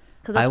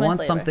 'Cause I that's my want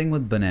flavor. something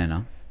with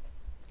banana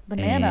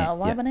Banana.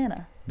 Why yeah.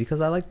 banana?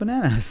 because I like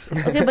bananas.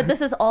 Okay, but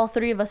this is all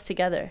three of us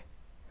together.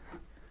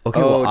 Okay,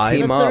 Oh, well,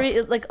 team The up.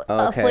 three, like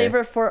a Okay.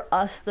 flavor for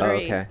us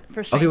three. Okay.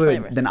 For straight Okay, wait,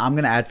 flavors. then I'm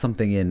gonna add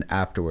something in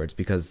afterwards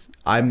because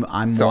I'm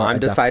So more I'm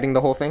adap- deciding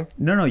the whole thing?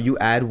 No, you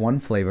add one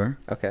flavor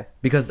Okay.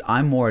 because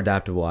I'm more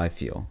adaptable. I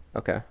feel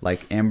Okay.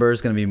 like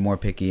Amber's gonna be more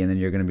picky, and then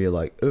you're gonna be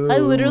like, oh, I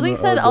literally no,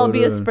 said I'll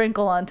be a no.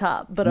 sprinkle on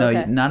top, but No,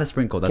 okay. not a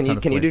sprinkle. That's not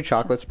a Can you do flavor.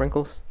 chocolate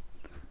sprinkles?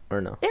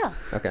 Or no? Yeah,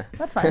 Okay.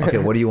 that's fine. Okay,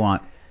 what do you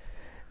want?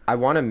 I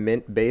want a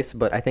mint base,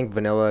 but I think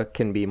vanilla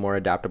can be more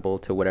adaptable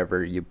to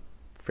whatever you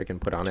freaking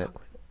put on it.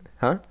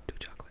 Huh? Do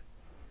chocolate.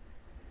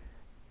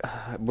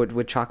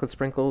 With chocolate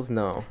sprinkles?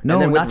 No. No,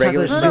 And then with not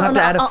chocolate. regular You have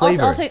to add a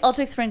flavor. I'll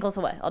take sprinkles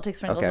away. I'll take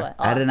sprinkles Okay. away.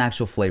 Add an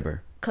actual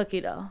flavor.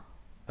 Cookie dough.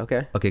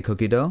 Okay. Okay,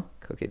 cookie dough.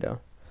 Cookie dough.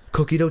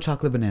 Cookie dough,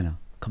 chocolate, banana.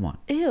 Come on.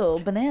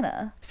 Ew,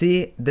 banana.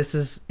 See, this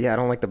is Yeah, I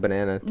don't like the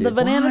banana, dude. The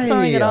banana's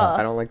throwing it Why? off.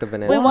 I don't like the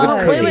banana. Wait, Why? wait,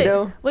 With wait, cookie wait,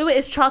 dough? wait.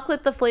 Is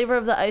chocolate the flavor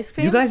of the ice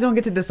cream? you guys don't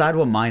get to decide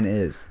what mine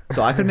is,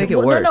 so I could make it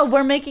Well, worse. No,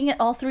 we're making it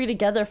all three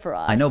together for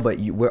us. I know, but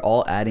we're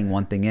all adding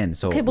one thing in.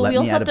 So Okay, but let we me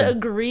also add have a to ban-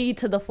 agree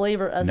to the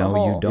flavor as a No,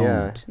 whole. you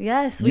don't.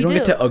 Yeah. Yes, we You don't do.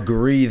 get to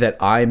agree that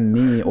I'm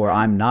me or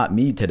I'm not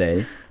me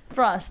today.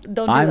 Frost,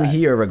 don't do I'm that.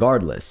 here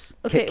regardless.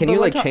 Okay, Can but you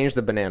we're like ta- change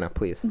the banana,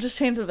 please? Just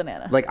change the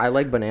banana. Like I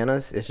like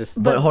bananas. It's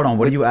just But hold on,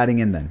 what are you adding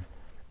in then?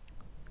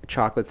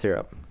 chocolate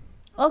syrup.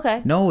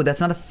 Okay. No, that's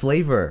not a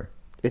flavor.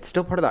 It's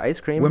still part of the ice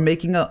cream. We're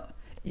making a.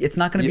 It's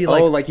not gonna be You-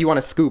 like. oh, like you want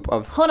a scoop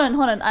of. Hold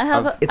on. I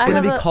have. Of- A, It's I gonna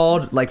have be a-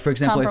 called like, for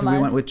example, if we went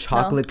compromise? with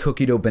chocolate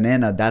cookie dough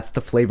banana, that's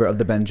the flavor of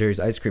the Ben Jerry's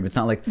ice cream. It's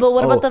not like. But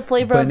what about oh, the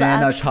flavor of the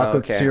banana actual-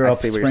 chocolate Okay, I syrup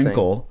see what you're saying.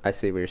 sprinkle? I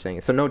see what you're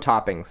saying. So no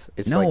toppings.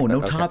 It's No, like, no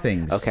okay.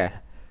 toppings. Okay.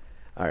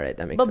 All right,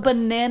 that makes But sense.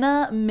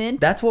 banana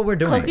mint. That's what we're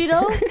doing. Cookie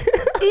dough.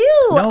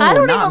 Ew! No, I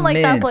don't not even like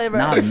mint. that flavor.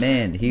 Not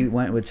mint. He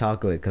went with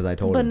chocolate because I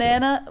told him.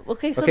 Banana.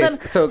 Okay, so Okay, then,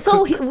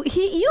 so he,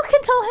 you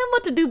can tell him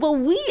what to do, but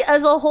we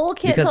as a whole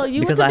can't Because tell you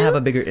because what I to have do.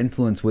 a bigger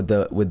influence with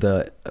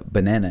the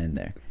banana in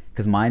there.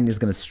 Because mine is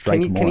gonna strike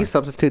Can you more. can you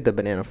substitute the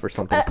banana for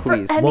something, For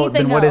please? any- well, then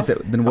anything what is else?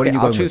 it? Then what Okay, are you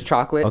I'll going choose with?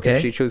 chocolate. Okay.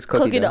 If she chooses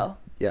cookie, Cookie dough. dough.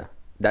 Yeah,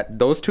 that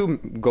those two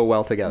go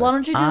well together. Why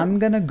don't you do? I'm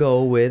gonna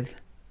go with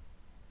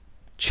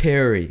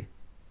cherry.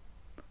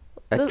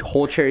 A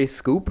whole cherry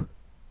scoop.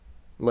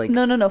 Like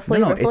no,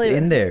 flavor. no, it's flavor.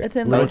 in there. It's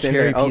in Little there. it's in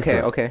cherry there.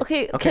 pieces. Okay.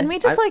 Okay, can we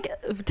just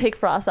take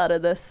frost out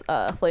of this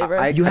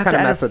flavor? You have to kinda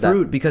add a mess with that.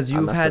 fruit because I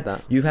you've mess had with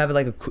that. you've had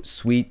like a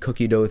sweet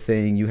cookie dough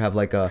thing. You have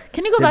like a.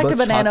 Can you go they're back to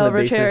both banana chocolate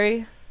over bases.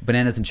 cherry?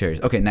 Bananas and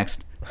cherries. Okay,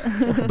 next.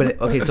 But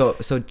okay, so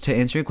to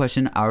answer your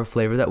question, our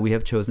flavor that we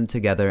have chosen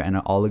together and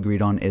all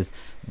agreed on is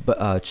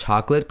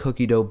chocolate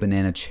cookie dough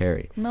banana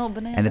cherry. No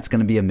banana. And it's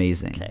gonna be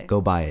amazing. Okay.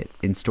 Go buy it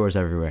in stores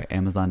everywhere.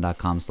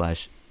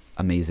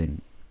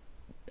 Amazon.com/amazing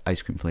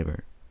ice cream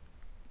flavor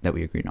that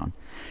we agreed on.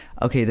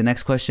 Okay, the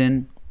next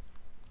question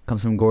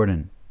comes from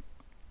Gordon.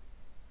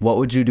 What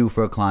would you do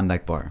for a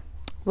Klondike bar?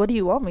 What do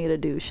you want me to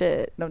do?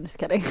 Shit. No, I'm just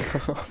kidding.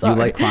 You Sorry.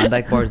 like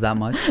Klondike bars that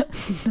much?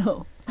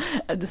 No.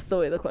 Just the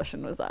way the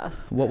question was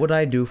asked. What would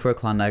I do for a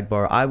Klondike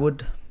bar? I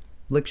would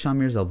lick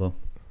Shamir's elbow.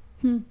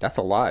 That's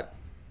a lot.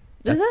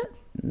 Is That's it?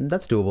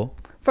 that's doable.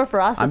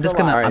 For us, I'm it's just a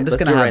gonna lot. Alright, I'm just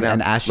let's gonna do it have right an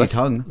now. ashy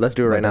tongue. Let's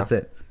do it but right now. That's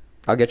it.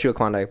 I'll get you a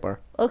Klondike bar.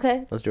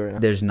 Okay. Let's do it right now.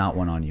 There's not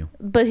one on you.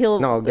 But he'll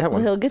No, I'll get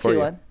one he'll get for you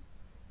you. one.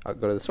 I'll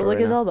go to the So store lick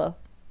right his now. elbow.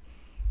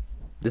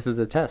 This is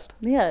the test.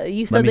 Yeah,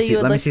 you said Let me that see. you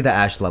would Let me lick- see the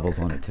ash levels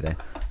on it today.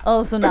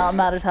 Oh, so now it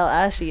matters how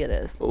ashy it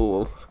is.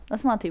 Oh,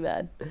 That's not too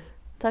bad.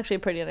 It's actually a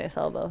pretty nice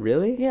elbow.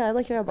 really? Yeah, I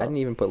like your I elbow. didn't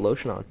even put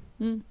lotion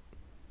on.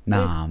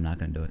 Nah, I'm not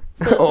gonna do it.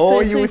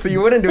 Oh, so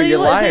you wouldn't do it. You're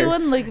a So liar. you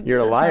wouldn't like You're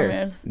a liar.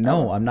 Shamir's No,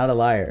 elbow. I'm not a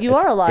liar. You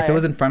are a If it liar.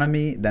 was in front of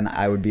me, then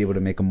I would be able to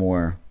make a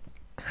more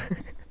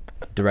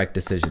direct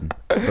decision.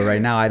 But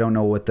right now, I don't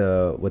know what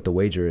the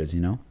wager is.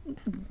 You know?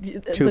 The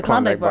Two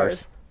Klondike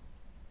bars.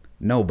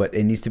 No, but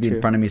it needs to be in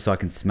True. front of me so I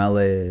can smell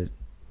it.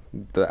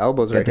 The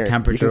elbows Get right the here.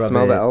 temperature You can of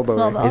smell the it. elbow.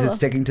 Smell right the here. Is it elbow.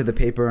 sticking to the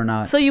paper or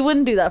not? So you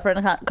wouldn't do that for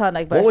a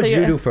Klondike bar. What would so you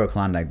you're- do for a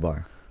Klondike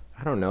bar?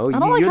 I don't know. I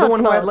don't like You're how the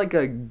it's one who had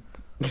spelled.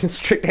 like a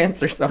strict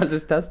answer, so I was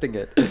just testing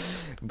it.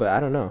 But I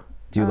don't know.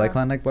 Do you like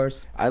Klondike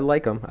bars? I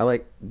like them.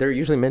 They're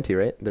usually minty,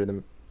 right? They're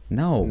the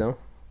No. no. It's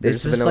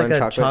There's just vanilla like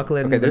and a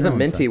chocolate. Okay, and there's a vanilla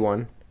minty inside.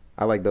 one.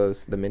 I like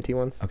those. The minty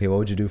ones. Okay, what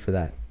would you do for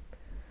that?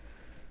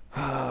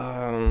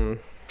 I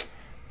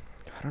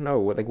don't know.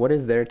 What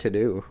is there to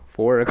do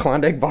for a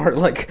Klondike bar?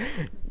 Like,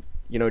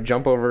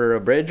 jump over a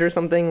bridge or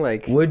something.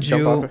 Like, Would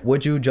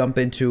you jump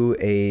into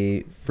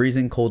a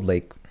freezing cold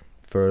lake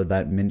for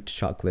that mint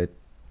chocolate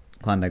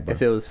Klondike bar?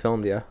 If it was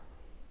filmed, yeah.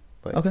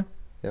 Like, Okay.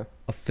 Yeah.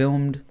 A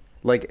filmed.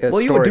 Like, a Well,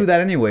 you would story. do that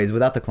anyways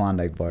without the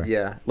Klondike bar.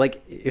 Yeah.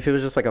 Like, if it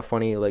was just like a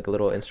funny, like,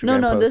 little Instagram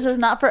No, post. this is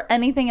not for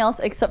anything else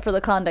except for the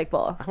Klondike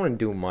bar. I wouldn't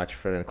do much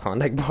for a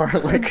Klondike bar.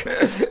 Like,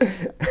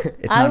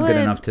 It's I not good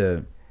would- enough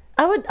to.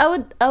 I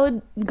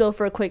would go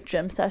for a quick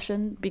gym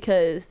session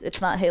because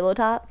it's not Halo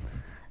Top.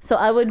 So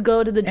I would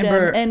go to the gym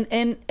Amber-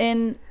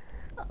 in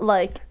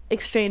like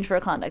exchange for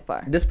a Klondike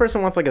bar. this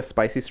person wants like a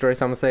spicy story,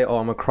 so I'm gonna say, I'm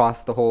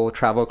gonna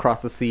travel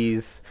across the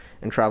seas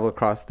and travel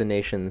across the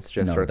nations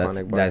just for No, a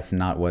Klondike bar. that's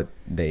not what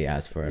they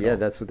asked for. At Yeah, all.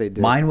 that's what they do.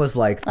 Mine was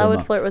like. I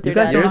would flirt with you your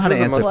guys dad. don't know how to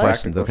Yours was the answer most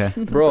questions, okay?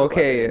 practical. Bro,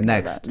 okay.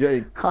 Next.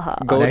 Haha.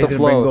 Go with Now the he's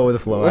gonna bring flow. Go with the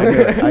flow. I knew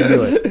it. I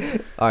knew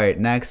it. All right,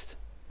 next,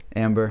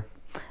 Amber.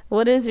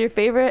 What is your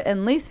favorite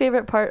and least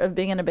favorite part of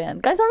being in a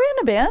band? Guys, are we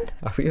in a band?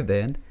 Are we a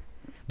band?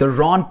 The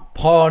Ron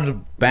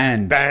Paul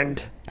Band.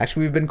 Band.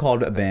 Actually, we've been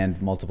called a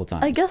band multiple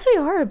times. I guess we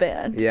are a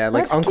band. Yeah,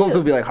 like That's uncles cute.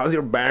 will be like, "How's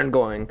your band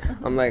going?"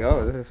 I'm like,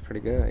 "Oh, this is pretty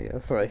good, I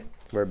guess." Like,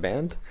 we're a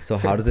band. So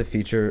how does it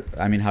feature?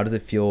 I mean, how does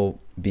it feel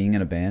being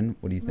in a band?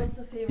 What do you think? What's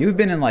the favorite You've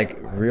been part? in like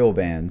real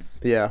bands.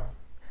 Yeah,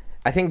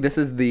 I think this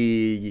is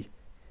the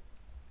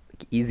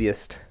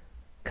easiest,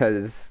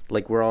 cause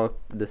like we're all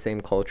the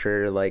same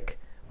culture. Like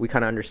we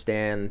kind of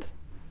understand.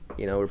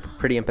 We're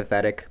pretty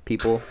empathetic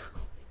people.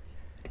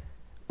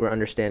 We're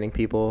understanding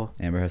people.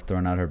 Amber has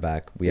thrown out her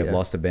back. We have Yeah.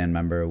 lost a band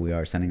member. We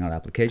are sending out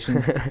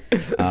applications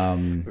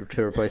To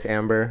replace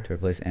Amber. to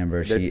replace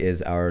Amber. They're- She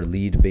is our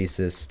lead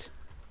bassist,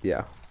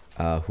 Yeah.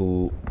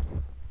 who's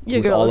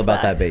Your girl all is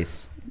about back. that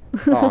bass.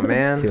 Oh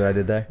man. See what I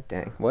did there?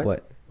 Dang. What?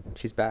 What?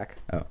 She's back.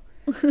 Oh.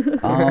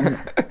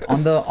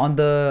 On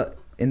the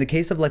in the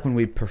case of like when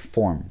we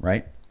perform,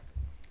 right?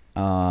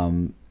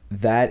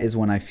 That is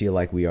when I feel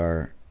like we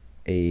are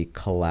a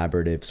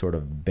collaborative sort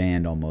of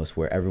band almost,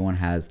 where everyone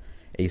has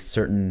a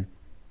certain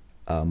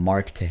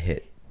mark to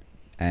hit,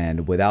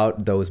 and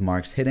without those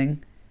marks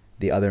hitting,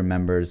 the other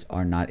members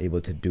are not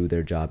able to do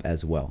their job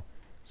as well.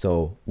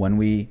 So when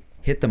we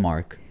hit the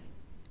mark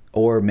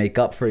or make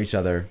up for each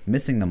other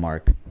missing the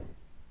mark,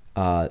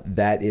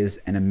 that is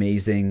an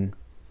amazing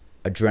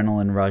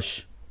adrenaline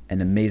rush, an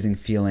amazing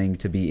feeling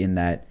to be in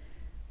that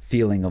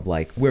feeling of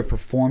like we're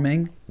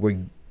performing,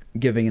 we're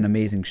giving an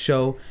amazing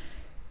show,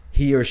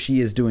 he or she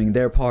is doing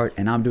their part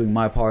and I'm doing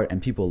my part and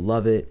people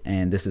love it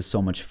and this is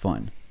so much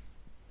fun.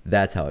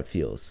 That's how it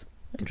feels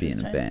to be in a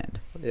Interesting. band.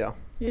 Yeah.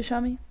 You show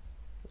me.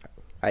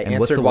 I And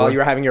what's answered the while word? you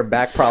were having your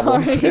back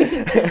problems.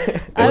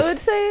 I would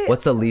say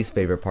What's the least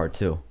favorite part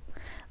too?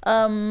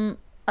 I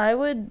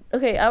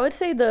would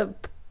say the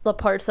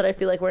parts that I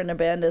feel like we're in a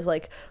band is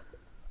like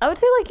I would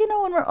say like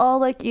when we're all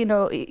like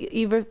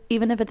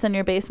even if it's in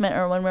your basement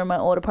or when we're in my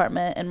old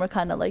apartment and we're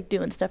kind of like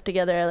doing stuff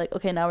together, like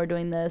okay, now we're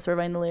doing this, we're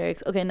writing the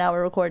lyrics, okay, now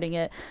we're recording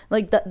it,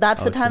 like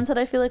that's the true. times that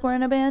I feel like we're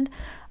in a band.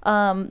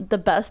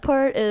 The best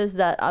part is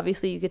that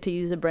obviously you get to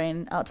use a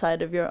brain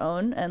outside of your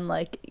own and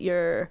like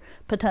your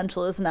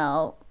potential is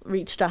now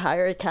reached a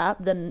higher cap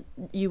than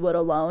you would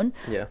alone.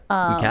 Yeah.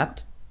 We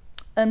capped?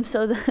 And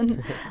so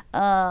then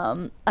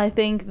I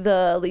think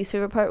the least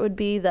favorite part would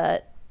be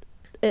that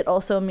it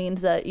also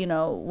means that,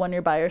 when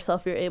you're by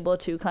yourself, you're able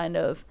to kind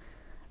of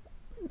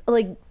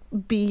like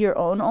be your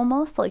own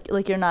almost like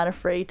you're not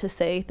afraid to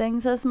say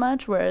things as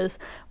much. Whereas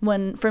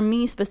for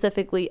me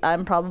specifically,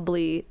 I'm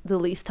probably the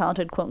least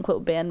talented quote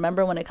unquote band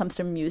member when it comes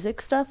to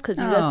music stuff. Because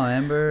you guys,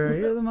 Amber,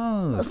 you're the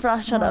most.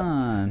 Shut Come up.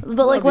 on.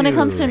 but like Love when it you.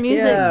 comes to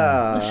music,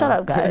 Yeah. shut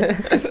up,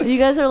 guys. You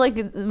guys are like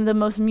the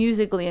most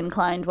musically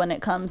inclined when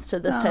it comes to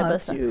this No, type of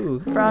it's stuff. you.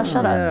 Come Frost,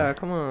 shut up. Yeah,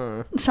 come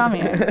on.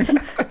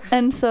 Shamir.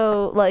 And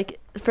so like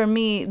for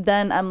me,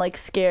 then I'm like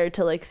scared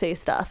to like say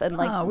stuff and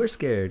like we're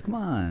scared. Come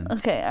on.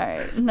 okay, all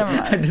right, never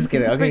mind. I'm just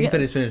kidding. Okay,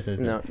 Forget- finish.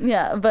 No.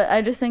 Yeah, but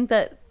I just think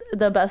that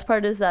the best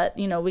part is that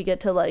we get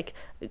to like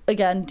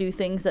again do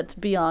things that's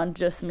beyond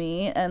just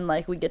me and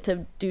like we get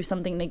to do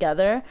something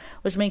together,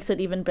 which makes it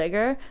even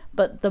bigger.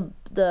 But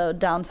the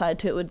downside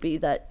to it would be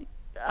that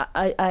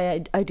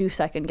I do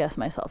second guess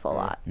myself a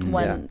lot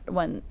when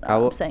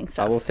I'm saying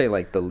stuff. I will say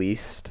like the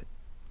least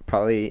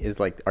probably is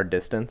like our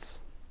distance,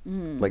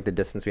 like the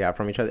distance we have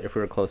from each other. If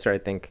we were closer, I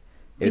think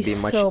it would Be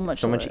be much so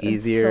much lit. It's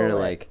easier. so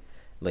lit.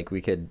 Like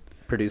we could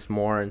produce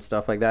more and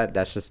stuff like that.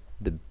 That's just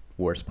the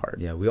worst part,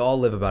 Yeah, we all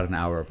live about an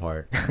hour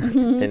apart.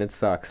 and it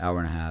sucks. Hour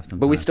and a half. Sometimes.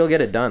 But we still get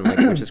it done, like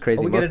which is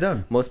crazy. we get it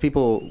done. Most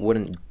people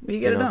wouldn't. We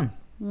get it done.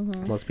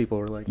 Most people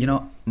were like,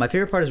 My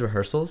favorite part is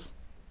rehearsals.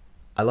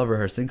 I love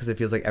rehearsing because it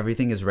feels like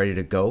everything is ready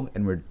to go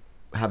and we're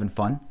having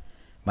fun.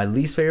 My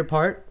least favorite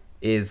part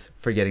is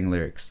forgetting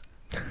lyrics.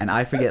 And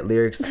I forget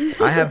lyrics.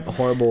 I have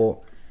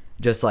horrible,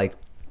 just like,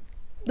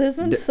 There's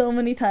been so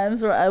many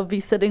times where I'll be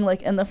sitting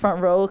like in the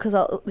front row because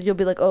you'll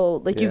be like, oh,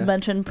 like you've Yeah.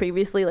 mentioned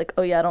previously, like,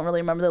 oh yeah, I don't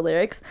really remember the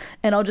lyrics,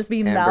 and I'll just be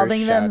Amber's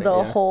mouthing them shouting, the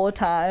yeah. whole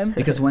time.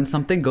 because when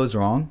something goes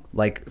wrong,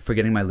 like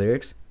forgetting my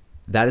lyrics,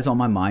 that is on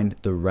my mind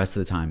the rest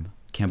of the time.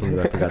 Can't believe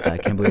I forgot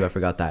that. Can't believe I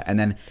forgot that. And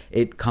then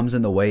it comes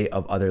in the way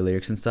of other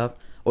lyrics and stuff.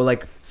 Or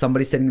like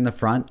somebody sitting in the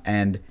front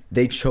and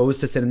they chose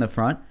to sit in the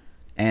front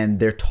and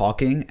they're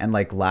talking and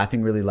like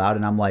laughing really loud.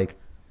 And I'm like,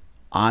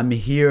 I'm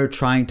here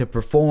trying to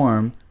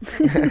perform.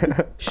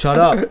 Shut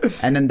up.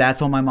 And then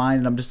that's on my mind.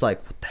 And I'm just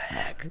like, what the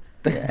heck?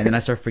 And then I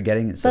start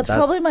forgetting it. So That's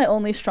probably my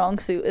only strong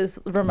suit is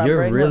remembering.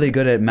 You're really what-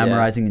 good at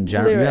memorizing in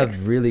general. Lyrics. You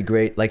have really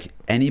great, like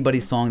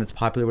anybody's song that's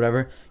popular,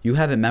 whatever, you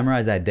have it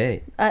memorized that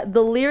day.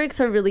 The lyrics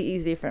are really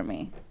easy for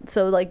me.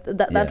 So like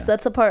that's Yeah.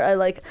 that's the part I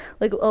like.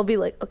 Like I'll be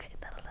like, okay,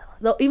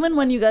 though, even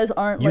when you guys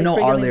aren't. You like, know our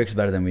forgetting- lyrics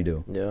better than we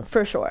do. Yeah.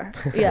 for sure.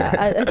 Yeah,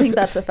 I think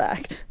that's a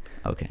fact.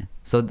 Okay.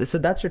 So so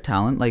that's your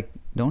talent. Like,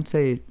 don't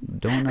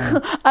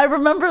I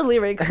remember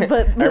lyrics,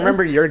 but I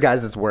remember your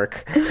guys'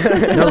 work.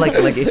 no, like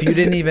if you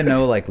didn't even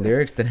know like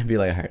lyrics, then it'd be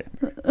like, all right,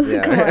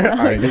 Yeah.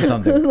 all right, do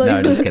something.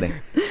 No, just kidding.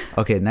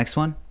 Okay, next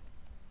one.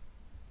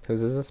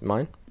 Whose is this?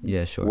 Mine?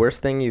 Yeah, sure.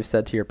 Worst thing you've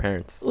said to your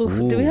parents? Oof,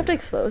 do we have to Ooh.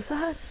 expose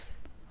that?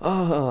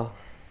 Oh.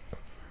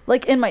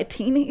 Like in my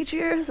teenage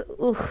years?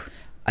 Oof.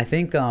 I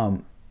think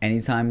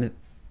anytime,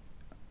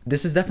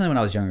 this is definitely when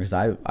I was younger, because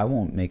I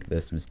won't make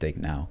this mistake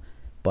now,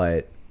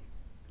 but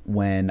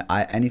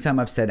anytime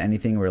I've said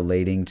anything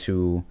relating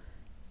to,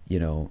 you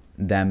know,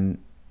 them,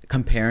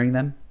 comparing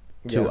them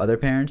to Yeah. other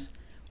parents,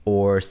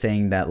 or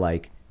saying that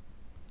like,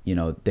 you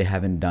know, they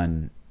haven't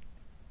done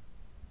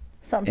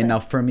Something.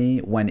 enough for me,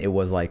 when it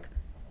was like,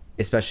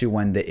 especially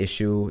when the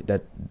issue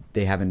that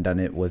they haven't done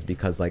it was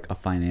because like a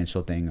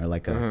financial thing or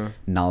like a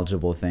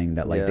knowledgeable thing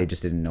that like Yeah. they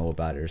just didn't know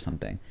about it or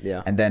something.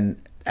 Yeah. And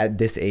then at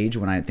this age,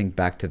 when I think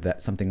back to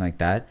that, something like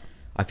that,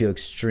 I feel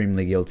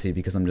extremely guilty,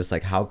 because I'm just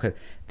like, how could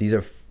these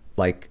are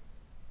like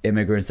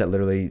immigrants that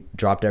literally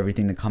dropped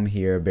everything to come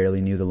here, barely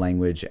knew the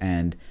language,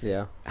 and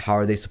Yeah. how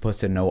are they supposed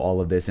to know all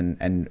of this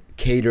and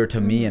cater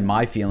to me and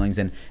my feelings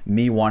and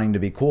me wanting to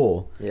be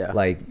cool? Yeah.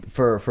 Like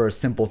for a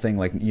simple thing,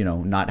 like, you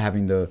know, not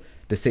having the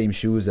same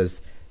shoes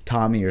as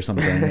Tommy or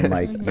something, and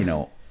like, you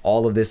know,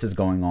 all of this is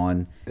going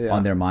on Yeah.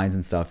 on their minds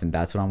and stuff, and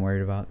that's what I'm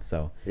worried about.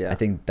 So Yeah. I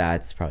think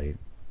that's probably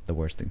the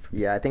worst thing for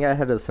me. Yeah, I think I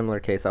had a similar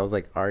case. I was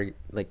like,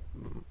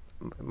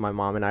 my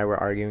mom and I were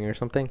arguing or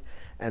something,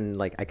 and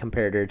like I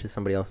compared her to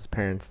somebody else's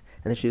parents,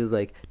 and then she was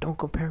like, "Don't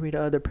compare me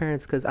to other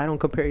parents, because I don't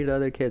compare you to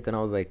other kids." And I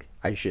was like,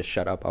 I just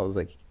shut up. I was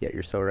like, "Yeah,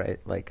 you're so right.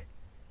 Like,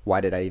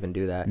 why did I even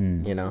do that?"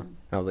 You know? And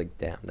I was like,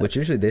 "Damn." Which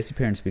usually they see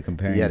parents be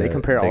comparing. yeah, they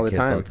compare their all the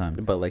kids time.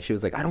 But like, she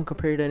was like, "I don't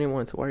compare you to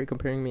anyone, so why are you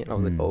comparing me?" And I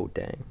was like, "Oh,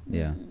 dang."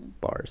 Yeah.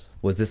 Bars.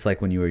 Was this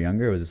like when you were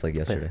younger, or was this like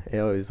yesterday?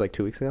 Yeah, it was like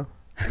 2 weeks ago.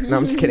 No,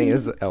 I'm just kidding. It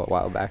was a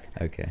while back.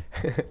 Okay.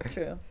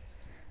 True.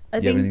 You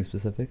have anything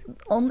specific?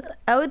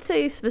 I would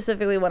say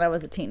specifically when I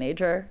was a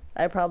teenager,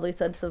 I probably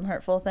said some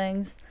hurtful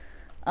things.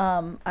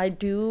 I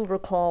do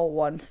recall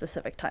one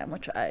specific time,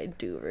 which I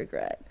do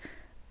regret.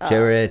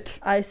 Share it.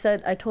 I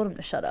told him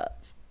to shut up.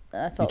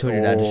 I You felt told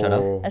your dad to shut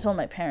up? Oh. I told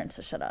my parents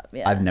to shut up.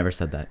 Yeah. I've never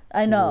said that.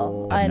 I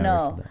know. I've I never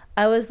know. said that.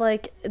 I was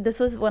like, this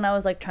was when I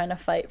was like trying to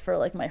fight for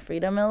like my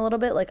freedom a little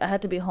bit. Like I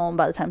had to be home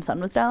by the time sun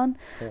was down.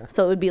 Yeah.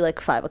 So it would be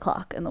like 5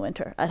 o'clock in the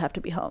winter. I'd have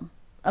to be home.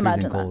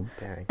 Imagine Freezing cold.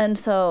 that. Dang. And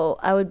so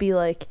I would be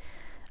like,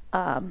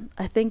 I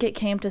think it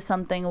came to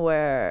something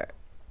where,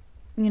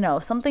 you know,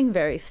 something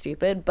very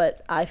stupid,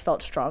 but I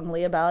felt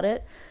strongly about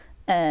it.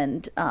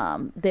 And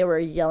they were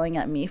yelling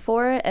at me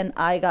for it. And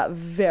I got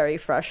very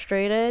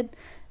frustrated.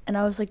 And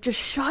I was like, just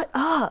shut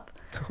up.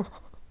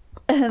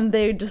 And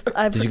they just...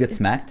 Did you get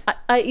smacked?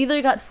 I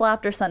either got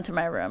slapped or sent to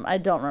my room. I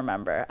don't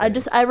remember.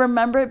 I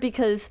remember it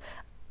because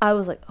I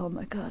was like, oh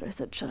my God, I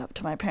said shut up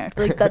to my parents.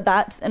 Like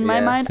that's in my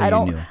Yeah. mind. So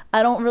you knew.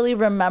 I don't really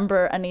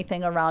remember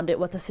anything around it,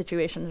 what the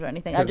situations or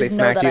anything. I Because they just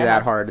know smacked that you I that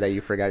have- hard that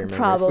you forgot your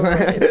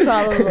memories.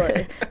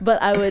 Probably.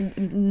 But I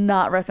would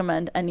not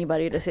recommend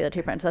anybody to say that to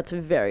your parents. That's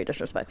very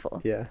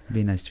disrespectful. Yeah.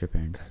 Be nice to your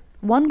parents.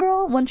 One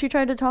girl, when she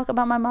tried to talk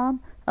about my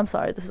mom, I'm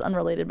sorry, this is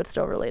unrelated, but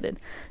still related.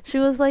 She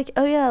was like,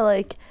 oh yeah,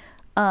 like,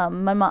 my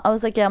mom, I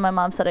was like, yeah, my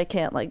mom said I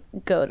can't like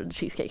go to the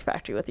Cheesecake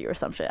Factory with you or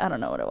some shit. I don't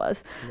know what it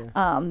was.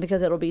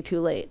 Because it'll be too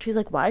late. She's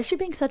like, why is she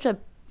being such a,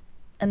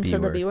 and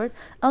said the B-word. B word.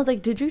 I was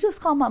like, did you just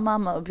call my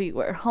mama a B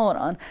word? Hold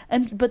on.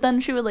 But then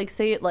she would like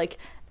say it like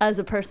as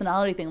a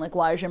personality thing, like,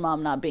 why is your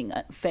mom not being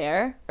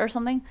fair or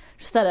something?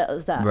 She said it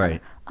as that.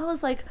 Right. I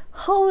was like,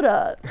 hold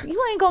up.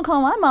 You ain't gonna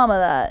call my mama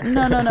that.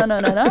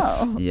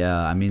 No. Yeah,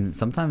 I mean,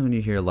 sometimes when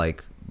you hear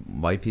like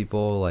white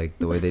people, like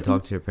the way they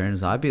talk to your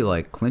parents, I'd be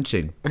like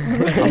clinching.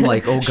 I'm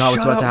like, oh God,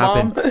 what's Shut about to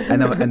up,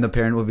 happen? And the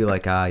parent would be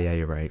like, ah, yeah,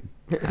 you're right.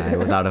 I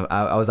was out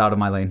of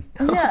my lane.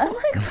 Yeah, I'm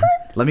like,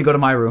 what? Let me go to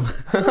my room.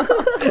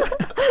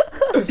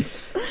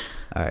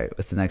 All right,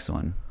 what's the next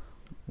one?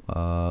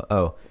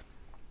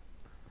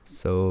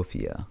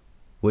 Sophia.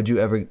 Would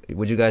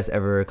you guys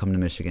ever come to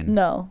Michigan?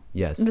 No.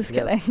 Yes. I'm just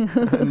Yes. kidding.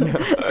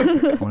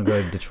 I want to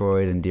go to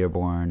Detroit and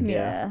Dearborn.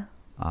 Yeah.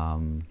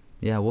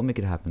 Yeah, we'll make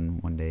it happen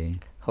one day.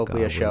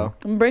 Hopefully God a show.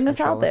 Bring us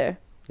out Inshallah. there.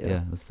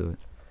 Yeah. Let's do it.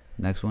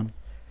 Next one.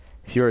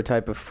 If you were a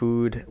type of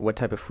food, what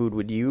type of food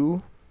would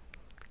you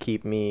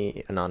keep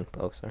me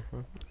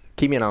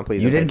Keep me on,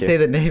 please. You and didn't thank say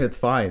the name. It's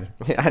fine.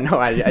 I know.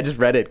 I just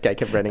read it. I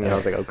kept reading it. I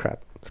was like, oh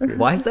crap. Screwed.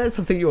 Why is that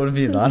something you want to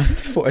be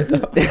anonymous for, though?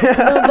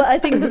 No, but I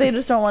think that they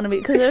just don't want to be,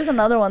 because there's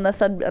another one that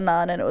said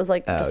anon, and it was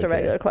like just a okay.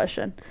 regular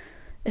question.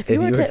 If you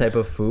were a type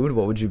of food,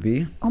 what would you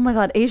be? Oh my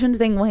god, Asian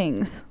zing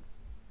wings.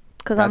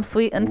 Because I'm That's-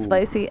 sweet and ooh.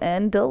 spicy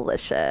and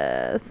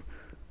delicious.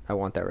 I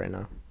want that right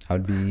now. I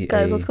would be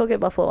Guys, let's go get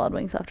Buffalo Wild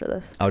Wings after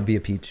this. I would be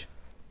a peach.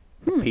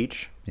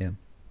 Peach. Yeah.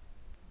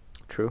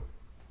 True.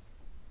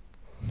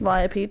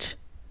 Why a peach?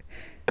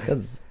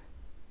 Because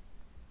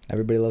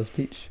everybody loves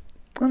peach.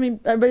 I mean,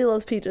 everybody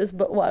loves peaches,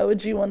 but why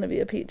would you want to be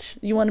a peach?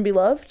 You want to be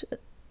loved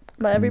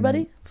by Some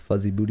everybody?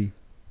 Fuzzy booty.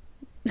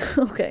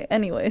 Okay,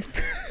 anyways.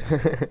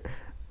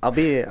 I'll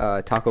be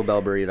a Taco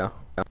Bell burrito.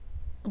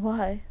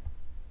 Why?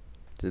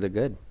 They're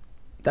good.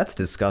 That's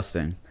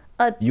disgusting.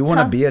 A You want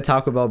to ta- be a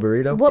Taco Bell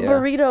burrito? What Yeah.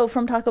 burrito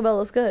from Taco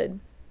Bell is good?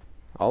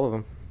 All of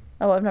them.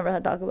 Oh, I've never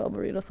had Taco Bell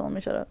burrito, so let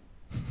me shut up.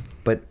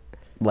 But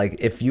like,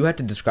 if you had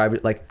to describe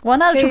it, like, Why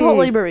not a Hey,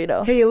 Chipotle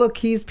burrito? hey, look,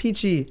 he's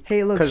peachy.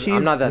 Hey, look, Because she's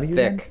I'm not that what are you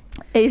thick.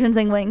 Asian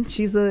zing wings. again?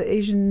 She's the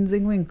Asian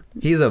zing wing.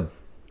 He's a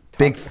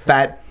big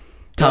fat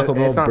Taco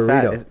Bell It's not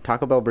burrito. fat.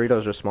 Taco Bell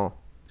burritos are small.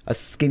 A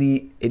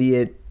skinny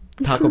idiot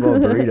Taco Bell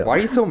burrito. Why are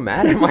you so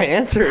mad at my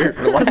answer?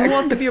 Because who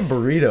wants to be a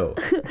burrito?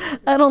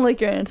 I don't like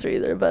your answer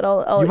either, but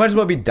I'll You might as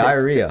well be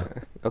diarrhea.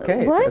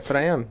 Okay, What? that's what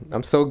I am.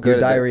 I'm so good.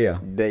 You're at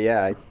diarrhea.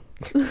 Yeah.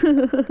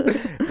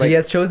 He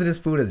has chosen his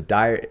food as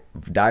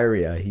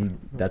diarrhea.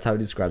 That's how he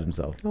describes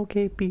himself.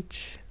 Okay,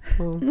 peach.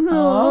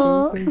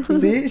 Oh,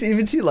 see,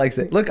 even she likes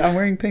it. Look, I'm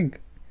wearing pink.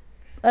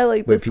 I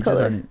like Wait, this peaches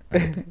color. aren't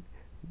pink.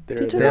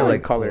 Peaches They're are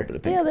like color. a little bit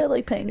of pink. Yeah, they're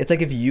like pink. It's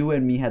like if you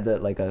and me had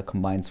like a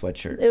combined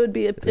sweatshirt. It would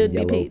be It's a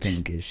yellow, peach.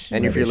 pinkish.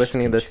 And if you're reddish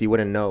listening to peach. this, you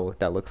wouldn't know what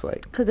that looks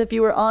like. Because if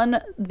you were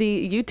on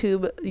the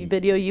YouTube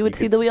video, you would you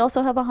see could that we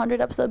also have a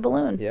 100-episode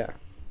balloon. Yeah.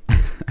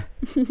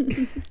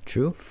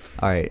 True.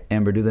 All right,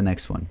 Amber, do the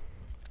next one.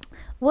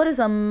 What is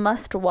a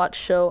must-watch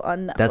show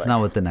on Netflix? That's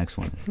not what the next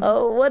one is.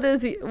 Oh, what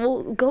is?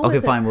 Well, go. Okay,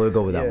 with fine. We'll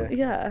go with that Yeah. one. It.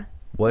 Yeah.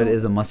 What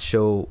is a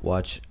must-show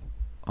watch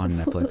on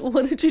Netflix?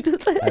 What did you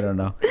just say? I don't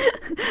know.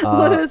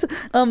 What is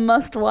a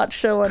must-watch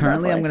show on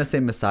Currently, Netflix? I'm gonna say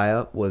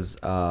Messiah was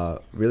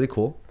really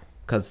cool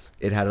because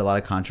it had a lot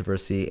of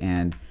controversy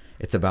and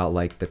it's about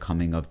like the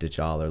coming of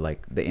Dajjal or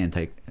like the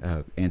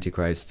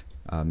Antichrist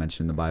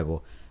mentioned in the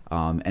Bible,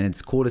 and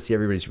it's cool to see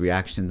everybody's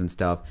reactions and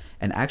stuff.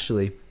 And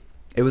actually,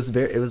 it was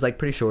like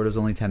pretty short. It was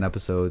only 10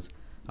 episodes,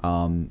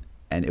 and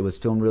it was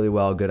filmed really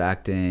well. Good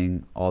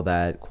acting, all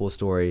that, cool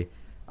story.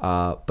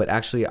 But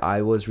actually,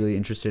 I was really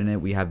interested in it.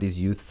 We have these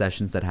youth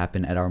sessions that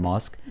happen at our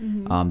mosque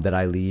that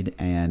I lead,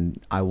 and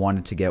I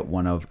wanted to get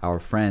one of our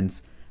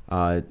friends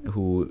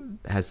who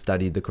has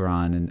studied the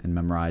Quran and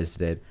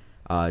memorized it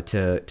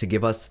to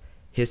give us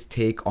his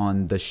take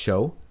on the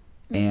show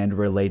and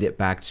relate it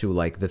back to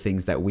like the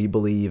things that we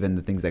believe and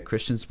the things that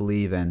Christians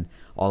believe and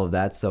all of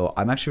that. So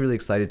I'm actually really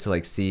excited to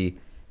like see,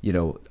 you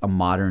know, a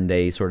modern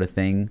day sort of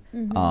thing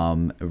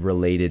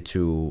related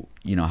to,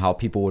 you know, how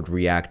people would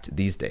react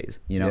these days,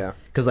 you know, Yeah.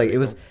 because like it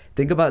was,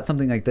 think about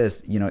something like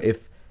this, you know,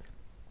 if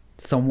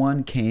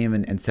someone came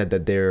and said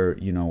that they're,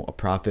 you know, a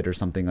prophet or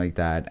something like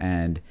that,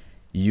 and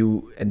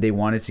they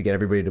wanted to get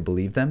everybody to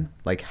believe them,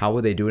 like how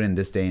would they do it in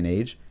this day and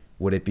age?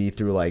 Would it be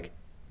through like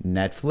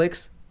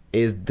Netflix?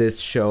 Is this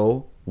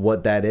show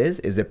what that is?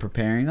 Is it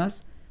preparing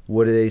us?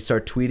 Would they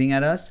start tweeting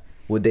at us?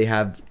 Would they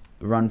have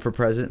run for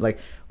president? Like,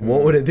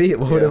 what would it be?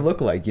 What would it Yeah.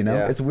 look like? You know,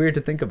 Yeah. it's weird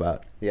to think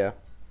about. Yeah.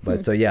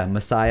 But so yeah,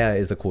 Messiah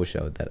is a cool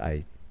show that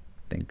I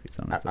think is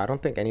on Netflix. I don't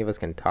think any of us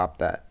can top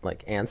that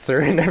like answer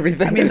and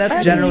everything. I mean,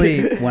 that's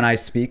generally when I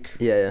speak.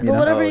 Yeah. Well,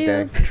 whatever oh, you-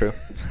 dang. True.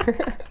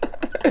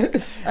 All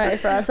right,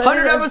 for us.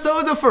 100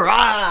 episodes of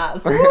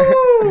Faraz.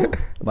 Woo!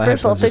 My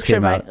First of all, headphones just fix your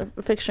came out.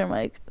 mic. Fix your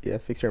mic. Yeah.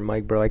 Fix your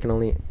mic, bro. I can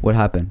only What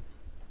happened?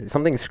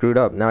 something screwed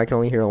up. Now I can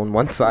only hear on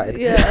one side.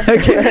 Yeah. I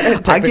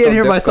can't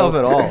hear myself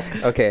at all.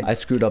 Okay. I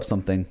screwed up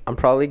something. I'm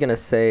probably gonna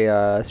say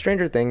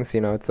Stranger Things.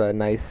 You know, it's a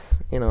nice,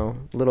 you know,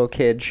 little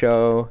kid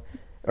show,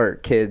 or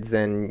kids,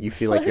 and you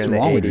feel like What you're is in the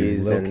wrong with you,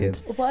 80s. little And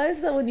kids? Why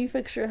is that when you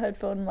fix your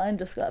headphone, mine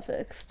just got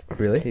fixed?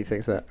 Really? he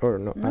fixed that, or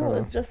no? I don't No, know.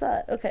 it's just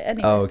that. Okay,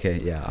 anyway. Oh, okay.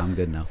 Yeah, I'm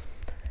good now.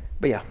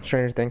 But yeah,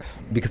 Stranger Things.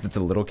 Because it's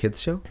a little kids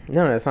show?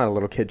 No, it's not a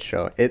little kid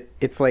show.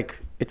 It's like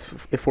it's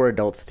for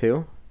adults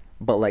too,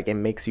 but like it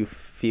makes you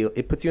feel.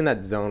 It puts you in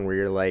that zone where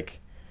you're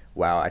like,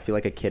 wow, I feel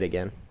like a kid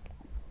again.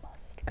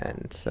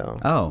 And so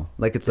Oh,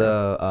 like it's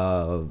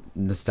a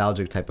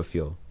nostalgic type of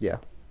feel. yeah.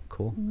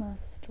 Cool.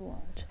 Must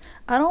watch.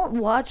 I don't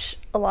watch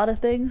a lot of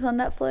things on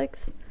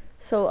Netflix,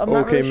 so I'm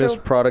not Okay, really Miss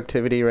sure.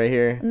 Productivity right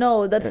here.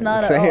 No, that's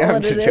not at Say, all I'm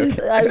what it just is.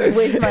 joking. I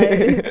waste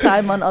my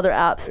time on other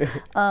apps.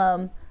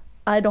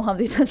 I don't have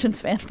the attention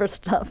span for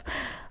stuff.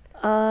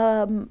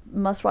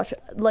 Must watch.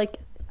 Like,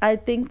 I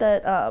think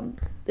that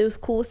it was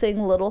cool seeing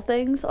Little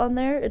Things on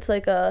there. It's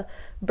like a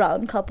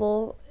brown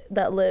couple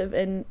that live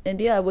in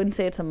India. I wouldn't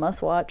say it's a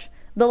must watch.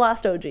 The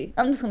Last OG.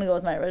 I'm just gonna go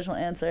with my original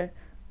answer.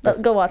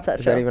 Go watch that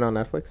Is show. that even on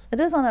Netflix? It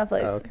is on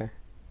Netflix. Oh, okay.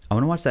 I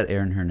want to watch that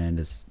Aaron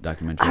Hernandez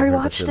documentary. I already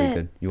heard that's watched really it.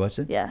 good. You watched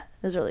it? Yeah, it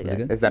was really Was it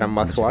good. good? Is that a I'm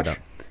gonna must check it watch? out.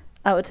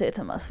 I would say it's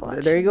a must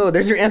watch. There you go.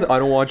 There's your answer. I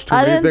don't watch too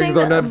I many didn't things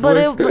think on that,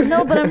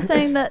 Netflix. but I'm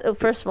saying that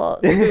first of all,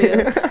 screw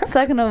you.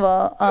 Second of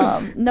all,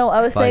 no,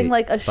 I was saying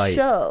like a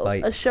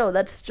show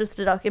that's just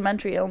a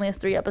documentary. It only has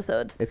 3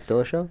 episodes. It's still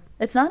a show.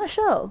 It's not a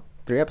show.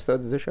 3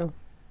 episodes is a show.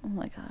 Oh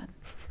my god.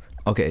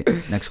 Okay,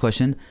 next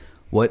question.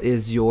 What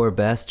is your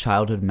best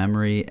childhood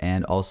memory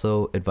and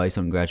also advice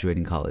on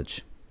graduating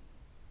college?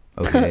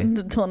 Okay.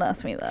 Don't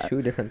ask me that.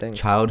 2 different things.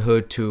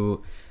 Childhood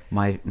to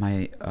my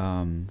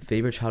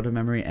favorite childhood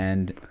memory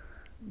and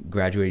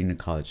graduating to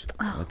college.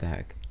 What the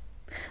heck?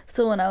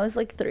 So when I was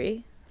like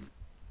 3,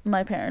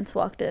 my parents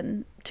walked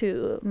in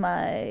to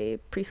my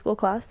preschool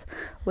class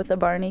with a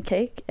Barney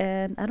cake,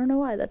 and I don't know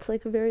why. That's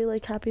like a very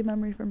like happy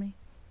memory for me.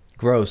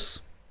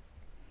 Gross.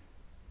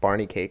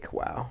 Barney cake.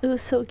 Wow. It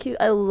was so cute.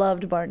 I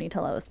loved Barney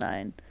till I was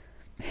 9.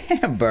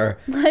 Amber,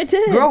 I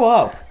did. grow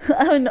up.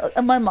 I know,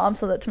 my mom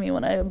said that to me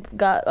when I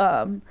got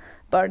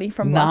Barney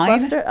from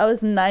 9? Blockbuster. I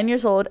was 9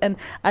 years old, and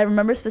I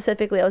remember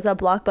specifically I was at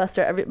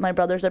Blockbuster. My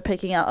brothers are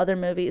picking out other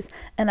movies,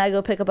 and I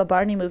go pick up a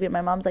Barney movie, and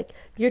my mom's like,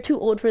 "You're too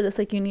old for this.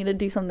 Like, you need to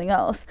do something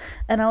else."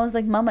 And I was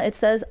like, "Mama, it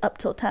says up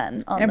till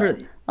 10 on Amber,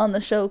 the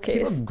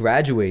showcase." People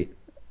graduate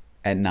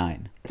at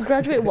 9.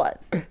 Graduate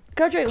what?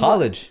 Graduate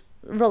College.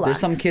 What? Relax. There's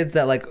some kids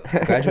that like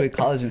graduate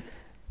college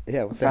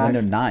Yeah. What the when heck?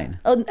 they're 9.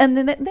 Oh, and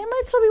then they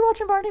might still be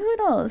watching Barney. Who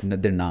knows? No,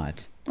 they're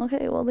not.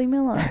 Okay, well, leave me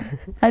alone.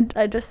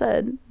 I just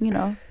said,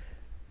 Yeah.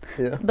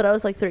 but I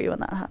was like 3 when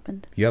that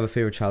happened. You have a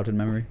favorite childhood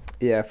memory?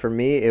 Yeah, for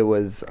me it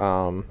was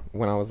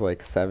when I was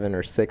like 7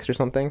 or 6 or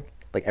something.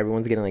 Like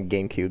everyone's getting like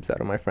GameCubes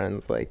out of my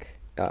friends like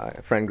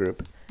friend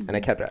group, and I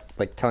kept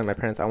like telling my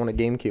parents I want a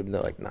GameCube, and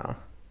they're like, nah,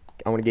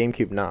 I want a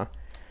GameCube, nah.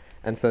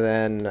 And so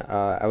then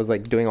I was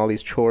like doing all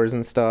these chores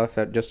and stuff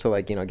just to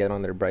like get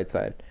on their bright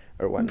side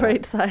or whatnot.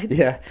 Bright side.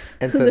 Yeah,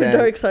 and so the then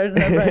dark side and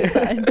the bright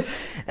side.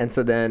 and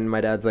so then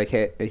my dad's like,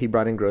 hey, he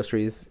brought in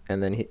groceries,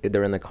 and then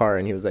they're in the car,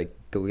 and he was like,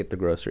 go get the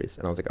groceries,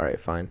 and I was like, all right,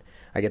 fine.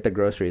 I get the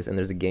groceries, and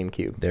there's a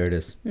GameCube There it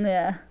is.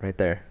 Yeah. right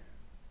there,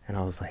 and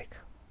I was like,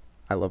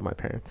 I love my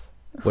parents.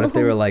 What if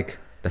they were like,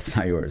 that's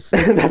not yours?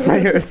 That's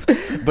not yours.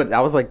 But I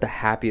was like the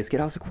happiest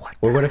kid. I was like, what?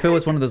 Or what if it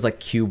was one of those like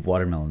cube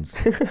watermelons?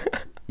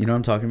 You know what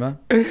I'm talking about?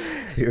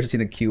 Have you ever seen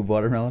a cube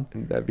watermelon?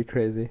 That'd be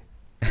crazy.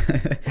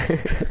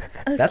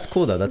 That's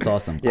cool though. That's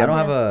awesome. Yeah. I don't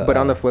have a. But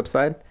on the flip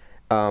side,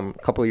 a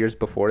couple of years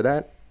before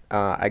that,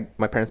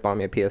 my parents bought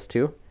me a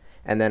PS2,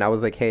 and then I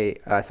was like, hey,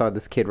 I saw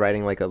this kid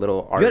riding like a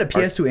little. You had a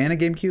PS2 and a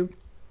GameCube?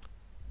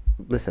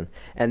 Listen,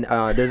 and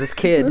there's this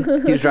kid.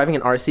 He was driving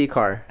an RC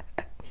car.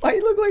 Why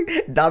you look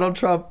like Donald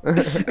Trump?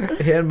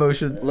 Hand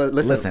motions.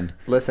 Listen.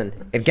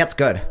 It gets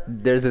good.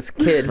 There's this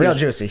kid. Real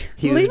juicy.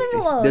 Leave him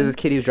alone. There's this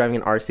kid. He was driving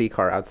an RC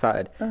car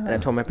outside, and I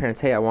told my parents,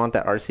 "Hey, I want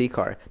that RC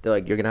car." They're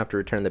like, "You're gonna have to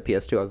return the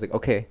PS2." I was like,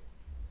 "Okay,"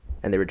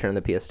 and they returned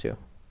the PS2,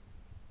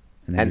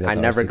 then and you got I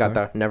the never RC got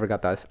car?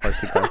 the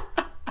RC car.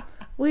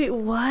 Wait,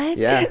 what?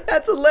 Yeah,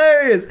 That's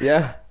hilarious.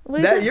 yeah.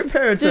 Wait, That your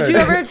parents Did are you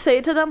ever say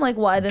to them like,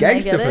 why didn't I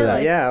Gangster get for it? that.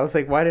 Like, Yeah, I was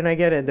like, why didn't I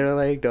get it? They're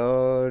like,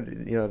 oh,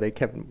 they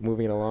kept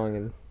moving it along,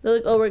 and they're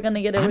like, oh, we're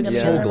gonna get it. We're I'm gonna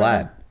Yeah. get it. so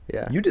glad.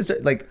 yeah. You just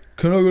like,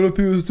 can I get a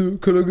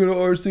PS2? Can I get an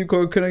RC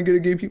car? Can I get a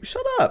GameCube?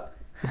 Shut up.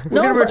 We're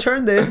No, gonna but-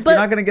 return this. but- You're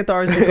not gonna get the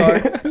RC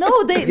car.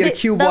 No, they get a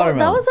cube that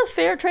watermelon. was a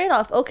fair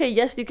trade-off. Okay,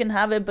 yes, you can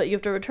have it, but you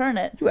have to return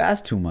it. You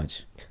asked too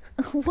much.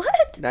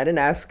 What? I didn't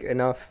ask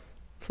enough.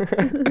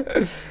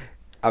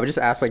 I would just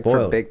ask like for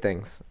Spoiled. big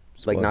things,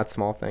 like Spoiled. not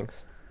small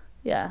things.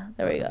 Yeah,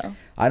 there we go.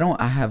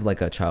 I have like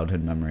a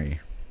childhood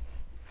memory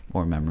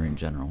or memory in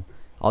general.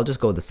 I'll just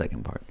go with the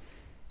second part.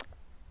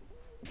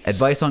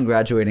 Advice on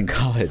graduating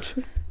college.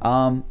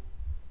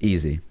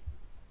 Easy.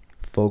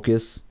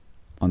 Focus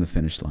on the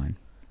finish line.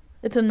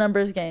 It's a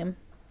numbers game.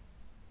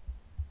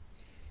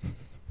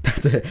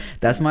 That's it.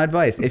 That's my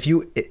advice.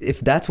 If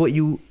that's what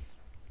you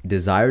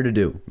desire to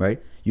do,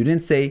 right? You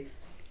didn't say,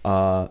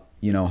 how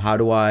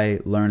do I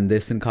learn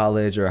this in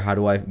college, or how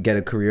do I get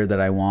a career that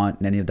I want,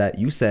 and any of that.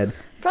 You said,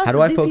 Frost, how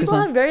do I these focus people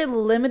on? have very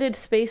limited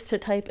space to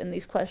type in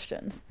these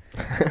questions.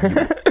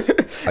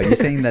 Are you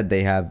saying that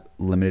they have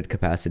limited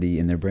capacity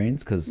in their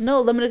brains? Because No,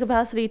 limited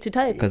capacity to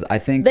type. I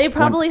think They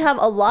probably have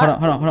a lot.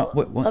 Hold on.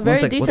 Wait, A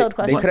very detailed They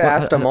question. could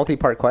have asked a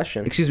multi-part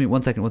question. Excuse me,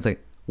 one second.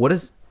 What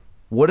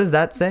does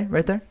that say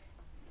right there?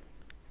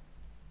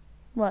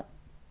 What?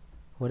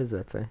 What does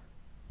that say?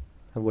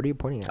 What are you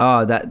pointing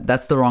at?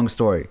 That's the wrong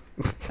story.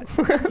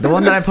 The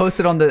one that I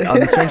posted on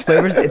the Strange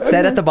Flavors, it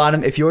said at the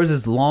bottom, if yours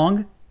is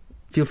long,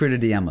 feel free to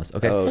DM us.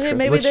 Okay. Oh, Okay, true.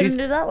 maybe But they she's-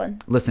 didn't do that one.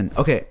 Listen.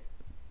 Okay.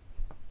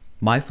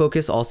 My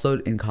focus also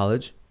in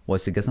college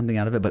was to get something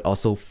out of it, but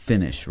also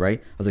finish. Right.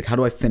 I was like, how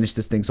do I finish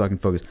this thing so I can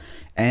focus?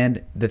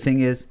 And the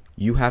thing is,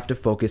 you have to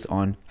focus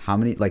on how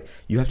many. Like,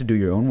 you have to do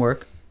your own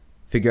work,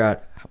 figure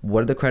out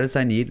what are the credits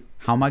I need.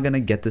 How am I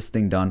gonna get this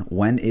thing done?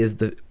 When is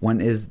the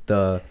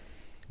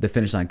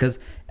finish line? Because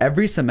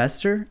every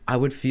semester I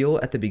would feel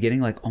at the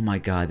beginning like, oh my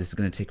god, this is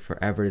gonna take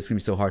forever, it's gonna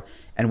be so hard.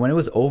 And when it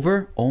was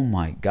over, oh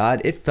my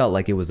god, it felt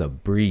like it was a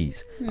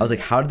breeze. I was like,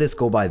 how did this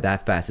go by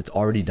that fast? It's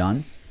already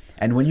done.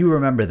 And when you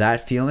remember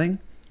that feeling,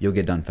 you'll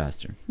get done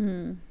faster.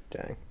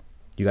 Dang.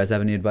 You guys have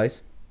any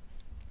advice?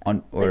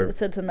 or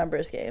it's a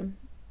numbers game.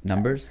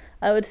 numbers?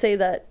 I would say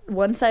that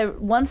once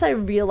I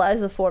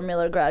realized the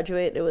formula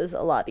graduate, it was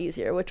a lot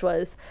easier, which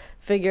was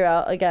figure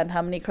out again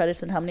how many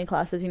credits and how many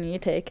classes you need to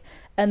take.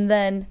 And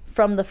then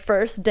from the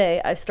first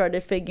day, I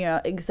started figuring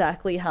out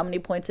exactly how many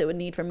points it would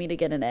need for me to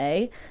get an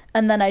A.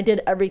 And then I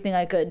did everything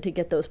I could to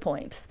get those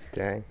points.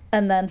 Dang.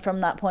 And then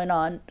from that point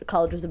on,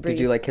 college was a breeze.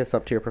 Did you like kiss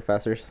up to your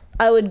professors?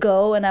 I would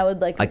go and I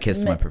would like. I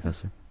kissed my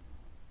professor.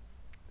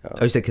 Oh.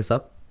 Oh, you said kiss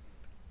up?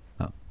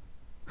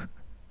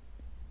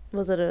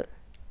 Was it a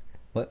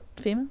What?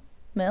 female?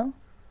 Male?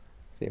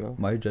 Female?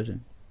 Why are you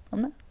judging?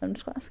 I'm not. I'm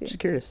just asking. Just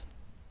curious.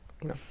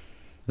 It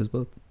was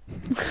both.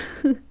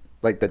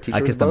 Like the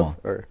teachers kissed them both?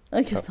 all. Or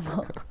I kissed them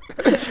all.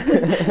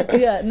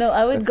 Yeah, no,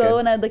 I would That's go good.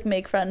 and I'd like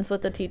make friends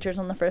with the teachers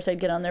on the first. I'd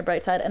get on their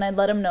bright side and I'd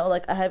let them know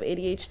like I have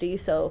ADHD.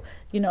 So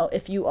you know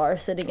if you are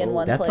sitting in Oh.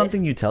 one That's place,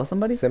 something you tell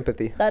somebody?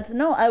 sympathy. that's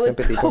no. I would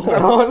Sympathy. I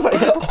was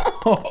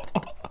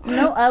like,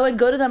 no. I would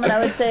go to them and I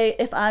would say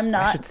if I'm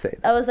not. should say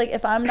I was like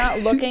if I'm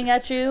not looking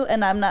at you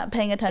and I'm not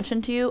paying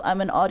attention to you,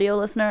 I'm an audio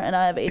listener and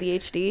I have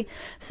ADHD,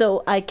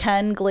 so I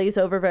can glaze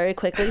over very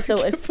quickly. So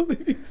if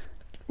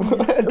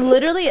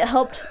literally it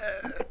helped.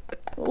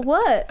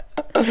 What?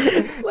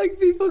 Like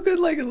people could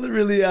like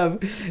literally have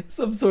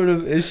some sort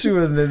of issue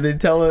and then they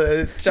tell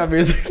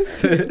Shamir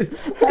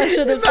I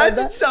should have said imagine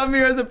that.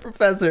 Shamir as a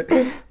professor.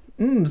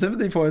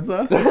 Sympathy points,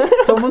 huh?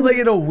 Someone's like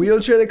in a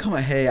wheelchair, they come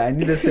like, hey, I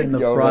need to sit in the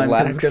Yo, front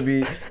because it's relax.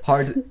 gonna be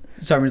hard.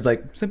 Shamir's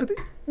like, sympathy?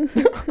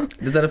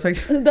 Does that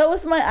affect you? That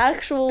was my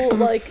actual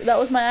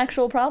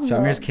problem.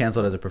 Shamir's though.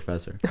 canceled as a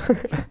professor.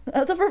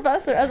 As a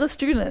professor, as a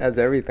student. as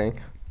everything.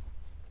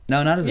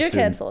 No, not as a You're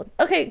student. canceled.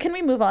 Okay, can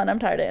we move on? I'm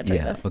tired of answering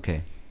Yeah, this.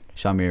 okay.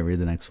 Shamir, read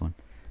the next one.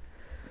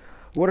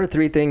 What are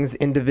 3 things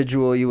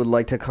individual you would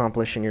like to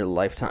accomplish in your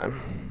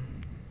lifetime?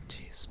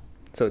 Jeez.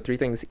 So 3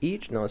 things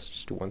each? No, let's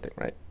just do one thing,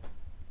 right?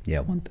 Yeah,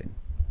 one thing.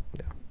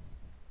 Yeah.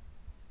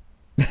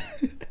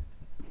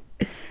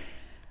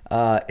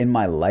 In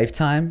my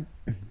lifetime,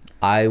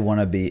 I want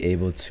to be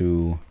able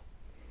to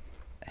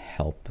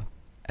help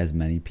as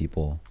many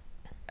people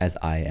as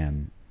I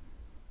am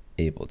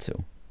able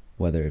to,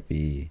 whether it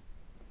be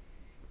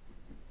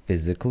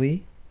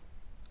physically,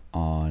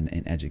 on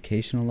an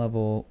educational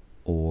level,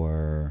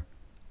 or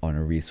on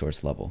a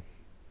resource level.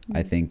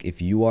 I think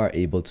if you are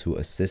able to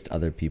assist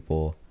other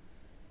people,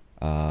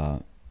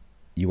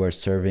 you are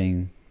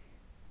serving,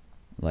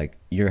 like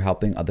you're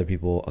helping other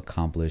people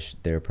accomplish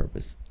their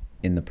purpose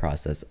in the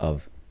process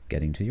of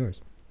getting to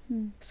yours.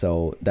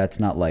 So that's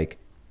not like,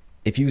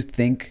 if you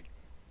think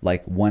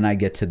like when I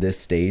get to this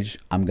stage,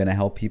 I'm going to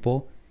help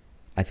people,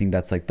 I think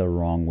that's like the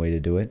wrong way to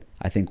do it.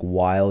 I think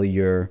while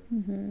you're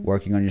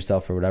working on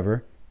yourself or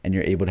whatever, and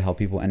you're able to help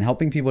people, and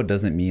helping people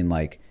doesn't mean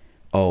like,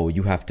 oh,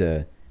 you have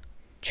to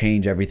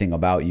change everything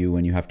about you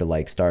and you have to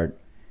like start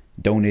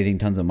donating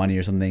tons of money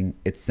or something.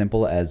 It's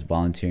simple as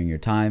volunteering your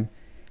time,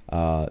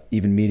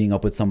 even meeting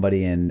up with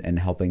somebody and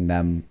helping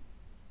them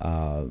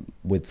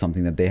with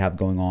something that they have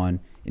going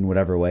on in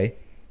whatever way.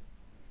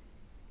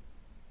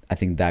 I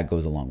think that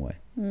goes a long way.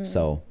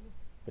 So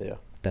Yeah.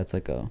 that's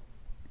like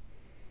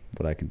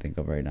what I can think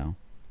of right now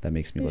that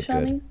makes me You, look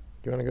Shani? good.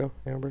 You want to go,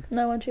 Amber?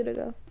 No, I want you to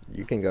go.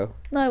 You can go.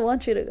 No, I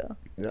want you to go.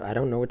 No, I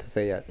don't know what to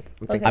say yet. I'm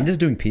Okay. thinking. I'm just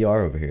doing PR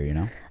over here, you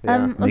know?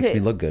 Yeah. Makes Okay. me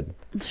look good.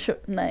 Sure.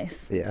 Nice.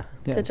 Yeah.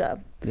 Good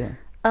job. Yeah.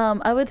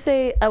 I would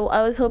say I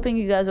was hoping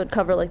you guys would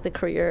cover like the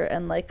career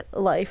and like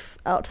life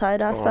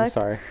outside aspect. Oh, I'm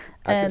sorry.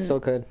 I And- still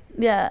could.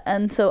 Yeah,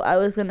 and so I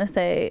was gonna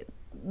say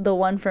the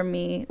one for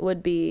me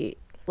would be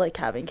like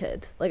having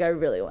kids. Like I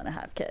really want to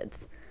have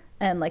kids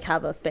and like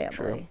have a family.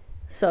 True.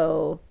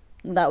 So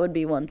that would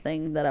be one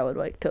thing that I would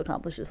like to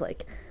accomplish is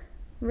like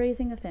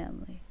raising a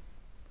family,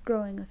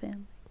 growing a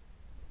family.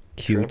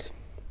 Cute.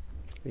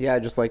 Yeah, I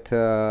just like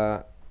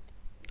to,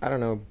 I don't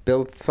know,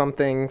 build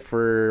something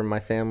for my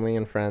family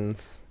and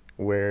friends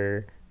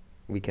where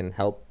we can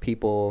help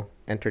people,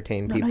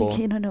 entertain No, people. no,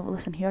 you can't. No,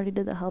 listen. He already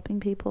did the helping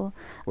people.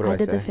 What do I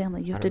did the say?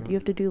 family. You I have to. don't You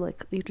have to do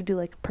like. You have to do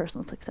like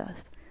personal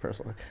success.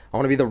 Personally, I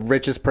want to be the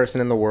richest person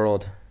in the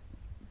world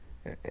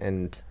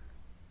and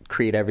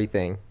create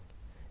everything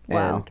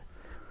Wow.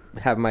 and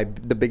have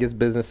the biggest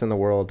business in the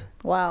world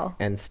Wow.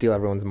 and steal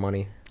everyone's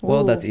money.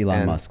 Well, Ooh. that's Elon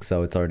And- Musk,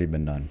 so it's already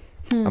been done.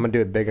 I'm gonna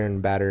do it bigger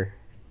and badder.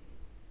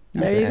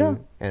 There you and,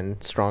 go.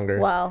 And stronger.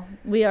 Wow.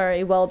 We are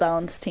a well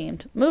balanced team.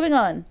 Moving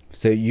on.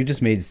 So you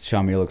just made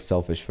Shamir look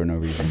selfish for no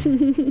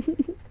reason.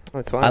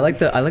 That's fine. I like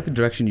the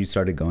direction you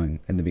started going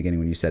in the beginning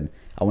when you said,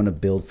 I want to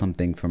build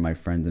something for my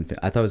friends and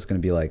I thought it was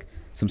going to be like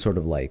some sort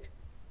of like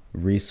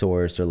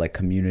resource or like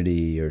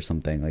community or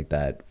something like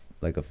that,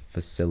 like a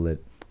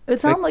facility, It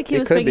sounded like he it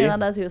was could figuring be.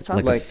 out as he was like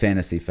talking. a Like-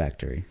 fantasy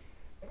factory.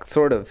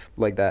 Sort of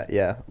like that,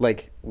 yeah.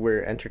 Like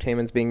where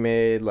entertainment's being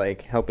made,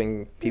 like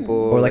helping people,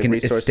 Or like an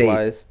resource estate.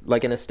 wise,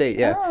 like an estate,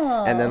 yeah.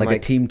 And then Like, like, a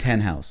Team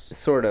 10 house.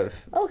 sort of,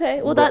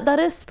 Okay, well But- that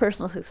is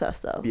personal success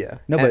though. yeah.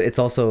 No, And- but it's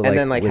also like, and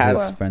then, like, with have-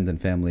 his friends and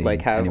family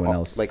like and have anyone all,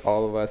 else. like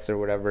all of us or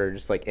whatever,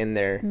 just like in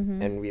there,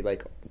 Mm-hmm. and we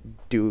like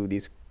do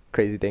these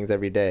crazy things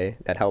every day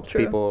that helps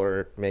True. people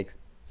or makes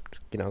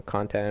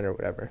content or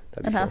whatever.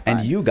 That'd And be have cool.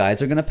 fun. And you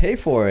guys are gonna pay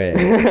for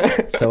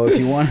it. So if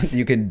you want,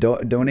 you can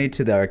donate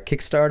to our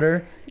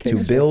Kickstarter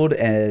to build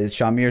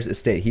Shamir's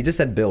estate. He just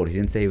said build. He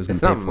didn't say he was gonna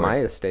It's pay not for my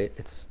it. estate.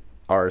 It's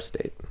our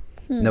estate.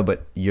 No,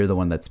 but you're the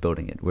one that's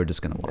building it. We're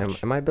just gonna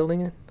watch. Am I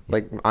building it?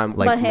 Like I'm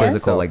By Like hand?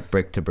 physical, So, like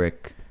brick to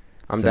brick.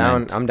 I'm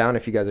cement. down. I'm down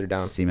if you guys are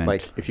down. Cement.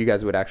 Like if you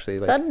guys would actually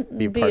like That'd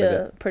be be part of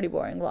a it. pretty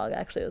boring vlog.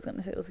 Actually, I was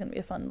gonna say it was gonna be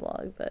a fun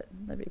vlog, but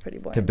that'd be pretty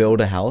boring. To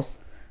build a house.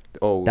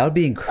 Oh, That would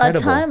be a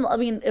incredible. time. I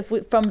mean, if we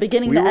from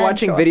beginning we to were end.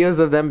 watching sure. videos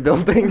of them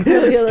building Yeah,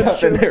 that's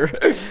stuff in true.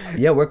 there.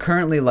 Yeah, we're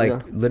currently like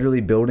Yeah.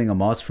 literally building a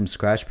mosque from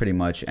scratch, pretty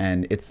much,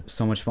 and it's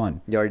so much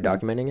fun. You already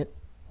documenting it?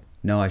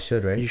 No, I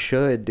should, right? You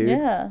should, dude.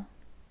 Yeah.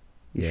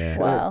 Yeah.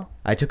 Wow.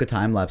 I took a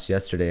time lapse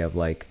yesterday of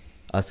like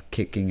us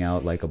kicking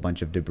out like a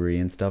bunch of debris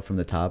and stuff from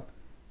the top,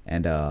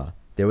 and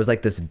there was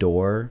like this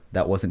door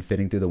that wasn't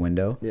fitting through the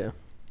window, Yeah.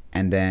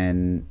 and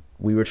then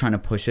we were trying to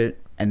push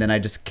it, and then I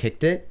just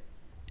kicked it,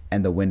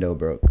 and the window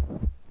broke.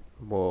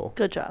 Whoa.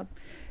 Good job.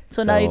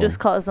 So now you So- just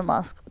caused the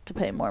mosque to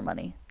pay more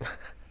money.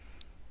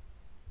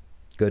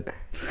 Good.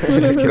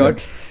 Just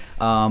Good.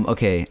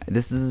 Okay,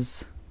 this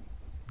is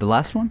the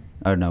last one.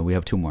 Oh no, we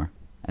have two more,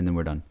 and then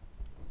we're done.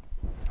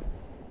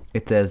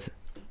 It says,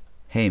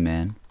 "Hey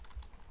man,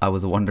 I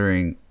was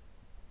wondering,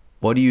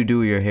 what do you do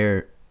with your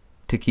hair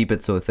to keep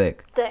it so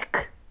thick?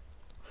 Thick.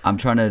 I'm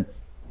trying to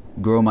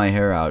grow my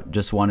hair out.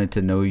 Just wanted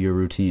to know your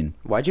routine."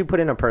 Why'd you put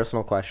in a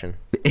personal question?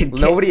 It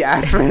can't- Nobody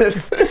asked for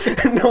this.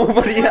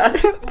 Nobody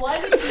asked. Why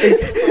did you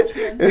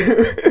make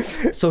the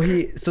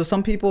question? So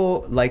some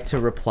people like to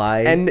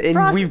reply. And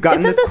Frost, we've gotten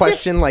isn't this this your-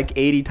 question like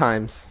 80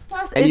 times.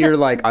 Frost, And isn't- you're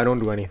like, I don't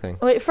do anything.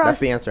 Wait, That's Frost,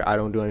 the answer. I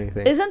don't do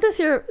anything.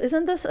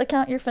 isn't this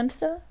account your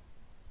Finsta?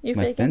 You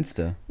my faking?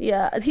 Finsta.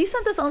 Yeah, he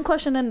sent his own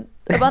question in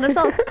about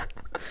himself.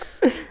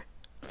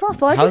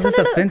 Frost, why? How's this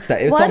a send it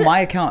Finsta? It's why on did- my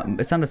account.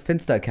 It's not a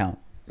Finsta account.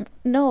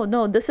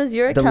 No, this is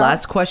your The account.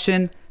 last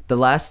question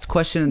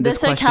in this this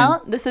question.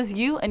 account, this is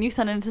you, and you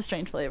sent it into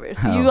Strange Flavors.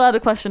 Oh. You had a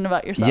question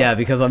about yourself. Yeah,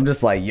 because I'm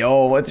just like,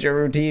 yo, what's your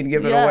routine?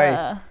 Give it away.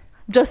 Yeah.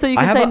 Just so you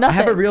I can have say a- I nothing.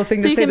 have a real thing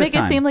so to you say can this make it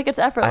time. seem like it's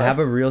effortless. I have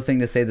a real thing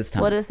to say this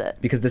time. What is it?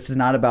 Because this is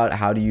not about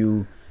how do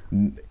you,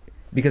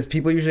 because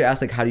people usually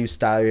ask like, how do you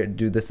style it,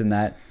 do this and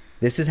that.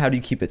 This is how do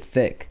you keep it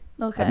thick.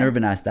 Okay. I've never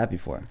been asked that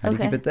before. How do you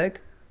keep Okay. it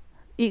thick?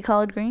 Eat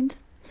collard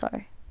greens.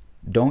 Sorry.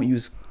 Don't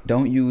use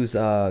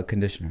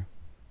conditioner.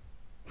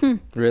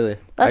 Really?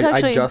 That's I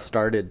actually- just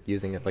started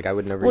using it. Like I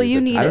would never Well, use you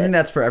it. need I don't it. think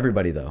that's for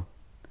everybody though.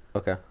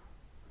 Okay.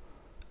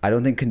 I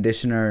don't think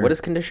conditioner. What does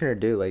conditioner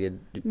do? Like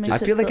it Makes I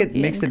it feel like it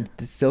silky makes and-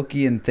 it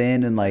silky and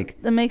thin and like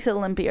It makes it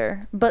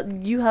limpier, but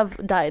you have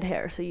dyed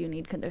hair, so you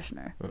need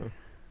conditioner.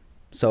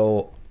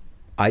 so.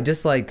 I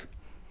just like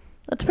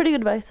That's pretty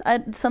good advice.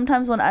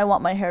 Sometimes when I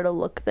want my hair to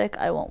look thick,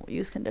 I won't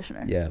use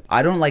conditioner. yeah.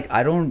 I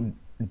don't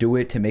do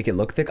it to make it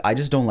look thick. I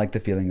just don't like the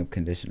feeling of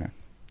conditioner.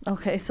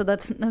 Okay, so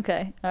that's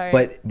okay. All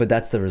right. But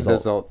that's the result.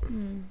 result.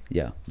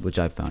 Yeah, which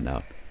I found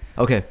out.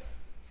 Okay.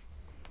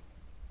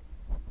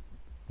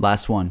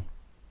 Last one.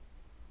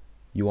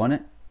 You want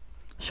it?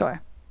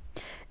 Sure.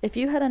 If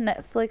you had a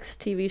Netflix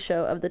TV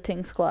show of the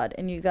Ting Squad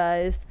and you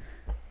guys,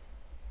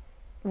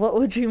 what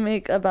would you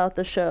make about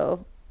the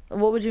show?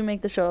 What would you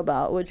make the show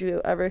about? Would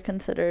you ever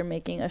consider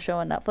making a show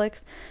on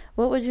Netflix?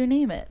 What would you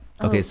name it?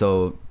 Okay, Oh,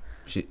 so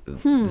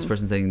this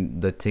person's saying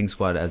the Ting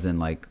Squad as in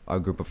like our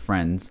group of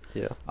friends.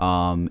 Yeah.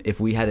 If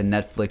we had a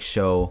Netflix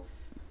show,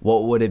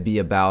 what would it be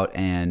about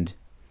and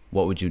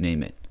what would you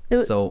name it?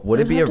 It So would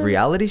it it be would a have to-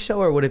 reality show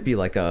or would it be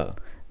like a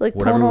like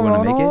whatever we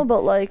wanna make Pono it?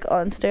 but like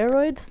on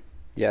steroids?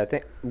 Yeah, I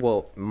think.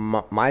 Well,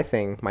 my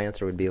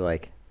answer would be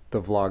like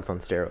the vlogs on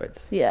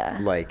steroids. Yeah.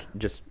 Like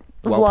just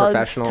well Vlogs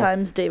professional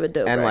times David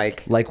Dobrik. and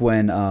like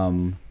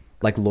when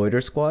like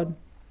Loiter Squad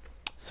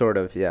sort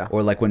of yeah.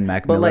 or like when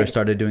Mac But, Miller like-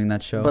 started doing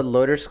that show? But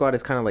Loader Squad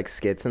is kind of like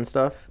skits and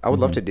stuff. I would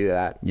love to do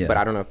that. Yeah. But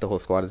I don't know if the whole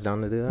squad is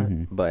down to do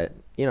that. But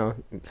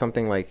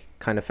something like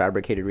kind of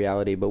fabricated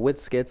reality, but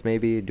with skits,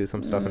 maybe do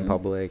some stuff in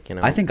public.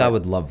 I think I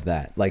would love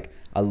that. Like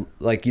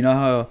you know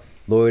how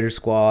Loiter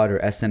Squad or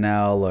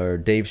SNL or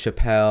Dave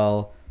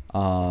Chappelle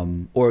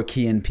or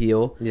Key and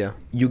Peele. Yeah.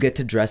 You get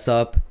to dress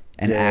up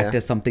and Yeah, act yeah.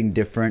 as something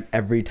different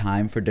every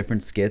time for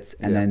different skits,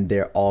 and Yeah. then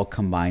they're all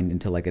combined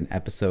into like an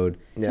episode.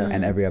 Yeah.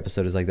 And every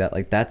episode is like that.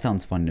 Like that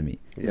sounds fun to me.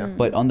 Yeah.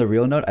 But on the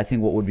real note, I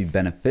think what would be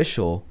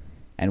beneficial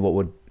and what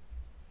would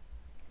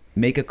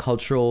make a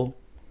culturally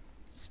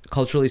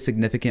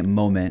significant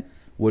moment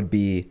would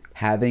be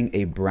having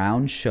a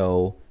brown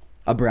show,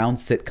 a brown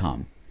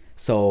sitcom.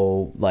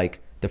 So like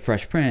The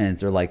Fresh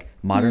Prince or like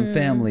Modern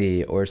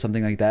Family or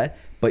something like that,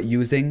 but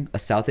using a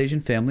South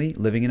Asian family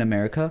living in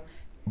America,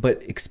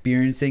 but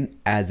experiencing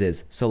as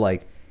is. So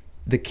like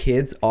the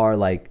kids are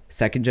like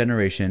second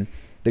generation.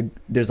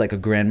 There's like a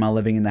grandma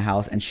living in the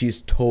house and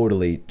she's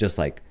totally just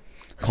like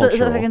So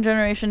cultural. the second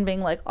generation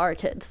being like our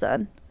kids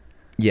then.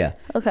 Yeah.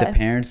 Okay. The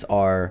parents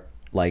are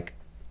like,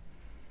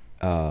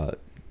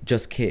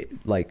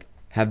 like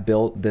have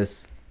built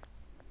this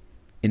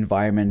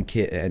environment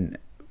and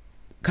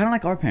kind of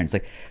like our parents,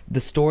 like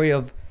the story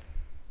of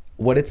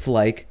what it's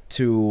like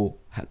to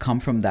come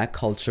from that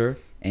culture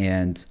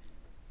and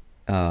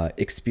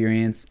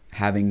experience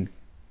having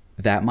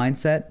that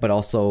mindset, but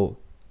also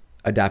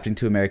adapting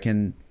to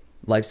American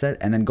life set,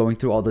 and then going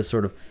through all this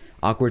sort of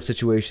awkward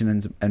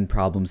situations and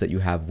problems that you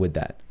have with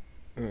that,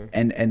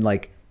 and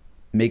like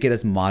make it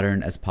as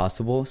modern as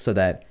possible so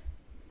that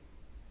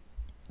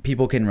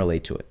people can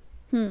relate to it.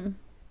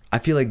 I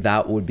feel like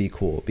that would be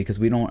cool because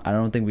I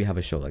don't think we have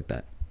a show like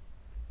that.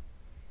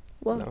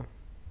 Well, No.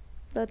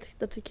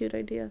 that's a cute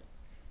idea.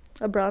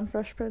 A brown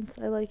Fresh Prince.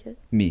 I like it.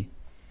 Me.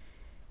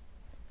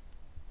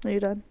 Are you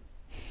done?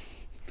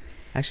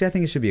 Actually, I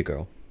think it should be a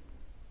girl.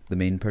 The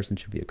main person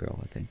should be a girl,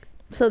 I think.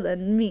 So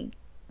then me.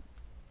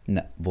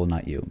 No, well,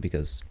 not you,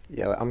 because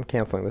Yeah, I'm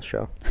canceling this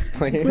show.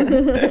 It's like,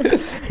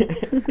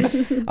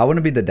 I want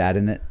to be the dad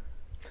in it.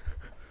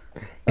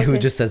 Who Okay.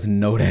 just says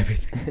no to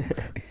everything.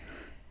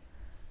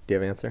 do you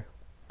have an answer?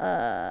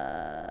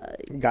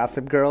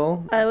 Gossip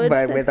Girl, I would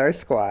but say- with our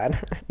squad.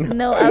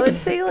 No, I would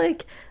say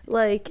like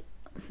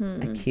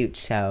A cute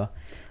show.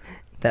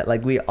 That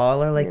like we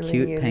all are like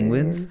cute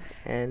penguins,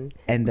 and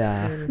and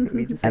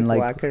we just and, like,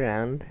 like, walk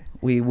around.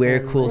 we wear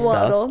and cool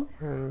stuff, Waddle.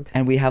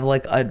 and we have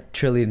like $1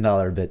 trillion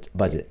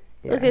budget.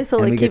 Yeah. Okay, so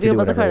And we like get to Keeping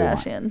do Up with the whatever we want.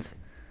 Kardashians.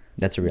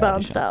 That's a Brown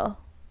reality show. style.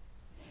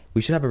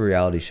 We should have a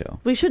reality show.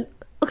 We should.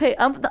 Okay,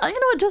 you know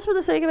what? Just for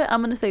the sake of it,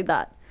 I'm gonna say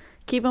that.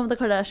 Keep Up with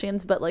the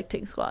Kardashians, but like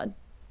Ting Squad.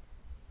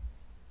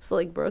 So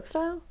like Brooke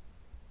style.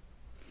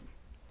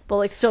 But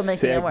like still making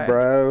Sick, it work.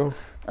 bro.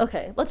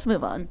 Okay, let's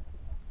move on.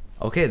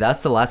 Okay,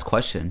 that's the last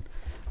question.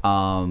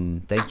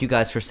 Thank you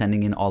guys for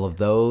sending in all of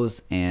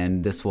those,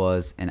 and this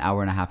was an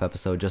hour and a half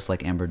episode, just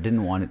like Amber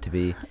didn't want it to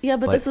be. Yeah,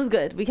 but this was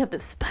good. We kept it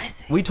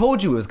spicy. We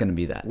told you it was gonna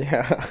be that.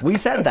 Yeah. We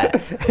said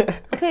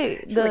that.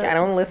 Okay, She's like, I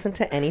don't listen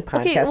to any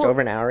podcast well,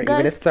 over an hour, even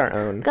guys- if it's our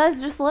own.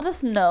 Guys, just let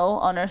us know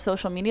on our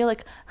social media.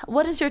 Like,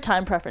 what is your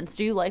time preference?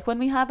 Do you like when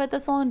we have it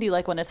this long? Do you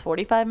like when it's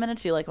 45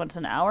 minutes? Do you like when it's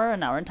an hour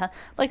and 10?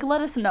 Like,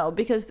 let us know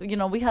because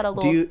we had a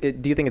little.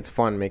 Do you think it's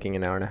fun making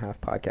an hour and a half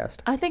podcast?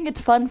 I think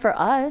it's fun for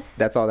us.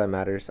 That's all that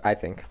matters, I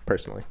think,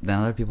 personally. Then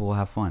other people will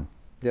have fun.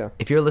 Yeah.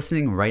 If you're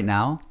listening right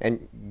now,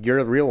 And you're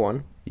a real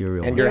one. you're a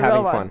real And one. you're You're a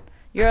having real fun. one.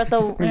 You're at the.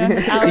 Hour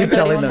You're and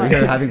telling 31 them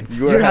mark.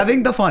 you're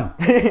having the fun.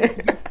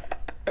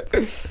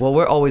 Well,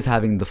 we're always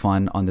having the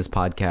fun on this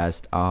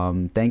podcast.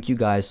 Thank you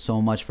guys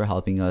so much for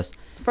helping us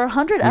For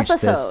 100 reach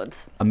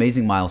episodes. this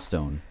amazing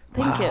milestone.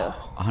 Thank you.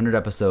 100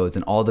 episodes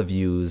and all the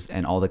views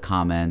and all the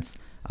comments.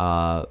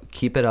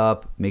 Keep it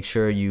up. Make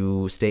sure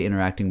you stay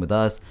interacting with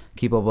us.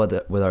 Keep up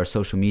with our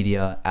social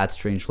media at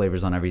Strange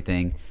Flavors on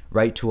everything.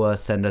 Write to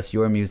us. Send us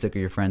your music or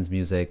your friends'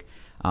 music.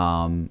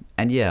 And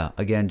yeah,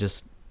 again,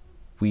 just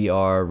we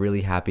are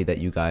really happy that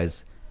you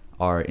guys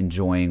are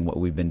enjoying what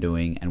we've been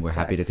doing, and we're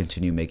happy to Facts.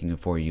 continue making it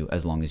for you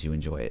as long as you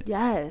enjoy it.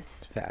 Yes.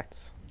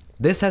 Facts.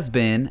 This has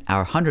been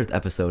our 100th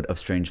episode of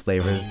Strange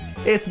Flavors.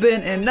 It's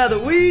been another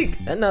week.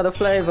 Another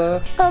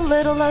flavor. A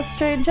little less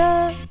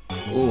stranger.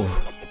 Ooh,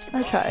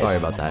 I tried. sorry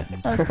about that.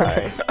 I'm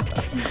sorry.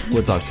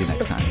 We'll talk to you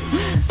next time.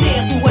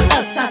 Ser du en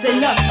oss, att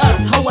en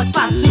us har ett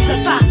fast,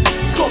 huset fast.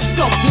 Skåp,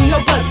 stopp, du no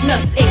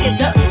business. Ikke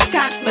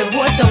dødsskatt med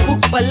vårt og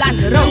bukbalan.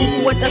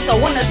 Runghoed is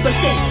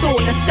 100%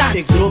 zonestaat.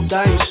 Ik drop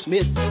dimes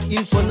met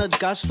infinite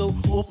gasto.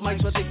 Op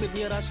mics wat ik met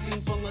meer als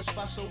 10 vingers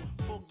vast. Zo,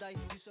 fuck die,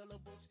 die zullen